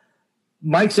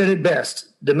 Mike said it best.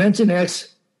 Dimension X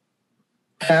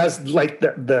has like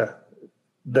the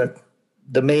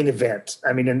main event.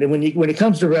 And when it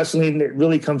comes to wrestling, it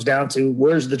really comes down to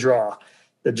where's the draw.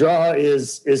 The draw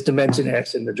is Dimension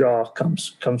X, and the draw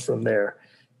comes from there.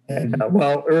 And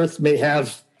while Earth may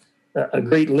have a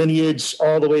great lineage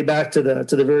all the way back to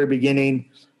the very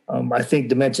beginning, I think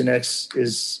Dimension X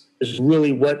is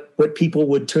really what people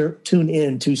would tune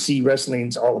in to see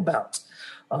wrestling's all about.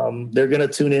 They're going to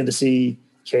tune in to see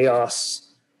Chaos,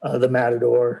 the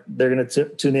Matador. They're going to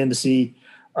tune in to see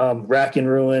Rack and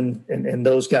Ruin and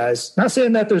those guys. Not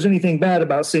saying that there's anything bad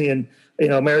about seeing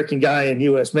American Guy and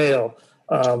U.S. Male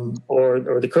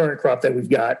or the current crop that we've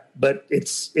got, but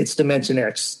it's Dimension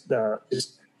X.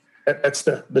 That's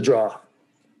the draw.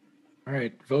 All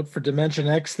right, vote for Dimension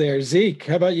X there. Zeke,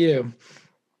 how about you?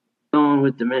 Going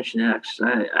with Dimension X.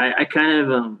 I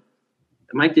kind of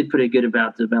Mike did pretty good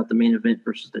about the main event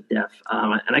versus the Def,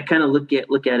 and I kind of look at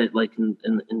it like in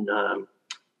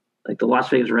like the Las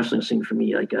Vegas wrestling scene for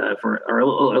me, like for our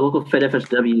local Fed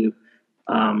FSW.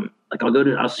 Like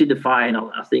I'll see Defy, and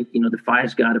I think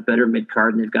Defy's got a better mid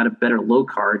card, and they've got a better low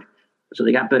card, so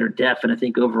they got better depth, and I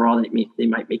think overall they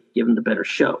might give them the better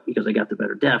show because they got the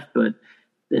better depth. But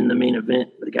then the main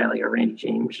event with a guy like Randy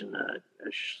James and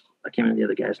I can't remember the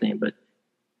other guy's name, but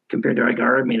compared to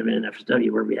our main event in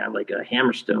FSW, where we have like a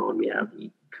Hammerstone, we have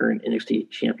the current NXT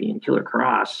champion Killer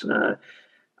Cross,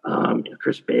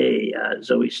 Chris Bay,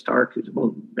 Zoe Stark, who's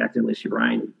both back then Lacey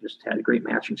Ryan, who just had a great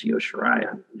match against Io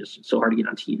Shirai. It's so hard to get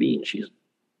on TV, and she's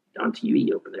on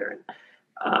TV over there.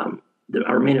 And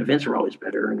our main events are always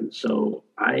better, and so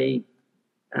I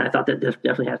thought that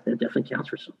definitely counts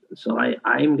for something. So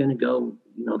I'm going to go,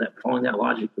 that following that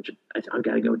logic, which I've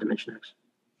got to go with Dimension X.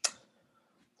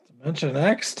 Dimension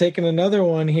X taking another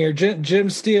one here. Jim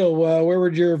Steele, where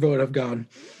would your vote have gone?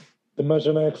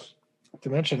 Dimension X.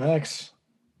 Dimension X.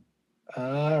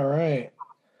 All right.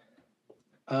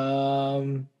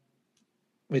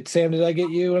 Wait, Sam, did I get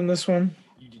you on this one?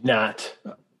 You did not.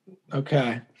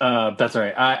 Okay. That's all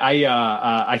right.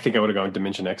 I think I would have gone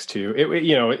Dimension X too.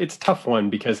 It's a tough one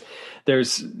because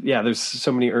there's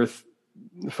so many Earth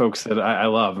folks that I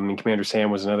love. I mean, Commander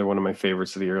Sam was another one of my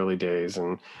favorites of the early days,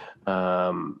 and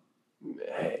I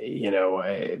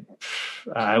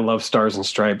love Stars and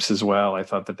Stripes as well. I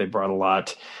thought that they brought a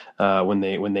lot when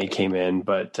they came in,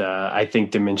 but I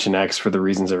think Dimension X, for the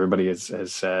reasons everybody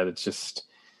has said, it's just,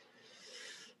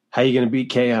 how are you going to beat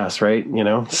Chaos, right?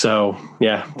 So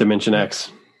yeah, Dimension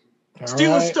X.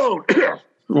 Steal a stone.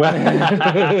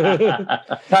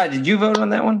 Todd, did you vote on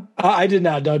that one? I did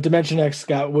not. No, Dimension X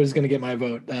was going to get my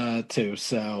vote too.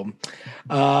 So,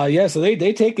 so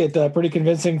they take it pretty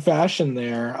convincing fashion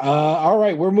there. All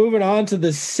right, we're moving on to the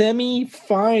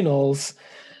semifinals.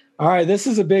 All right, this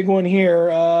is a big one here.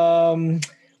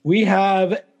 We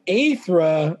have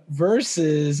Aethra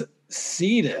versus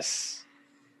Cetus.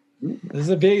 This is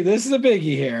a biggie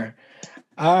here.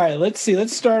 All right, let's see.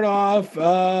 Let's start off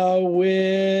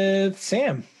with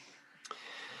Sam.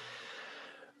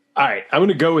 All right, I'm going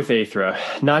to go with Aethra,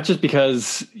 not just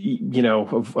because,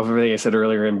 of everything I said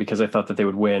earlier and because I thought that they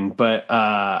would win, but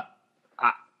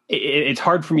it's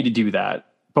hard for me to do that.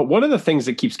 But one of the things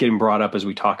that keeps getting brought up as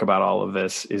we talk about all of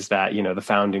this is that, the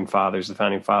founding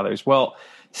fathers. Well,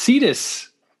 Cetus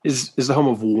is the home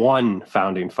of one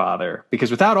founding father,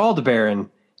 because without Aldebaran,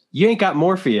 you ain't got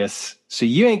Morpheus, so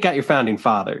you ain't got your founding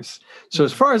fathers. So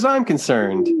as far as I'm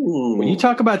concerned, when you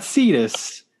talk about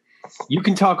Cetus, you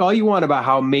can talk all you want about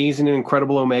how amazing and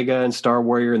incredible Omega and Star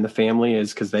Warrior and the family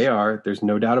is, because they are. There's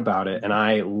no doubt about it. And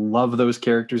I love those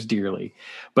characters dearly.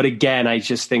 But again, I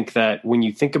just think that when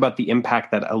you think about the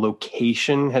impact that a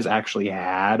location has actually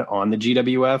had on the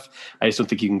GWF, I just don't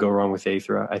think you can go wrong with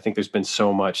Aethra. I think there's been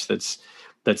so much that's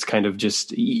kind of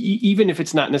just, even if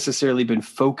it's not necessarily been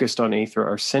focused on Aethra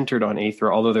or centered on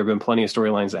Aethra, although there have been plenty of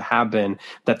storylines that have been,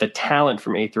 that the talent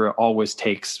from Aethra always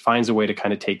finds a way to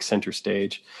kind of take center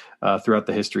stage throughout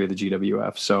the history of the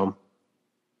GWF. So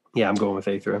yeah, I'm going with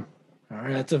Aethra. All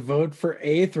right, that's a vote for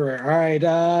Aethra. All right,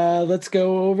 let's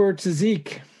go over to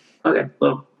Zeke. Okay,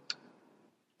 well,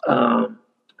 I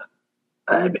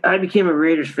became a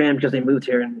Raiders fan because they moved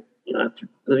here, and after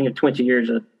living here 20 years,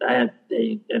 I'm not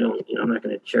going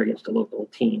to cheer against a local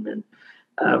team, and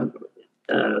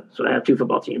so I have two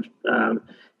football teams.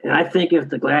 And I think if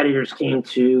the Gladiators came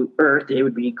to Earth, they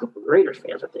would be Raiders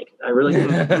fans. I think I really do.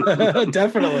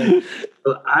 Definitely.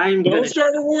 So Don't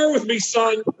start a war with me,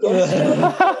 son.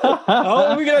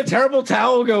 Oh, we got a terrible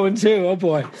towel going too. Oh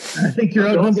boy. I think you're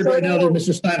outnumbered right now, there,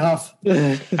 Mr. Steinhoff.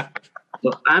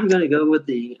 So I'm going to go with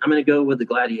the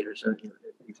Gladiators.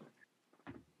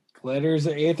 Gladiators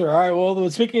at Aethra. All right.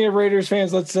 Well, speaking of Raiders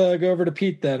fans, let's go over to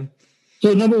Pete then.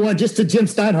 So number one, just to Jim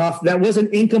Steinhoff, that was an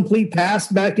incomplete pass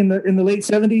back in the late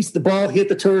 70s. The ball hit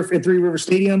the turf at Three River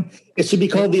Stadium. It should be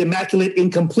called the Immaculate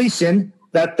Incompletion.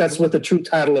 That's what the true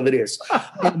title of it is.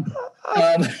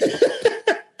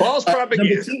 Ball's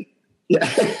propaganda.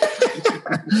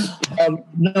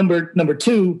 Number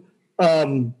two,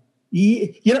 I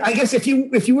guess if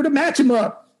you were to match him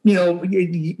up, go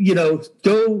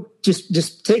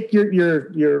just take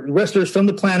your wrestlers from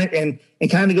the planet and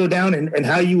kind of go down and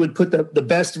how you would put the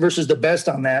best versus the best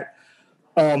on that.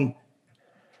 To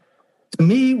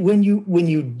me, when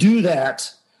you do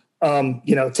that,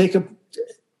 take a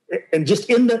and just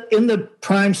in the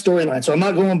prime storyline. So I'm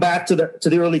not going back to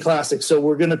the early classics.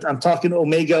 So I'm talking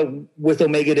Omega with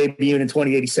Omega debuting in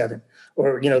 2087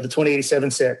 or the 2087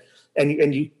 set,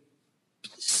 and you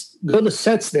go to the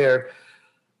sets there.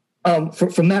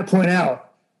 From that point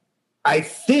out, I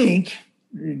think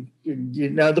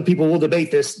the people will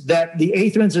debate this, that the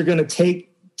Aetherans are going to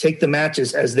take the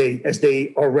matches as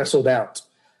they are wrestled out.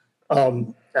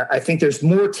 I think there's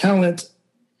more talent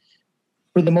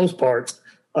for the most part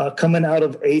coming out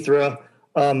of Aethra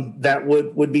that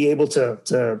would be able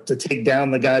to take down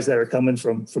the guys that are coming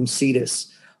from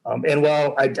Cetus. And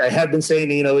while I have been saying,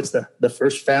 it's the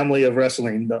first family of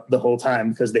wrestling the whole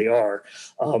time, because they are.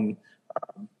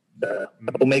 The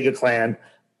Omega clan,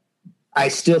 I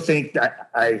still think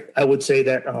that I would say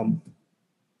that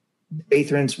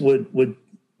Aetherans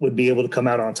would be able to come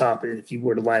out on top if you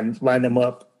were to line them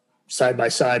up side by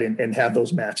side and have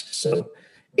those matches. So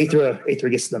Aethra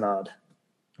gets the nod.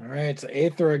 All right, so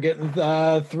Aethra getting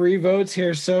 3 votes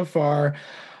here so far.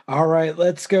 All right,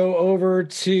 let's go over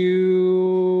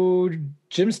to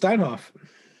Jim Steinhoff.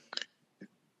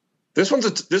 This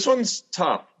one's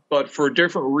tough, but for a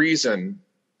different reason.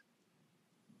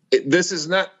 This is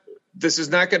not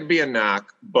going to be a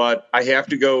knock, but I have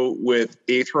to go with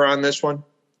Aethra on this one.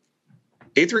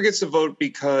 Aethra gets the vote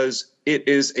because it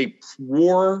is a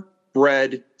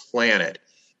war-bred planet.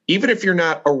 Even if you're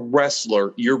not a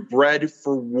wrestler, you're bred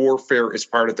for warfare as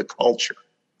part of the culture.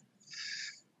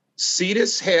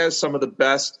 Cetus has some of the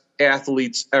best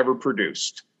athletes ever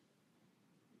produced.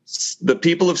 The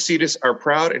people of Cetus are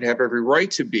proud and have every right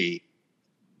to be.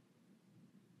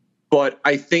 But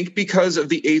I think because of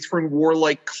the Aethran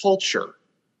warlike culture,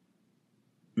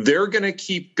 they're going to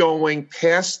keep going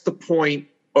past the point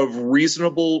of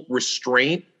reasonable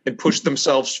restraint and push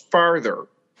themselves farther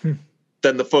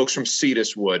than the folks from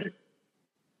Cetus would.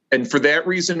 And for that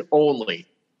reason only,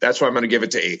 that's why I'm going to give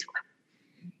it to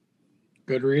Aethra.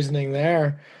 Good reasoning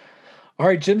there. All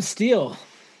right, Jim Steele.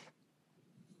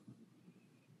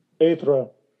 Aethra.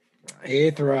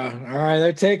 All right,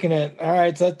 they're taking it. All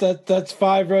right, so that's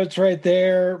 5 votes right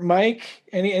there. Mike,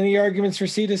 any arguments for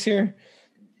Cetus here?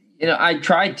 I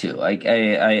tried to.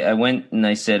 I went and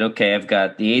I said, okay, I've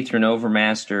got the Aethran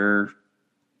Overmaster,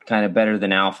 kind of better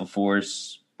than Alpha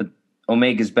Force, but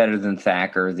Omega's better than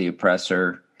Thacker, the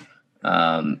Oppressor.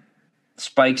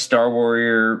 Spike, Star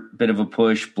Warrior, bit of a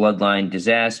push. Bloodline,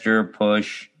 Disaster,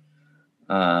 push.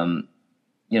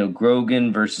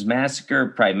 Grogan versus Massacre,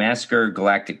 probably Massacre.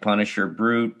 Galactic Punisher,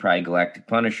 Brute, probably Galactic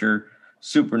Punisher.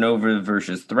 Supernova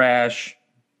versus Thrash,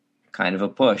 kind of a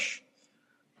push.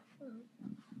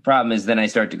 Problem is, then I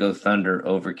start to go Thunder,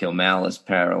 Overkill, Malice,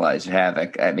 Paralyze,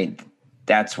 Havoc. I mean,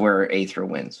 that's where Aethra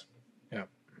wins.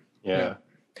 Yeah.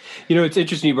 It's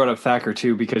interesting you brought up Thacker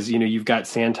too, because you've got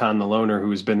Santon the Loner,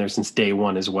 who's been there since day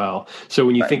one as well. So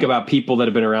when you think about people that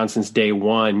have been around since day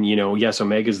one, yes,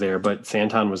 Omega's there, but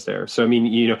Santon was there. So I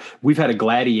mean, we've had a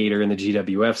gladiator in the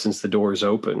GWF since the doors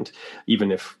opened,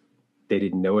 even if they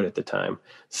didn't know it at the time.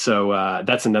 So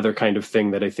that's another kind of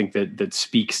thing that I think that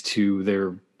speaks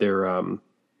to their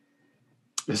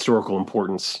historical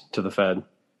importance to the Fed.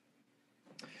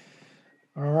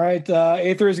 All right,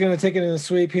 Aethra is going to take it in a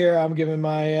sweep here. I'm giving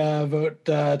my vote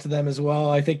to them as well.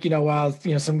 I think while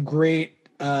some great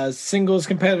singles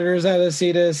competitors out of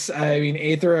Cetus, I mean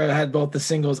Aethra had both the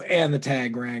singles and the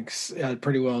tag ranks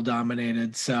pretty well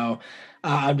dominated. So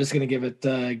I'm just going to give it to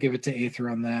Aethra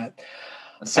on that.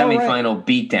 A semifinal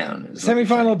beatdown.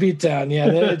 Semifinal beatdown. Yeah,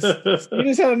 he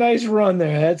just had a nice run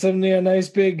there. Had some nice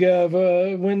big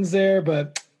wins there,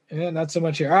 but not so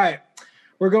much here. All right.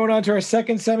 We're going on to our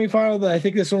second semifinal. I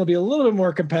think this one will be a little bit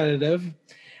more competitive,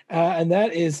 and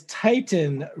that is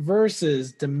Titan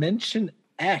versus Dimension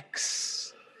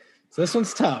X. So this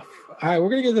one's tough. All right, we're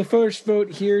going to give the first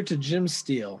vote here to Jim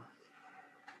Steele.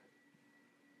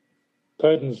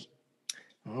 Titans.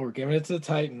 Oh, we're giving it to the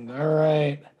Titan. All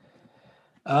right.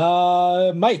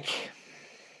 Mike.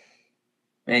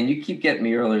 Man, you keep getting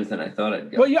me earlier than I thought I'd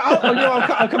go. Well, yeah, I'll come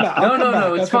back.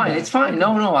 No, it's fine. It's fine.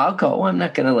 No, I'll go. I'm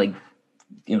not going to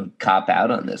cop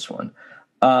out on this one.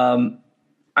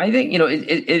 I think,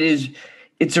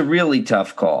 it's a really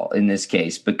tough call in this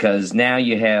case, because now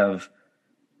you have,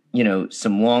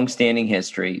 some long-standing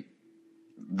history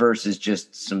versus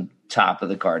just some top of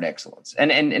the card excellence.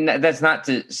 And that's not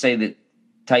to say that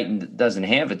Titan doesn't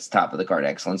have its top of the card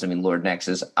excellence. I mean, Lord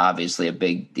Nexus, obviously a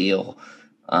big deal.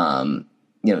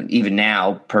 Even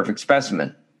now, perfect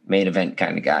specimen, main event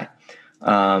kind of guy.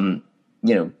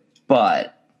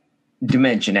 But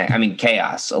Dimension X, I mean,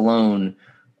 Chaos alone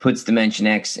puts Dimension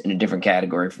X in a different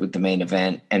category with the main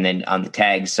event. And then on the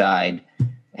tag side,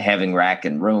 having Rack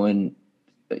and Ruin,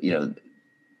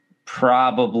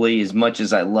 probably, as much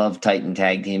as I love Titan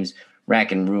tag teams,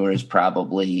 Rack and Ruin is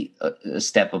probably a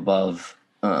step above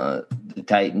the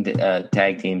Titan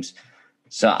tag teams.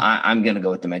 So I'm going to go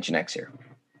with Dimension X here.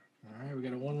 We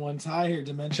got a 1-1 tie here.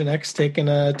 Dimension X taking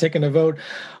a vote.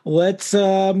 Let's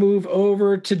move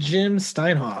over to Jim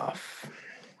Steinhoff.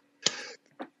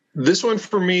 This one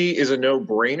for me is a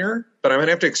no-brainer, but I'm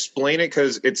gonna have to explain it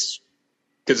because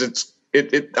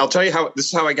I'll tell you how this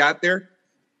is how I got there.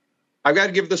 I've got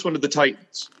to give this one to the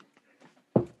Titans,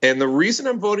 and the reason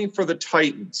I'm voting for the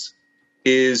Titans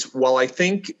is while I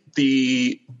think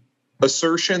the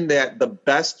assertion that the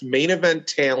best main event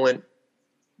talent,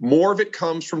 more of it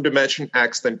comes from Dimension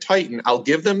X than Titan, I'll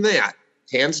give them that,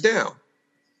 hands down.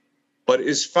 But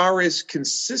as far as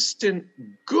consistent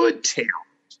good talent,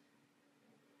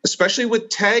 especially with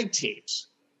tag teams,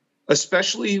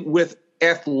 especially with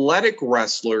athletic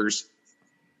wrestlers,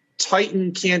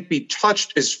 Titan can't be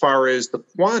touched as far as the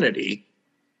quantity.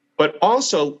 But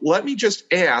also, let me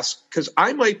just ask, because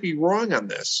I might be wrong on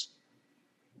this.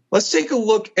 Let's take a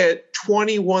look at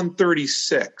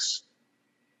 2136.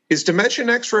 Is Dimension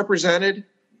X represented?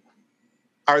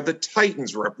 Are the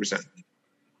Titans represented?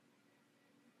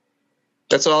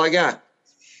 That's all I got.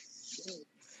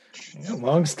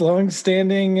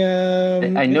 Long-standing.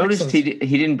 I noticed excellence.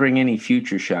 he didn't bring any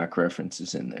Future Shock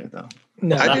references in there, though.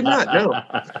 No, I did not know.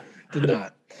 did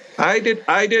not. I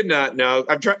did not know.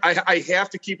 I have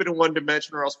to keep it in one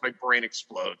dimension or else my brain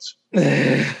explodes.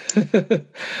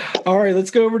 All right,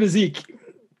 let's go over to Zeke.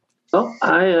 Well,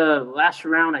 last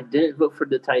round I didn't vote for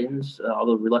the Titans,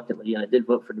 although reluctantly, and I did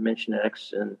vote for Dimension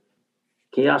X. And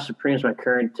Chaos Supreme is my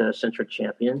current centric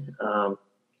champion.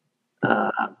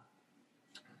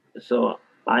 So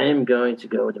I am going to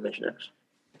go with Dimension X.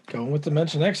 Going with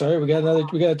Dimension X. All right, we got a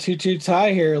 2-2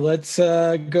 tie here. Let's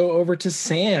go over to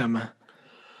Sam.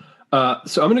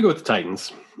 So I'm going to go with the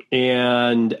Titans.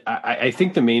 And I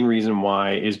think the main reason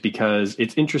why is because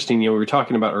it's interesting. We were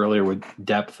talking about earlier with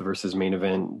depth versus main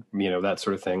event, that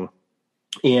sort of thing.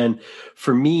 And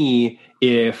for me,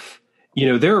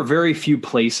 there are very few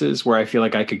places where I feel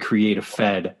like I could create a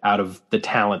Fed out of the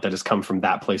talent that has come from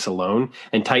that place alone.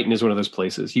 And Titan is one of those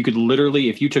places. You could literally,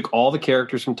 if you took all the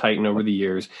characters from Titan over the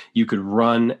years, you could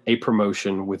run a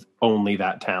promotion with only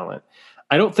that talent.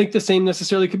 I don't think the same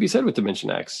necessarily could be said with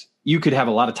Dimension X. You could have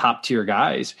a lot of top tier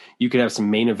guys. You could have some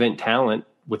main event talent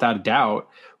without a doubt.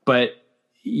 But,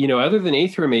 other than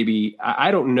Aethra, maybe,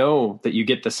 I don't know that you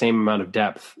get the same amount of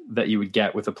depth that you would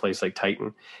get with a place like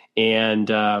Titan. And,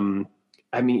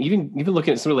 even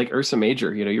looking at somebody like Ursa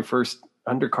Major, your first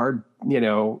undercard,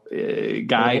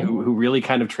 guy who really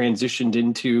kind of transitioned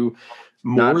into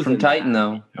more Not from than Titan,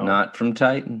 though. Not from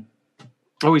Titan.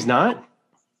 Oh, he's not?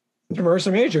 From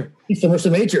Ursa Major. He's from Ursa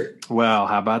Major. Well,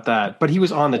 how about that? But he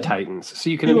was on the Titans, so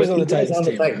you can. He was on the He was Titans on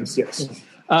the team. Titans, yes.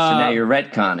 So now you're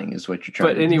retconning is what you're trying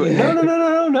But to do. anyway,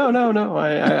 no.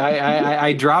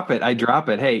 I drop it.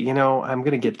 Hey, I'm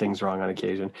going to get things wrong on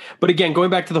occasion. But again, going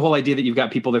back to the whole idea that you've got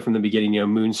people there from the beginning,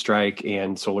 Moonstrike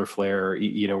and Solar Flare,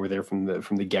 were there from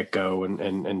the get go, and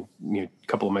a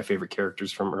couple of my favorite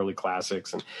characters from early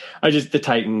classics, and the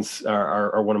Titans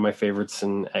are one of my favorites,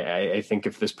 and I think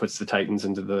if this puts the Titans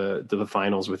into the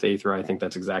finals with Aethra, I think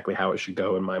that's exactly how it should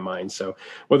go in my mind. So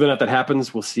whether or not that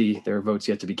happens, we'll see. There are votes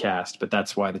yet to be cast, but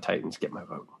that's why the Titans get my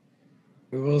vote.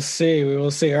 We will see.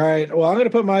 All right. Well, I'm going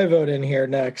to put my vote in here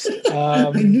next.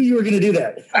 I knew you were going to do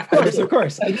that. Of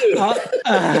course. I do.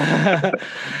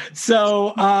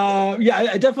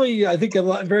 I definitely, I think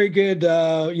very good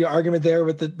argument there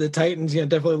with the Titans.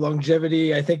 Definitely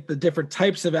longevity. I think the different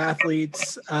types of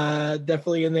athletes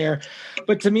definitely in there.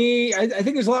 But to me, I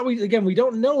think there's a lot. We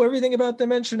don't know everything about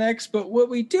Dimension X, but what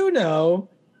we do know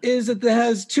is that it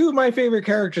has two of my favorite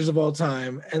characters of all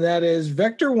time, and that is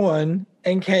Vector 1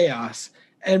 and Chaos.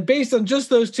 And based on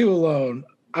just those two alone,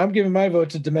 I'm giving my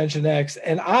vote to Dimension X,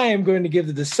 and I am going to give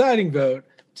the deciding vote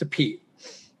to Pete.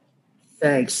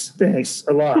 Thanks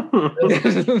a lot.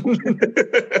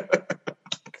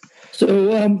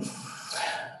 So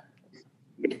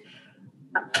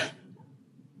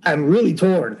I'm really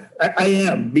torn. I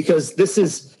am, because this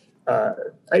is a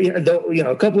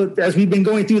couple of, as we've been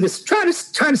going through this, trying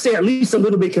to stay at least a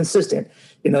little bit consistent.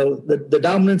 The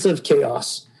dominance of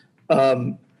Chaos,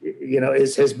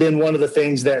 has been one of the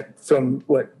things that from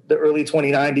the early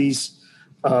 2090s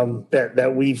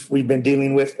that we've been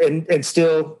dealing with, and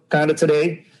still kind of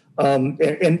today, and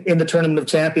in the Tournament of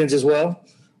Champions as well.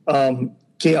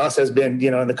 Chaos has been,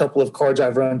 in the couple of cards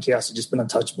I've run, Chaos has just been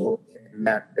untouchable in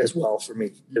that as well for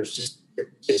me. There's just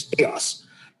Chaos.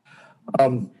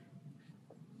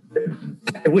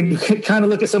 When you kind of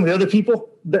look at some of the other people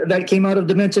that came out of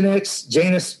Dimension X,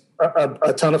 Janus,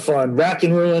 a ton of fun. Rack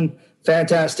and Ruin,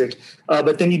 fantastic.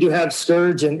 But then you do have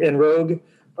Scourge and Rogue.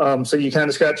 So you kind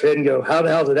of scratch your head and go, how the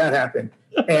hell did that happen?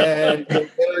 And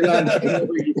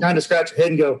you kind of scratch your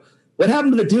head and go, what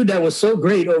happened to the dude that was so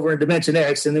great over in Dimension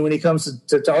X? And then when he comes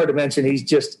to our dimension, he's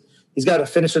got a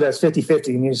finisher that's 50-50,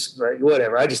 and he's like,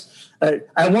 whatever.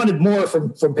 I wanted more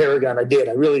from Paragon. I did.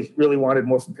 I really, really wanted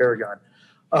more from Paragon.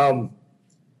 Now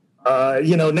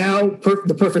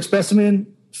the Perfect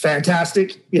Specimen,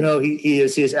 fantastic. He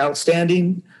is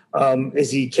outstanding.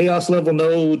 Is he Chaos level?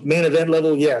 No. Main event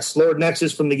level? Yes. Lord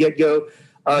Nexus from the get go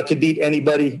could beat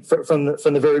anybody from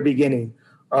the very beginning.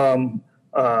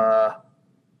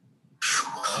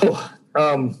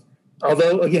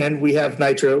 Although again we have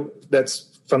Nitro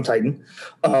that's from Titan,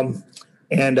 and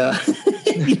there's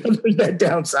that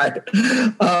downside.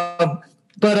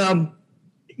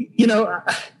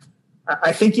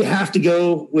 I think you have to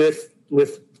go with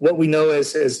what we know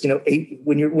as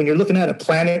when you're looking at a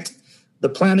planet. The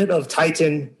planet of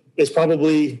Titan is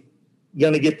probably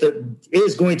going to get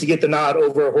the nod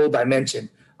over a whole dimension.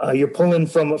 You're pulling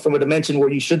from a dimension where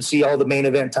you should see all the main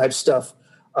event type stuff.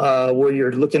 Where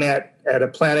you're looking at a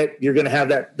planet, you're going to have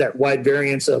that wide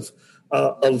variance of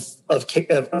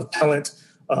talent.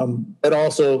 but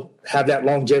also have that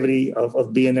longevity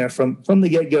of being there from the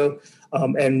get-go,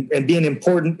 and being an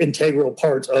important, integral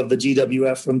part of the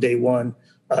GWF from day one.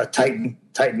 Titan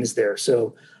is there.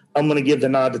 So I'm going to give the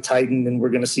nod to Titan, and we're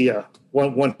going to see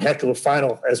one heck of a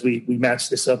final as we match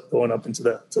this up going up into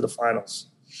the finals.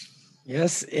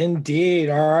 Yes, indeed.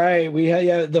 All right, we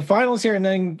had the finals here, and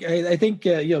then I think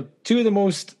two of the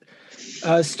most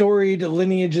storied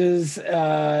lineages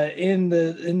in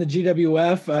the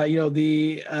GWF.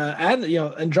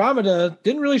 Andromeda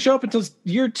didn't really show up until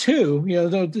year 2,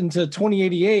 into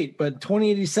 2088, but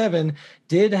 2087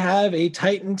 did have a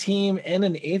Titan team and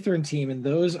an Aethern team, and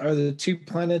those are the 2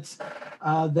 planets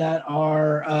that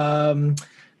are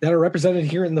represented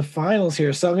here in the finals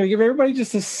here. So I'm going to give everybody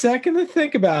just a second to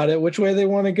think about it, which way they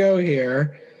want to go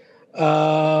here.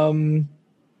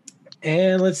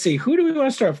 And let's see, who do we want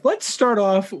to start off? Let's start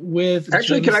off with.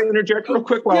 Actually, can I interject real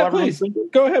quick while everyone's thinking?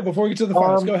 Go ahead before we get to the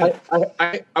finals. Go ahead.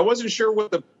 I wasn't sure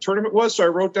what the tournament was, so I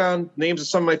wrote down names of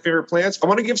some of my favorite planets. I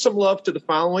want to give some love to the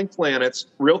following planets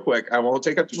real quick. I won't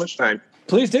take up too much time.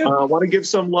 Please do. I want to give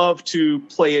some love to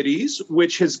Pleiades,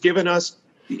 which has given us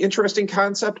the interesting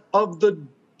concept of the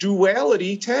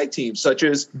duality tag teams, such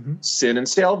as Sin and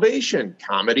Salvation,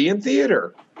 comedy and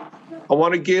theater. I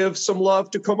want to give some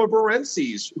love to Coma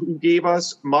Berenses, who gave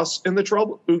us Muss and the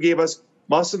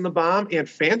Bomb and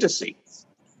Fantasy.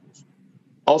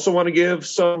 Also want to give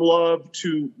some love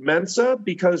to Mensa,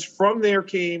 because from there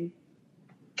came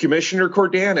Commissioner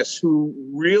Cordanis, who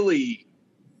really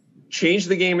changed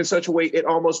the game in such a way it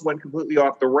almost went completely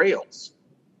off the rails.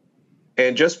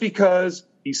 And just because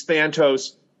he's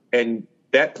Thantos and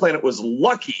that planet was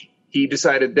lucky, he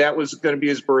decided that was going to be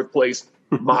his birthplace.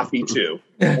 Mafi too.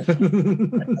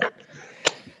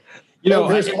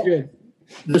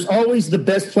 There's always the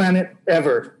best planet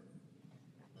ever.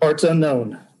 Parts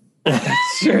unknown.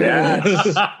 Sure.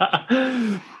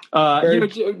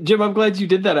 Jim, I'm glad you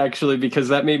did that, actually, because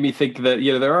that made me think that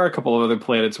there are a couple of other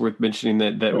planets worth mentioning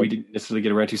that we didn't necessarily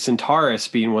get around to. Centaurus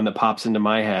being one that pops into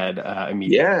my head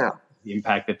immediately. Yeah. The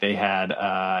impact that they had,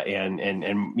 and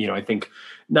I think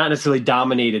not necessarily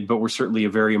dominated, but were certainly a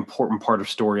very important part of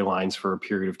storylines for a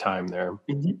period of time there.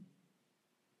 Mm-hmm.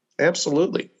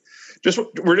 Absolutely.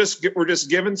 We're just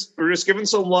giving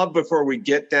some love before we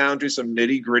get down to some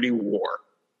nitty gritty war.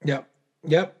 Yep.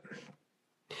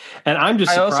 And I'm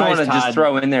just. I surprised, also want to Todd, just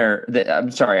throw in there that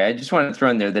I just want to throw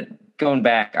in there that going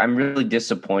back, I'm really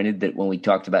disappointed that when we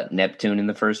talked about Neptune in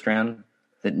the first round,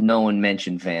 that no one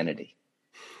mentioned Vanity.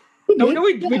 No,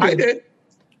 we did. I did.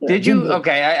 Did you?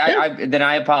 Okay, I then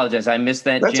I apologize. I missed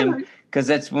that, That's Jim, right. because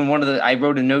that's when I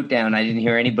wrote a note down. I didn't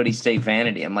hear anybody say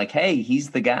Vanity. I'm like, hey,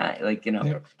 he's the guy. I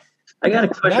got a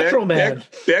question. Natural Man.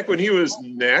 Back when he was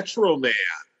Natural Man.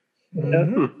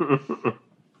 Mm-hmm.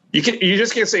 You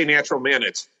just can't say Natural Man.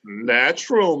 It's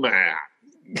Natural Man.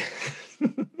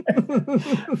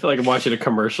 I feel like I'm watching a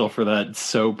commercial for that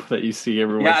soap that you see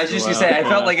everywhere. Yeah, I was just gonna say. I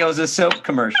felt like it was a soap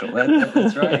commercial.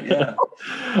 That's right. Yeah.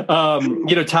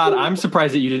 Todd, I'm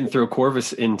surprised that you didn't throw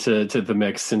Corvus into the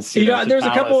mix, since there's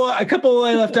a couple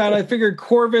I left out. I figured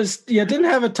Corvus, didn't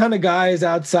have a ton of guys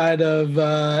outside of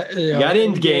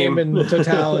Endgame and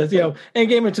Totalis.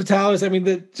 Endgame and Totalis. I mean,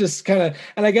 that just kind of,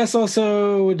 and I guess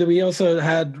also, we also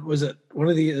had, was it one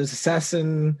of the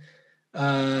Assassin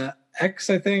X,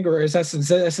 I think, or Assassin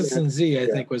Z, I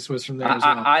think was from there as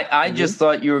well. I just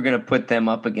thought you were going to put them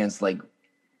up against like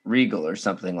Regal or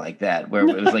something like that, where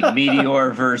it was like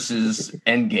Meteor versus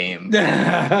Endgame.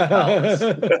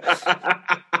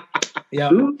 Yeah.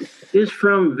 Who is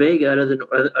from Vega other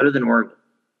than Oregon?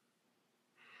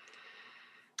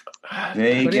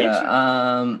 Vega.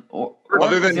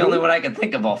 Other than the only one I can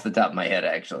think of off the top of my head,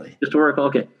 actually. Just Oracle.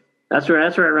 Okay, that's where I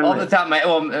run. Off the top of my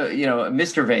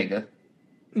Mr. Vega.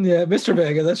 Yeah, Mr.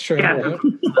 Vega, that's true. Yeah.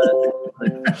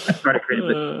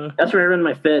 That's where I run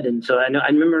my Fed, and so I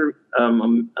remember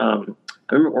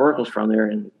Oracle's from there,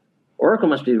 and Oracle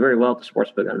must do very well at the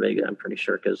sportsbook on Vega. I'm pretty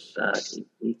sure, because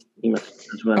he must.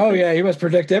 Oh yeah, he must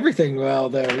predict everything well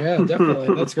there. Yeah,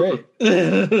 definitely. That's great.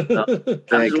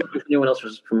 I knew what else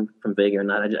was from Vega or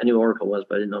not. I knew Oracle was,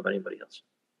 but I didn't know about anybody else.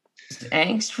 Is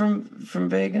Angst from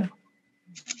Vega?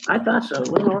 I thought so.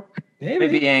 Well,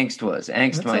 maybe Angst was.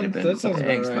 Angst might have been.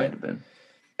 Angst might have been.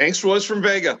 Angst was from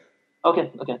Vega.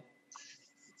 Okay.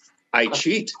 I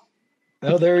cheat.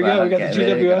 Oh, there we go. We got the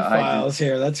there you GWF go. files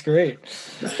here. That's great.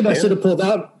 I should have pulled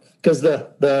out because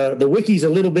the wiki's a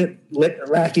little bit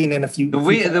lacking in a few.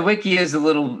 The wiki is a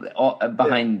little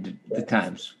behind the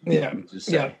times. Yeah.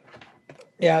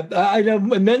 Yeah, I know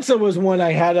Mensa was one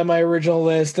I had on my original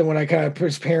list, and when I kind of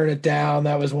was paring it down,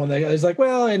 that was one that I was like,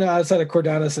 well, outside of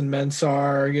Cordanis and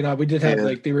Mensar, we did have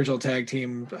like the original tag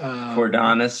team.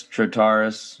 Cordanis,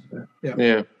 Trotaris.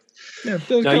 Yeah.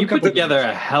 No, you put together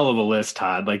a hell of a list,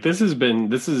 Todd. Like it's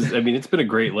been a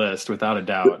great list without a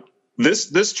doubt.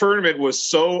 This tournament was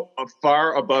so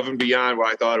far above and beyond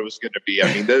what I thought it was going to be.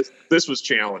 I mean, this was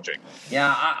challenging.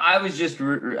 Yeah, I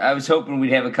was hoping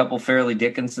we'd have a couple Fairleigh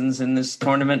Dickinsons in this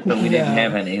tournament, but we didn't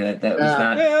have any. That was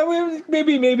not. Yeah,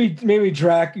 maybe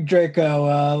Draco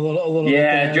a little.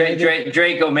 Yeah, bit there.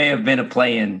 Draco may have been a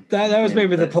play-in. That was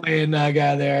maybe the play-in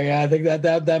guy there. Yeah, I think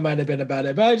that might have been about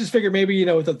it. But I just figured maybe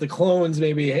with the clones,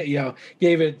 maybe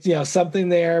gave it something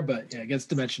there. But yeah, against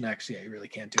Dimension X, you really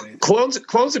can't do anything.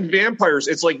 Clones and vampires.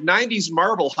 It's like 90s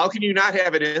Marvel. How can you not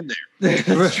have it in there?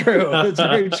 That's true. That's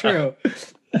very true.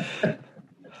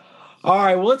 All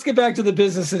right, well, let's get back to the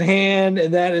business at hand,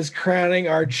 and that is crowning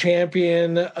our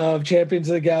champion of Champions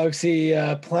of the Galaxy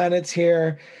planets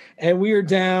here. And we are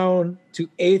down to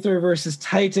Aether versus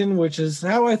Titan, which is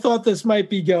how I thought this might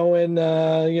be going.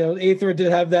 Aether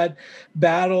did have that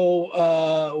battle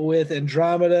with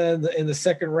Andromeda in the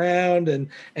second round, and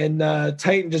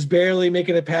Titan just barely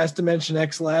making it past Dimension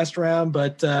X last round.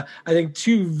 But I think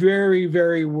two very,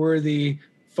 very worthy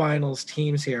finals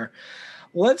teams here.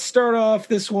 Let's start off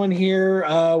this one here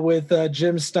with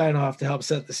Jim Steinhoff to help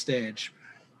set the stage.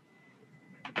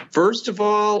 First of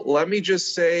all, let me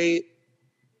just say,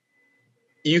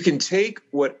 you can take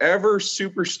whatever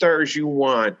superstars you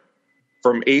want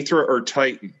from Aethra or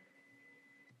Titan.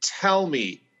 Tell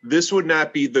me this would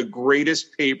not be the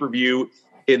greatest pay-per-view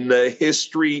in the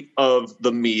history of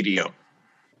the medium.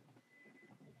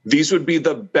 These would be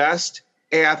the best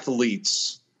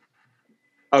athletes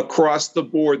across the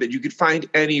board that you could find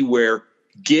anywhere,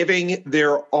 giving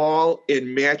their all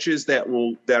in matches that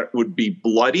would be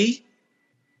bloody,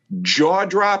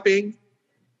 jaw-dropping,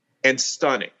 and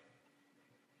stunning.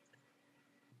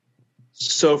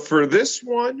 So for this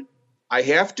one, I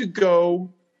have to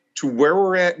go to where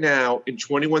we're at now in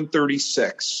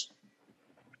 2136.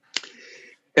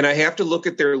 And I have to look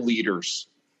at their leaders.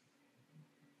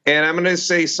 And I'm going to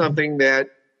say something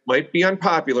that might be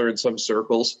unpopular in some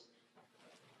circles.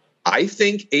 I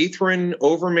think Aethrin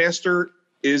Overmaster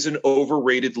is an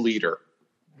overrated leader.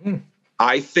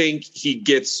 I think he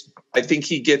gets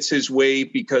his way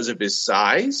because of his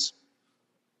size.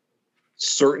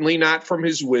 Certainly not from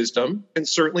his wisdom, and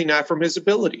certainly not from his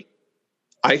ability.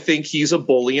 I think he's a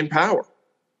bully in power.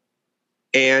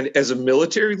 And as a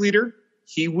military leader,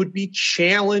 he would be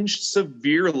challenged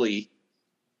severely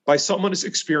by someone as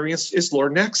experienced as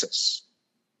Lord Nexus.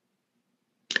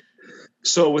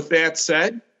 So with that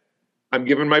said, I'm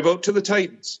giving my vote to the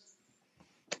Titans.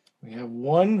 We have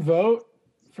one vote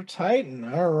for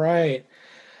Titan. All right.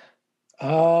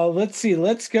 Let's see.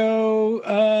 Let's go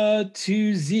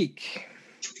to Zeke.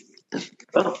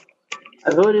 Well,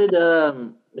 I voted,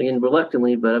 again,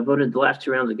 reluctantly, but I voted the last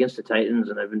two rounds against the Titans,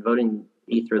 and I've been voting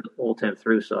Aethra the whole time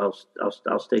through, so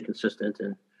I'll stay consistent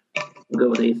and go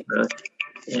with Aethra.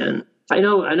 And I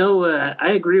know,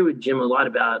 I agree with Jim a lot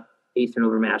about Aethra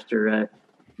Overmaster.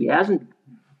 He hasn't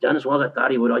done as well as I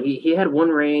thought he would. He had one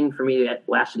reign for me that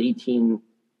lasted 18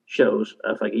 shows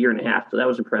of like a year and a half, so that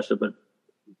was impressive, but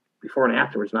before and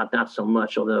afterwards, not so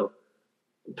much, although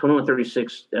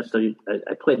 2136,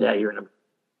 I played that year, and I'm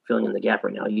filling in the gap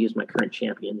right now. He is my current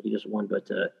champion. He just won, but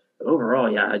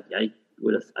overall, yeah, I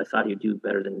thought he'd do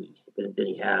better than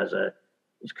he has.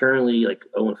 He's currently like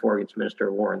 0-4 against Minister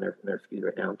of War in their feud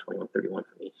right now, in 2131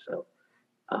 for me. So,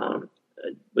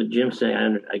 but Jim's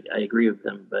saying I agree with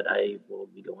them, but I will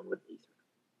be going with these.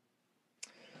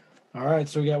 All right,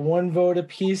 so we got one vote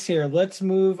apiece here. Let's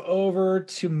move over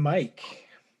to Mike.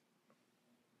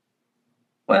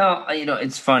 Well,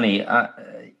 it's funny.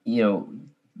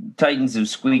 Titans have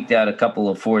squeaked out a couple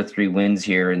of 4-3 wins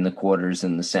here in the quarters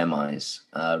and the semis.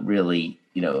 Really,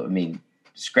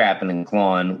 scrapping and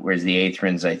clawing, whereas the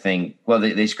Aetherins, I think, well,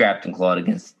 they scrapped and clawed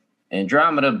against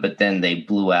Andromeda, but then they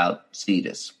blew out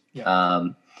Cetus. Yeah.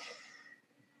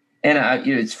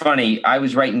 It's funny. I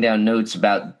was writing down notes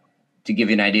to give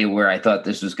you an idea where I thought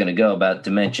this was going to go, about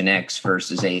Dimension X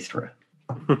versus Aethra.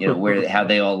 How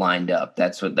they all lined up.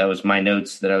 That was my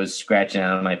notes that I was scratching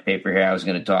out of my paper here. I was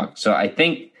going to talk. So I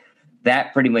think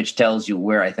that pretty much tells you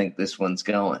where I think this one's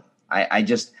going.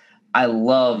 I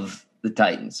love the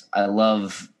Titans. I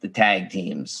love the tag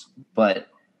teams, but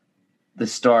the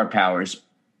star power's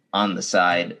on the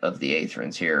side of the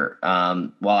Aetherins here.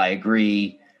 While I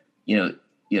agree,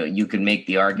 you can make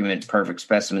the argument Perfect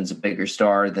Specimen's a bigger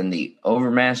star than the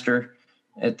Overmaster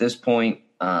at this point.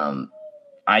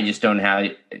 I just don't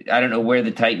know where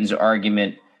the Titans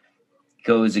argument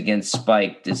goes against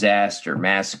Spike, Disaster,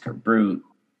 Massacre, Brute.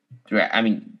 I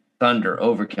mean, Thunder,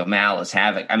 Overkill, Malice,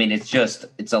 Havoc. I mean,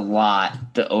 it's a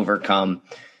lot to overcome.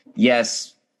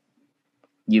 Yes,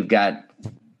 you've got,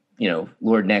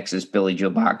 Lord Nexus, Billy Joe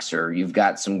Boxer. You've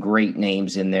got some great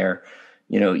names in there.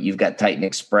 You've got Titan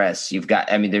Express.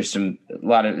 There's a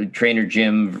lot of Trainer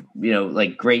Jim,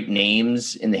 like great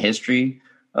names in the history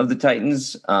of the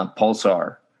Titans.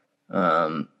 Pulsar,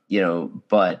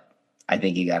 but I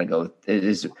think you got to go,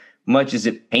 as much as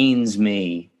it pains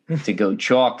me to go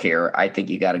chalk here, I think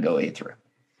you got to go Aethra.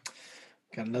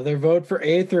 Got another vote for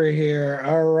Aethra here.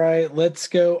 All right, let's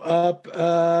go up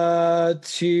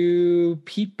to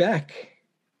Pete Beck.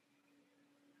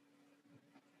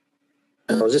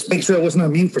 I'll just make sure I wasn't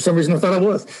on mute. For some reason, I thought I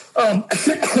was.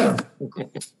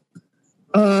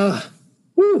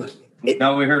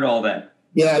 No, we heard all that.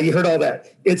 Yeah, you heard all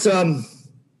that. It's the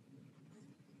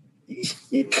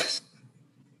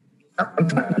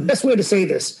best way to say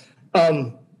this.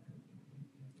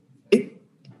 It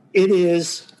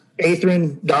is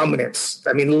Aethran dominance.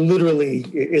 I mean, literally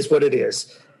is what it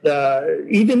is.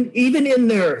 Even in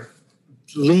their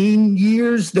lean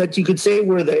years that you could say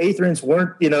where the Aethrans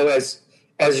weren't,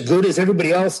 as good as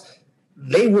everybody else,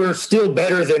 they were still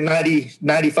better than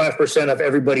 95% of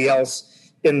everybody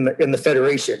else in the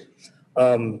Federation.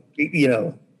 You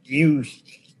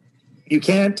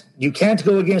can't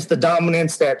go against the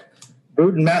dominance that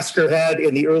Brute and Massacre had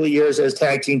in the early years as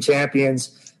tag team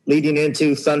champions, leading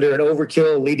into Thunder and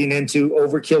Overkill, leading into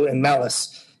Overkill and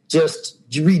Malice. Just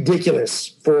ridiculous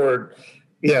for,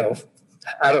 I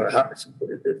don't know,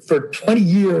 for 20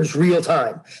 years real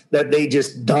time that they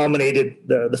just dominated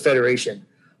the Federation.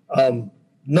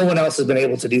 No one else has been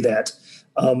able to do that.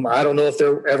 I don't know if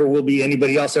there ever will be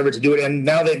anybody else ever to do it. And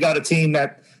now they've got a team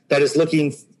that is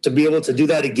looking to be able to do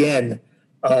that again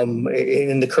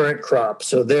in the current crop.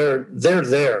 So they're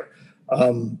there.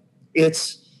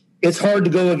 It's hard to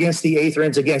go against the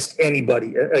Aethrans against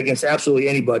anybody, against absolutely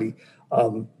anybody.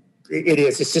 It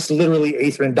is. It's just literally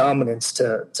Aethran dominance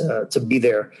to be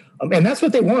there. And that's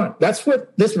what they want. That's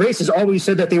what this race has always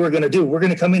said that they were going to do. We're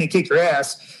going to come in and kick your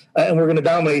ass, and we're going to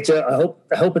dominate you.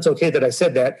 I hope it's okay that I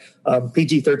said that.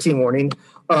 PG-13 warning.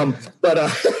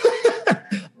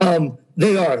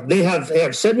 They are. They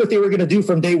have said what they were going to do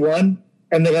from day one,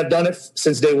 and they have done it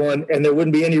since day one. And there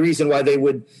wouldn't be any reason why they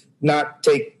would not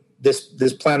take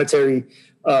this planetary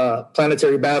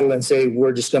battle and say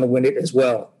we're just going to win it as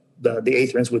well. The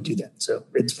Aethrans would do that. So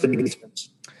it's for the Aethrans.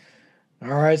 All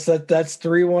right, so that's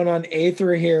 3-1 on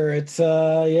Aethra here. It's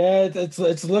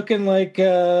it's looking like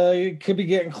it could be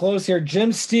getting close here.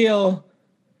 Jim Steele,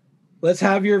 let's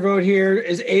have your vote here.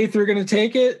 Is Aethra going to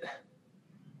take it?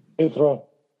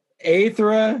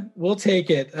 Aethra will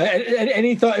take it.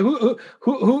 Any thought?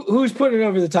 Who's putting it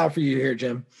over the top for you here,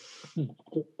 Jim?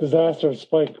 Disaster,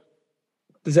 Spike.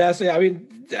 Disaster. I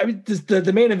mean,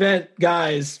 the main event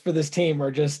guys for this team are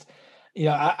just,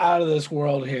 out of this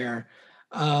world here.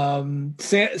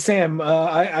 Sam,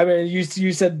 I mean,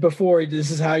 you said before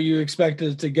this is how you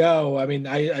expected it to go. I mean,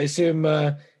 I assume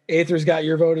Aethra's got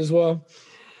your vote as well.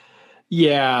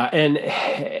 Yeah, and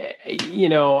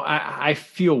I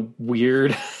feel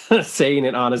weird saying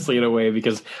it honestly in a way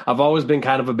because I've always been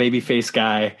kind of a babyface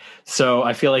guy. So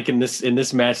I feel like in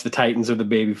this match the Titans are the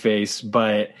babyface,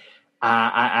 but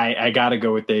I got to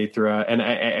go with Aethra, and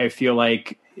I feel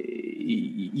like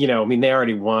they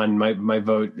already won. My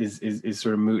vote is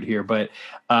sort of moot here, but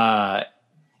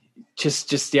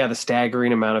just the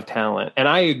staggering amount of talent, and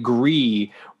I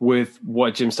agree with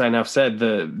what Jim Steinhoff said.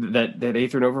 That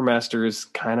Aethran Overmaster is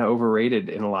kind of overrated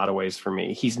in a lot of ways for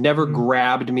me. He's never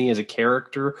grabbed me as a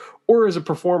character or as a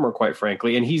performer, quite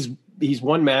frankly, and he's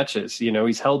won matches.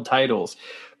 He's held titles,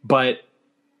 but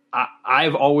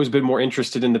I've always been more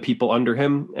interested in the people under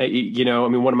him.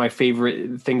 One of my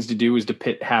favorite things to do is to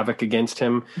pit Havoc against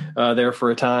him there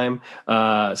for a time.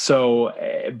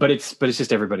 But it's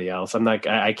just everybody else.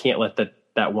 I can't let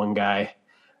that one guy,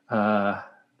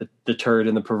 the turd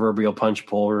in the proverbial punch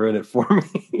bowl, ruin it for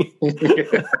me. so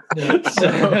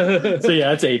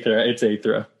yeah, it's Aethra. It's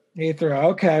Aethra. Aethra.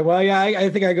 Okay. Well, yeah, I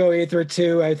think I go Aethra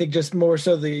too. I think just more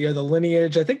so the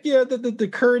lineage. I think the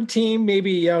current team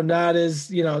maybe not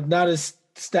as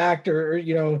stacked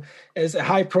or as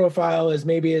high profile as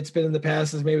maybe it's been in the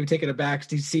past. As maybe taking a back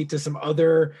seat to some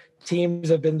other teams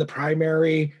have been the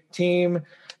primary team.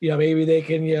 Maybe they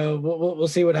can. We'll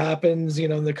see what happens.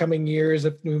 In the coming years,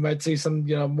 if we might see some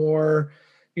more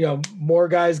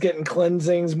guys getting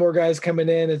cleansings, more guys coming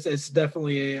in. It's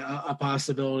definitely a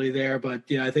possibility there. But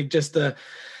I think just the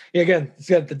again, it's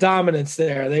got the dominance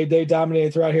there. They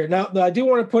dominated throughout here. Now, I do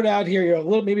want to put out here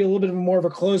maybe a little bit more of a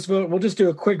close vote. We'll just do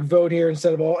a quick vote here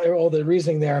instead of all the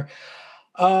reasoning there.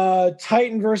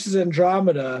 Titan versus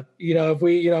Andromeda. If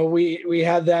we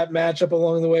had that matchup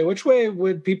along the way, which way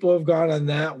would people have gone on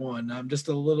that one? I'm just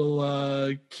a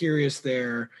little curious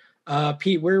there.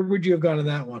 Pete, where would you have gone on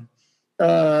that one?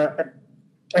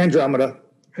 Andromeda.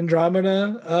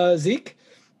 Zeke?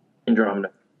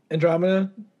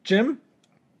 Andromeda. Jim?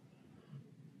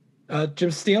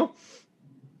 Jim Steele?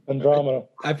 Andromeda.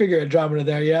 I figure Andromeda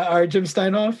there, yeah. All right, Jim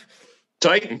Steinhoff?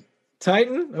 Titan.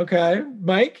 Okay.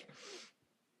 Mike?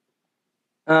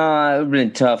 It would have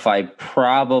been tough. I'll go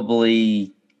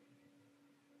probably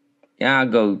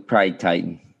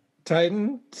Titan.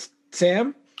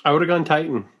 Sam? I would have gone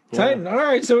Titan. Yeah. Titan. All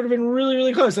right, so it would have been really,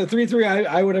 really close. So 3-3,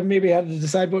 I would have maybe had to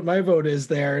decide what my vote is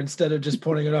there instead of just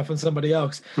pointing it off on somebody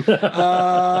else.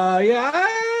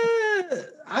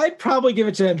 I'd probably give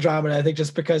it to Andromeda. I think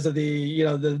just because of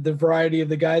the variety of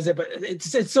the guys there, but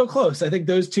it's so close. I think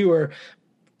those two are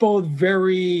both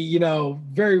very,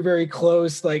 very, very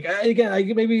close. Like, again,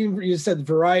 maybe you said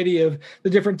variety of the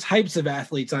different types of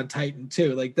athletes on Titan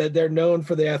too. Like that they're known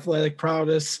for the athletic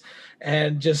prowess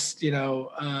and just,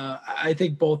 I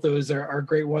think both those are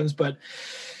great ones, but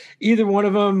either one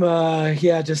of them,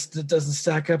 just it doesn't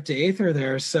stack up to Aether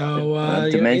there. So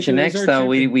Dimension X, though,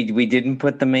 we didn't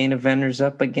put the main eventers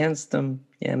up against them.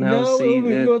 That's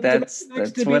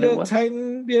what it was.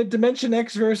 Titan, Dimension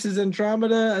X versus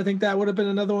Andromeda. I think that would have been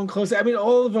another one close. I mean,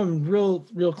 all of them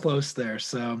real close there.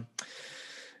 So.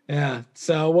 Yeah.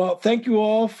 So, well, thank you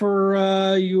all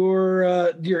for your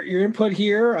input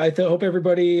here. I hope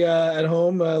everybody at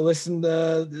home listened,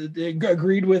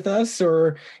 agreed with us,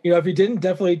 or if you didn't,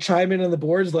 definitely chime in on the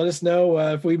boards. Let us know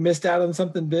if we missed out on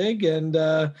something big. And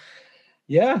I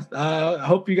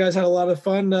hope you guys had a lot of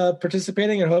fun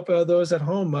participating, and hope those at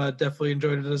home definitely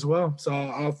enjoyed it as well. So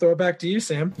I'll throw it back to you,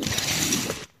 Sam.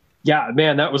 Yeah,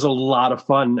 man, that was a lot of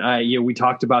fun. We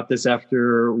talked about this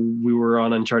after we were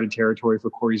on Uncharted Territory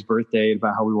for Corey's birthday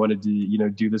about how we wanted to,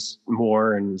 do this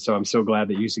more. And so I'm so glad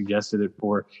that you suggested it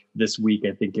for this week.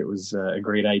 I think it was a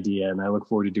great idea, and I look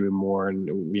forward to doing more. And,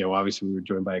 obviously we were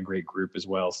joined by a great group as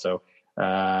well. So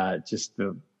I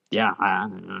can't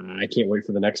wait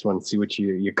for the next one. See what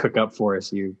you cook up for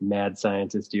us, you mad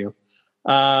scientist, you.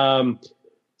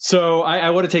 So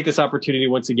I want to take this opportunity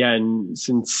once again,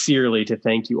 sincerely, to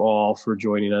thank you all for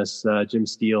joining us. Jim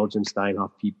Steele, Jim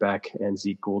Steinhoff, Pete Beck, and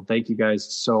Zeke Gould. Thank you guys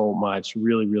so much.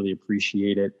 Really, really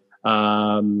appreciate it.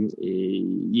 I'll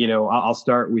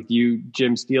start with you,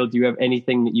 Jim Steele. Do you have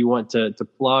anything that you want to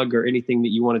plug, or anything that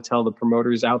you want to tell the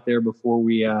promoters out there before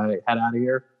we head out of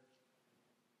here?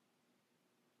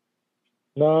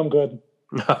 No, I'm good.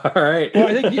 All right. Well,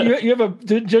 I think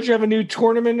don't you have a new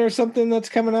tournament or something that's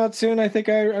coming out soon? I think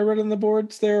I read on the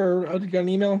boards there, or I got an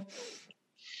email.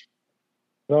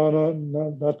 No,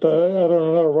 not the, I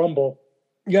don't know, Rumble.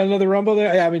 You got another Rumble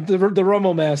there? Yeah, I mean, the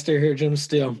Rumble Master here, Jim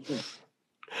Steele.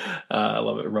 I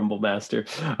love it, Rumble Master.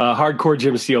 Hardcore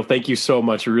Jim Steele, thank you so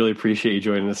much. We really appreciate you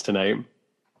joining us tonight.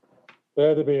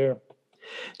 Glad to be here.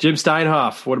 Jim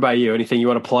Steinhoff, what about you? Anything you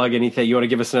want to plug? Anything you want to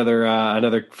give us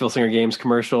another Filsinger Games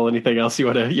commercial? Anything else you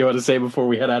want to say before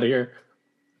we head out of here?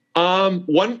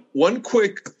 One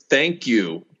quick thank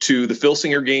you to the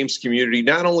Filsinger Games community,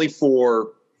 not only for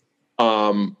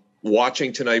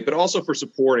watching tonight, but also for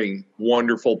supporting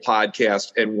wonderful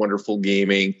podcast and wonderful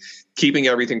gaming, keeping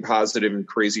everything positive in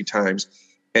crazy times.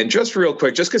 And just real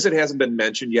quick, just because it hasn't been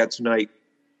mentioned yet tonight,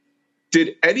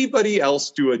 did anybody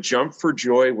else do a jump for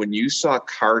joy when you saw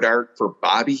card art for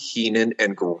Bobby Heenan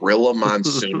and Gorilla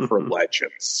Monsoon for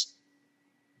Legends?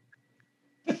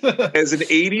 As an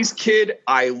 80s kid,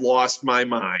 I lost my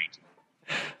mind.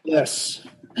 Yes.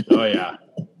 Oh, yeah.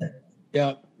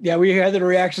 Yeah, we had the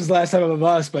reactions last time of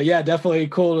us, but yeah, definitely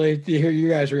cool to hear you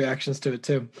guys' reactions to it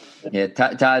too. Yeah,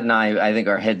 Todd and I think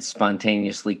our heads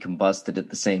spontaneously combusted at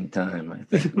the same time. I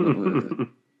think.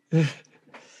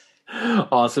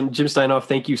 Awesome. Jim Steinhoff,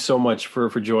 thank you so much for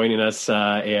joining us,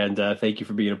 and thank you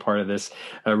for being a part of this.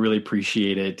 I really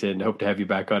appreciate it, and hope to have you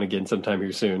back on again sometime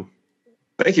here soon.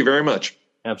 Thank you very much.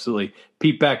 Absolutely.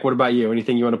 Pete Beck, what about you?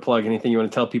 Anything you want to plug? Anything you want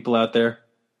to tell people out there?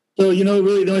 So,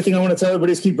 really the only thing I want to tell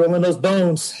everybody is keep rolling those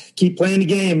bones, keep playing the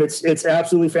game. It's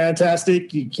absolutely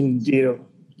fantastic. You can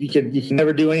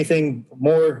never do anything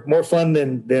more fun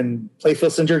than play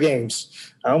Filsinger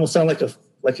Games. I almost sound like a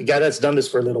like a guy that's done this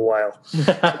for a little while.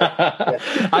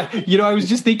 I was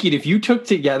just thinking, if you put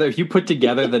together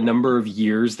the number of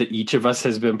years that each of us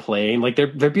has been playing, like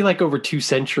there'd be like over 2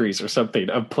 centuries or something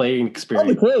of playing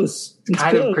experience. Probably close. It's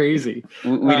kind of crazy.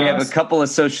 We'd have a couple of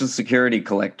Social Security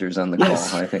collectors on the call,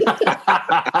 I think.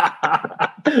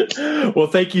 Well,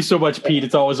 thank you so much, Pete.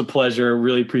 It's always a pleasure.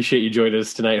 Really appreciate you joining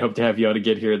us tonight. Hope to have you on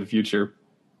again here in the future.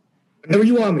 Whenever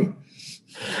you want me.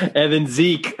 And then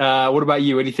Zeke, what about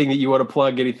you? Anything that you want to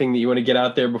plug? Anything that you want to get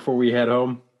out there before we head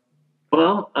home?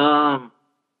 Well, I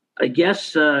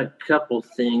guess a couple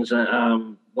things.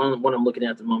 One I'm looking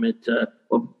at the moment.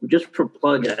 Well, just for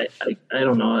plug, I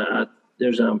don't know.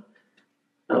 There's I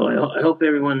hope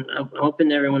everyone. I'm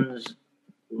hoping everyone's.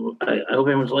 I hope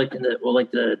everyone's liking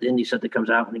the indie set that comes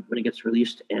out when it gets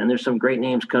released. And there's some great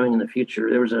names coming in the future.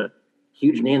 There was a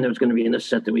huge name that was going to be in this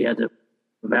set that we had to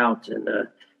move out, and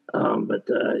but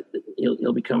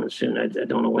he'll be coming soon. I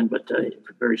don't know when, but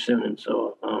very soon. And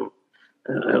so I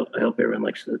hope everyone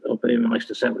likes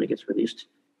the set when it gets released.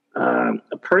 A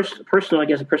personal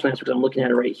answer because I'm looking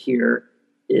at it right here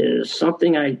is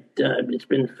something it's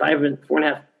been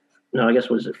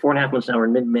 4.5 months now. We're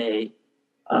in mid-May.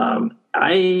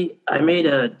 I made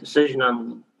a decision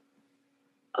on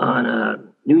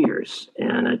New Year's,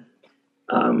 and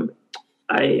I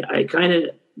kind of,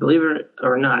 believe it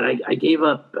or not, I gave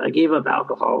up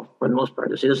alcohol for the most part.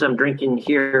 The stuff I'm drinking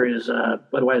here is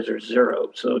Budweiser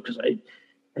Zero. So because I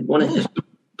wanted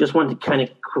just wanted to kind of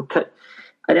cut.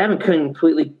 I haven't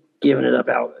completely given it up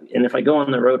out, and if I go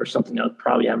on the road or something, I'll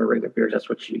probably have a regular beer. That's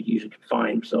what you usually can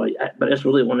find. So but I just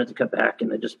really wanted to cut back,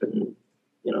 and I've just been,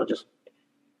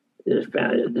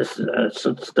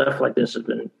 some stuff like this has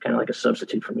been kind of like a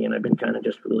substitute for me, and I've been kind of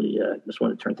just really just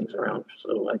want to turn things around.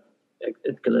 So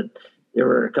because there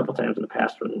were a couple times in the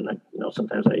past when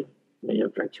sometimes I may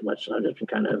have drank too much, and I've just been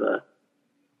kind of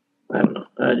I don't know,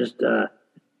 that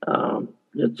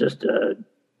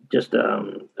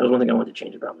was one thing I wanted to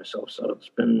change about myself. So it's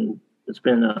been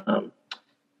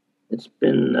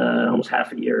almost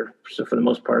half a year. So for the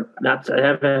most part, I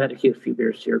have had a few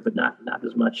beers here, but not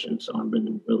as much. And so I've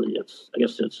been really, I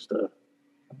guess it's just a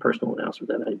personal announcement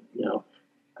that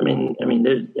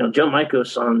Joe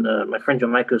Mikos my friend Joe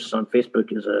Mikos on Facebook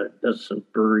does some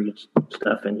brewery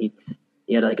stuff, and he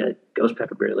had like a ghost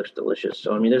pepper beer that looks delicious.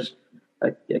 So there's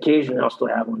occasionally I'll still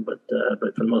have one, but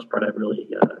for the most part, I've really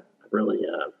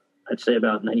I'd say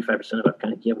about 95% of I've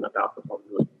kind of given up alcohol.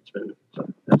 It's been, so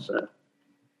that's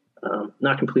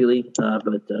not completely, but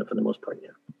for the most part,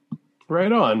 yeah.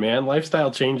 Right on, man.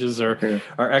 Lifestyle changes are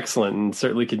excellent, and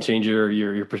certainly can change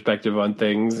your perspective on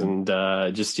things, and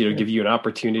just give you an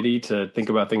opportunity to think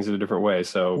about things in a different way.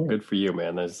 So good for you,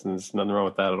 man. There's nothing wrong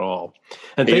with that at all.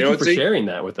 And thank you for sharing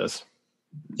that with us.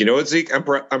 You know what, Zeke? I'm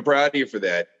proud of you for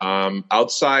that.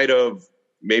 Outside of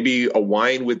maybe a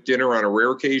wine with dinner on a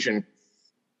rare occasion,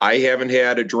 I haven't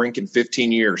had a drink in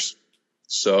 15 years.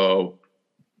 So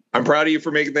I'm proud of you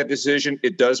for making that decision.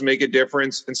 It does make a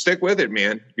difference, and stick with it,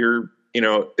 man.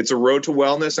 It's a road to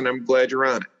wellness, and I'm glad you're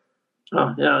on it.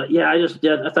 Oh yeah. I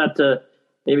thought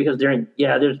maybe because I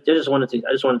just wanted to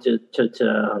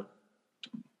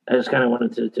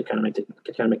kind of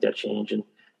make that change, and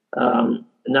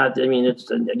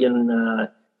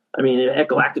at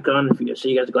Galacticon, if you see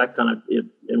you guys at Galacticon,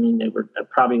 they were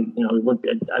probably,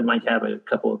 I might have a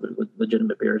couple of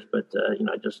legitimate beers, but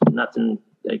just nothing.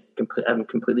 I haven't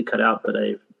completely cut out, but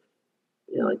I've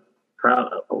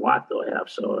proud a lot though I have.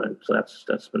 So that's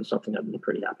been something I've been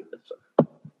pretty happy with. So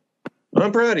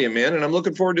I'm proud of you, man, and I'm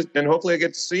looking forward to, and hopefully I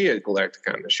get to see you at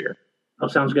Galacticon this year. Oh,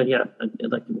 sounds good. Yeah,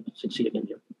 I'd like to see you again,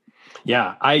 Jim.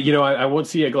 Yeah, I won't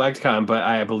see you at Galacticon, but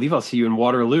I believe I'll see you in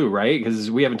Waterloo, right?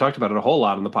 Because we haven't talked about it a whole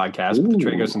lot on the podcast. But the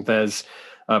Trinigos and Thez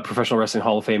Professional Wrestling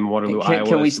Hall of Fame in Waterloo, Iowa.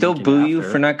 Can we still boo you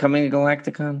for not coming to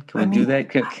Galacticon? Can we do that?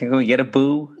 Can we get a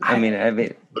boo? I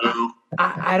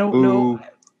don't know.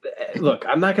 Look,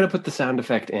 I'm not going to put the sound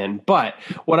effect in, but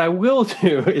what I will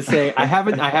do is say I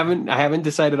haven't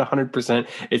decided 100%.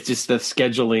 It's just the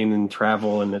scheduling and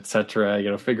travel and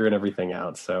etc. Figuring everything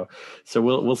out. So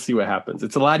we'll see what happens.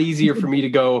 It's a lot easier for me to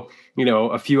go,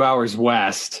 a few hours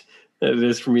west than it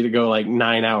is for me to go like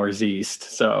 9 hours east.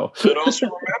 So, but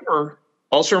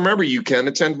also remember, you can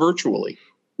attend virtually.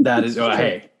 That is,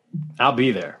 hey, I'll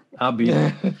be there.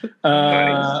 Nice.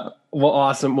 Well,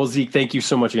 awesome. Well, Zeke, thank you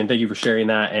so much again. Thank you for sharing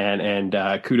that, and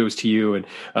kudos to you. And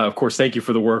of course, thank you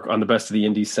for the work on the Best of the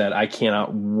Indies set. I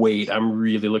cannot wait. I'm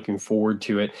really looking forward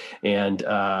to it, and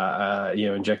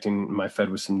injecting my Fed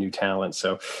with some new talent.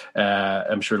 So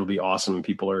I'm sure it'll be awesome.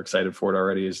 People are excited for it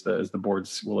already, as the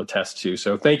boards will attest to.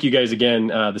 So thank you guys again.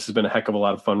 This has been a heck of a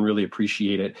lot of fun. Really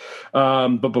appreciate it.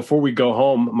 But before we go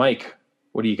home, Mike,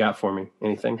 What do you got for me?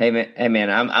 Anything? Hey man,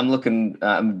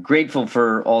 I'm grateful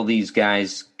for all these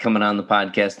guys coming on the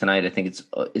podcast tonight. I think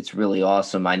it's really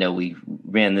awesome. I know we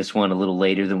ran this one a little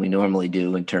later than we normally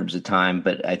do in terms of time,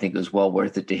 but I think it was well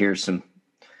worth it to hear some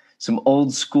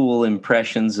old school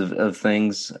impressions of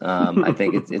things. I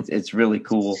think it's really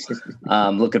cool.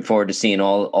 Looking forward to seeing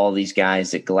all these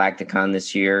guys at Galacticon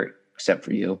this year, except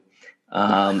for you.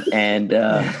 Looking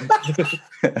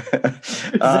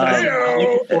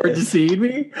forward to seeing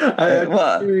me. I'm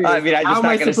just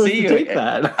not going to see you. Take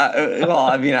that?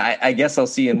 I guess I'll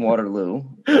see you in Waterloo,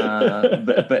 but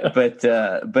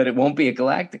it won't be a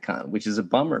Galacticon, which is a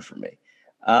bummer for me.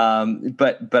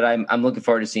 But I'm looking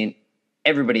forward to seeing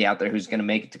everybody out there who's going to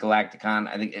make it to Galacticon.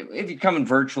 I think if you're coming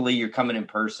virtually, you're coming in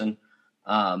person.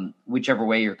 Whichever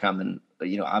way you're coming,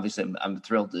 obviously I'm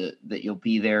thrilled that you'll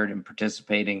be there and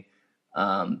participating.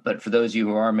 But for those of you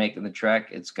who are making the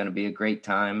trek, it's going to be a great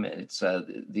time. It's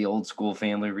the old school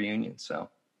family reunion. So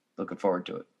looking forward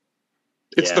to it.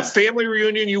 It's the family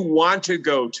reunion you want to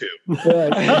go to.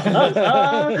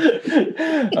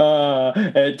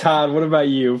 Todd, what about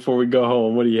you before we go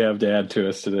home? What do you have to add to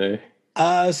us today?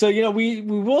 We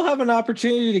will have an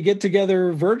opportunity to get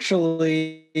together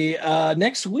virtually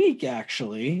next week,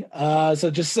 actually.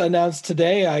 So just announced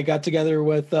today, I got together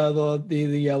with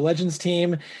the Legends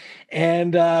team,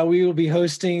 and we will be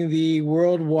hosting the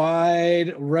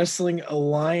Worldwide Wrestling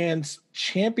Alliance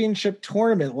Championship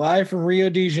Tournament live from Rio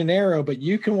de Janeiro, but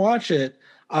you can watch it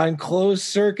on closed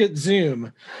circuit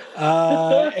Zoom.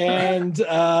 So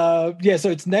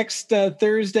it's next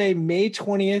Thursday, May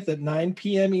 20th at 9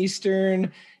 p.m.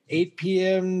 Eastern, 8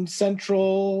 p.m.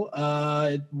 Central.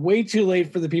 Way too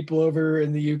late for the people over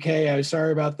in the UK. I'm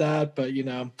sorry about that, but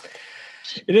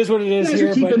it is what it is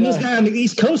here. Keeping this guy on the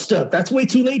East Coast up. That's way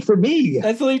too late for me.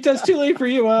 That's too late for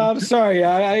you. I'm sorry.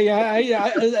 I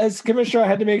as commissioner, I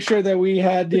had to make sure that we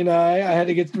had, I had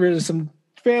to get rid of some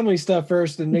family stuff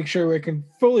first and make sure we can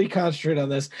fully concentrate on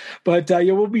this. But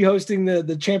we'll be hosting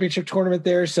the championship tournament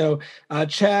there. So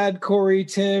Chad, Corey,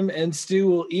 Tim, and Stu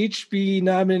will each be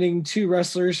nominating 2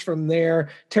 wrestlers from their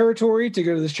territory to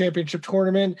go to this championship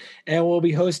tournament, and we'll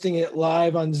be hosting it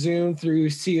live on Zoom through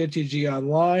COTG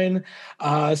Online.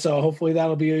 So hopefully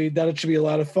that should be a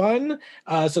lot of fun.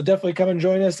 So definitely come and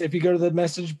join us. If you go to the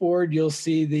message board, you'll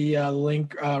see the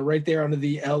link right there under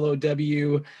the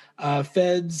LOW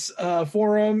Feds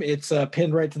forum. It's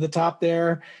pinned right to the top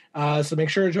there. So make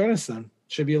sure to join us then.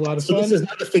 Should be a lot of fun. This is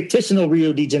not a fictional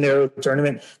Rio de Janeiro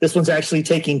tournament. This one's actually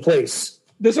taking place.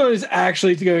 This one is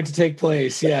actually going to take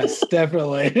place. Yes,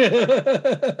 definitely.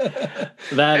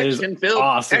 That is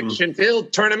awesome.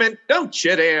 Action-filled tournament. Don't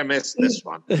you dare miss this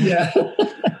one. Yeah.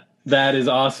 That is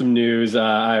awesome news.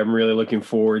 I'm really looking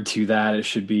forward to that. It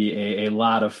should be a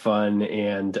lot of fun,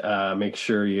 and make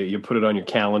sure you put it on your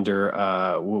calendar.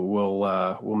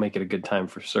 We'll make it a good time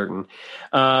for certain.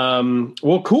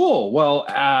 Well, cool. Well,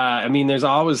 there's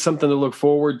always something to look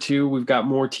forward to. We've got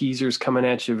more teasers coming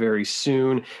at you very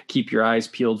soon. Keep your eyes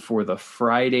peeled for the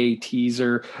Friday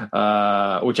teaser,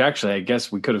 which actually I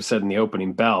guess we could have said in the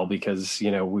opening bell because,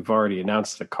 we've already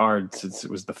announced the card since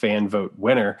it was the fan vote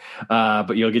winner.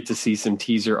 But you'll get to see some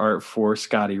teaser art for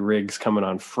Scotty Riggs coming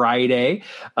on Friday.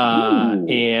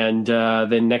 And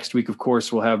then next week, of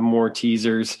course, we'll have more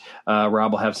teasers.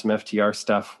 Rob will have some FTR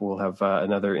stuff. We'll have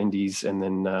another Indies, and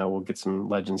then we'll get some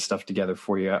Legends stuff together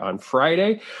for you on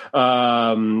Friday.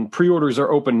 Pre-orders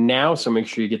are open now, so make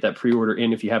sure you get that pre-order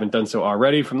in if you haven't done so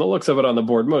already. From the looks of it on the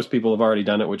board, most people have already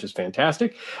done it, which is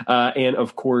fantastic. And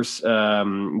of course,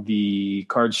 the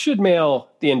cards should mail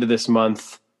at the end of this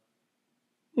month.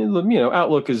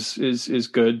 Outlook is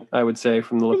good, I would say,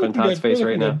 from the look on Todd's face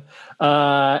right now.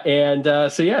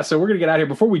 So we're going to get out of here.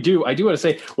 Before we do, I do want to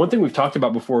say one thing we've talked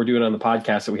about before we're doing on the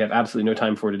podcast that we have absolutely no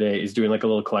time for today is doing like a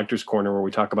little collector's corner where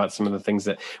we talk about some of the things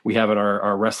that we have in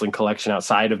our wrestling collection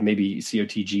outside of maybe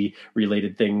COTG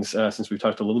related things, since we've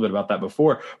talked a little bit about that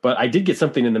before. But I did get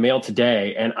something in the mail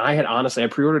today, and I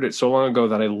pre-ordered it so long ago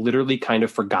that I literally kind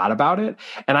of forgot about it.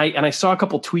 And I saw a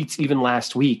couple tweets even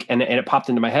last week, and it popped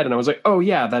into my head, and I was like, oh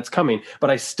yeah, that's coming. But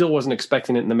I still wasn't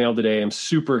expecting it in the mail today. I'm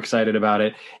super excited about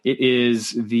it.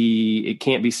 It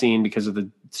can't be seen because of the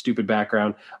stupid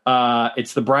background.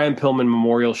 It's the Brian Pillman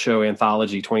Memorial Show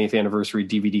Anthology 20th Anniversary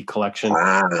DVD collection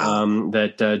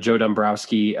that Joe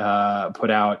Dombrowski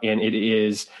put out. And it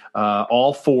is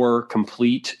all 4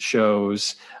 complete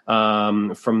shows from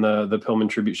the Pillman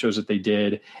tribute shows that they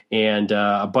did, and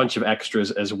a bunch of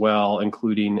extras as well,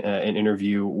 including an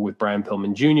interview with Brian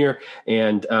Pillman Jr.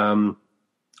 and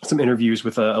some interviews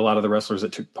with a lot of the wrestlers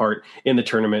that took part in the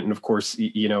tournament. And of course,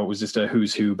 you know, it was just a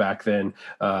who's who back then.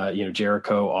 You know,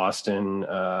 Jericho, Austin,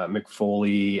 Mick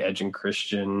Foley, Edge and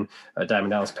Christian,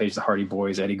 Diamond Dallas Page, the Hardy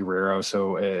Boys, Eddie Guerrero.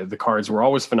 So the cards were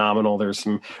always phenomenal. There's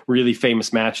some really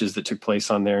famous matches that took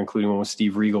place on there, including one with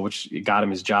Steve Regal, which got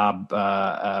him his job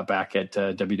back at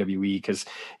WWE because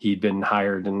he'd been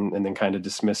hired and then kind of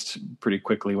dismissed pretty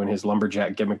quickly when his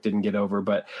lumberjack gimmick didn't get over.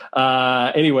 But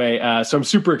anyway, so I'm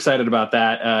super excited about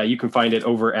that. You can find it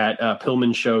over at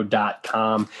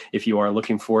pillmanshow.com if you are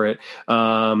looking for it.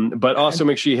 But also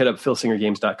make sure you hit up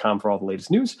philsingergames.com for all the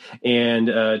latest news,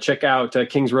 and check out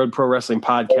Kings Road Pro Wrestling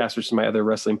Podcast, which is my other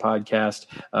wrestling podcast.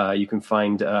 You can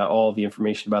find all the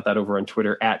information about that over on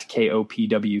Twitter at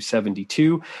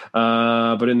KOPW72.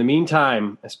 But in the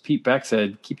meantime, as Pete Beck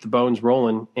said, keep the bones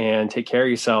rolling and take care of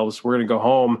yourselves. We're going to go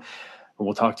home, and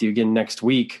we'll talk to you again next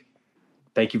week.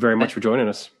 Thank you very much for joining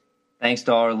us. Thanks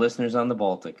to all our listeners on the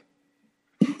Baltic.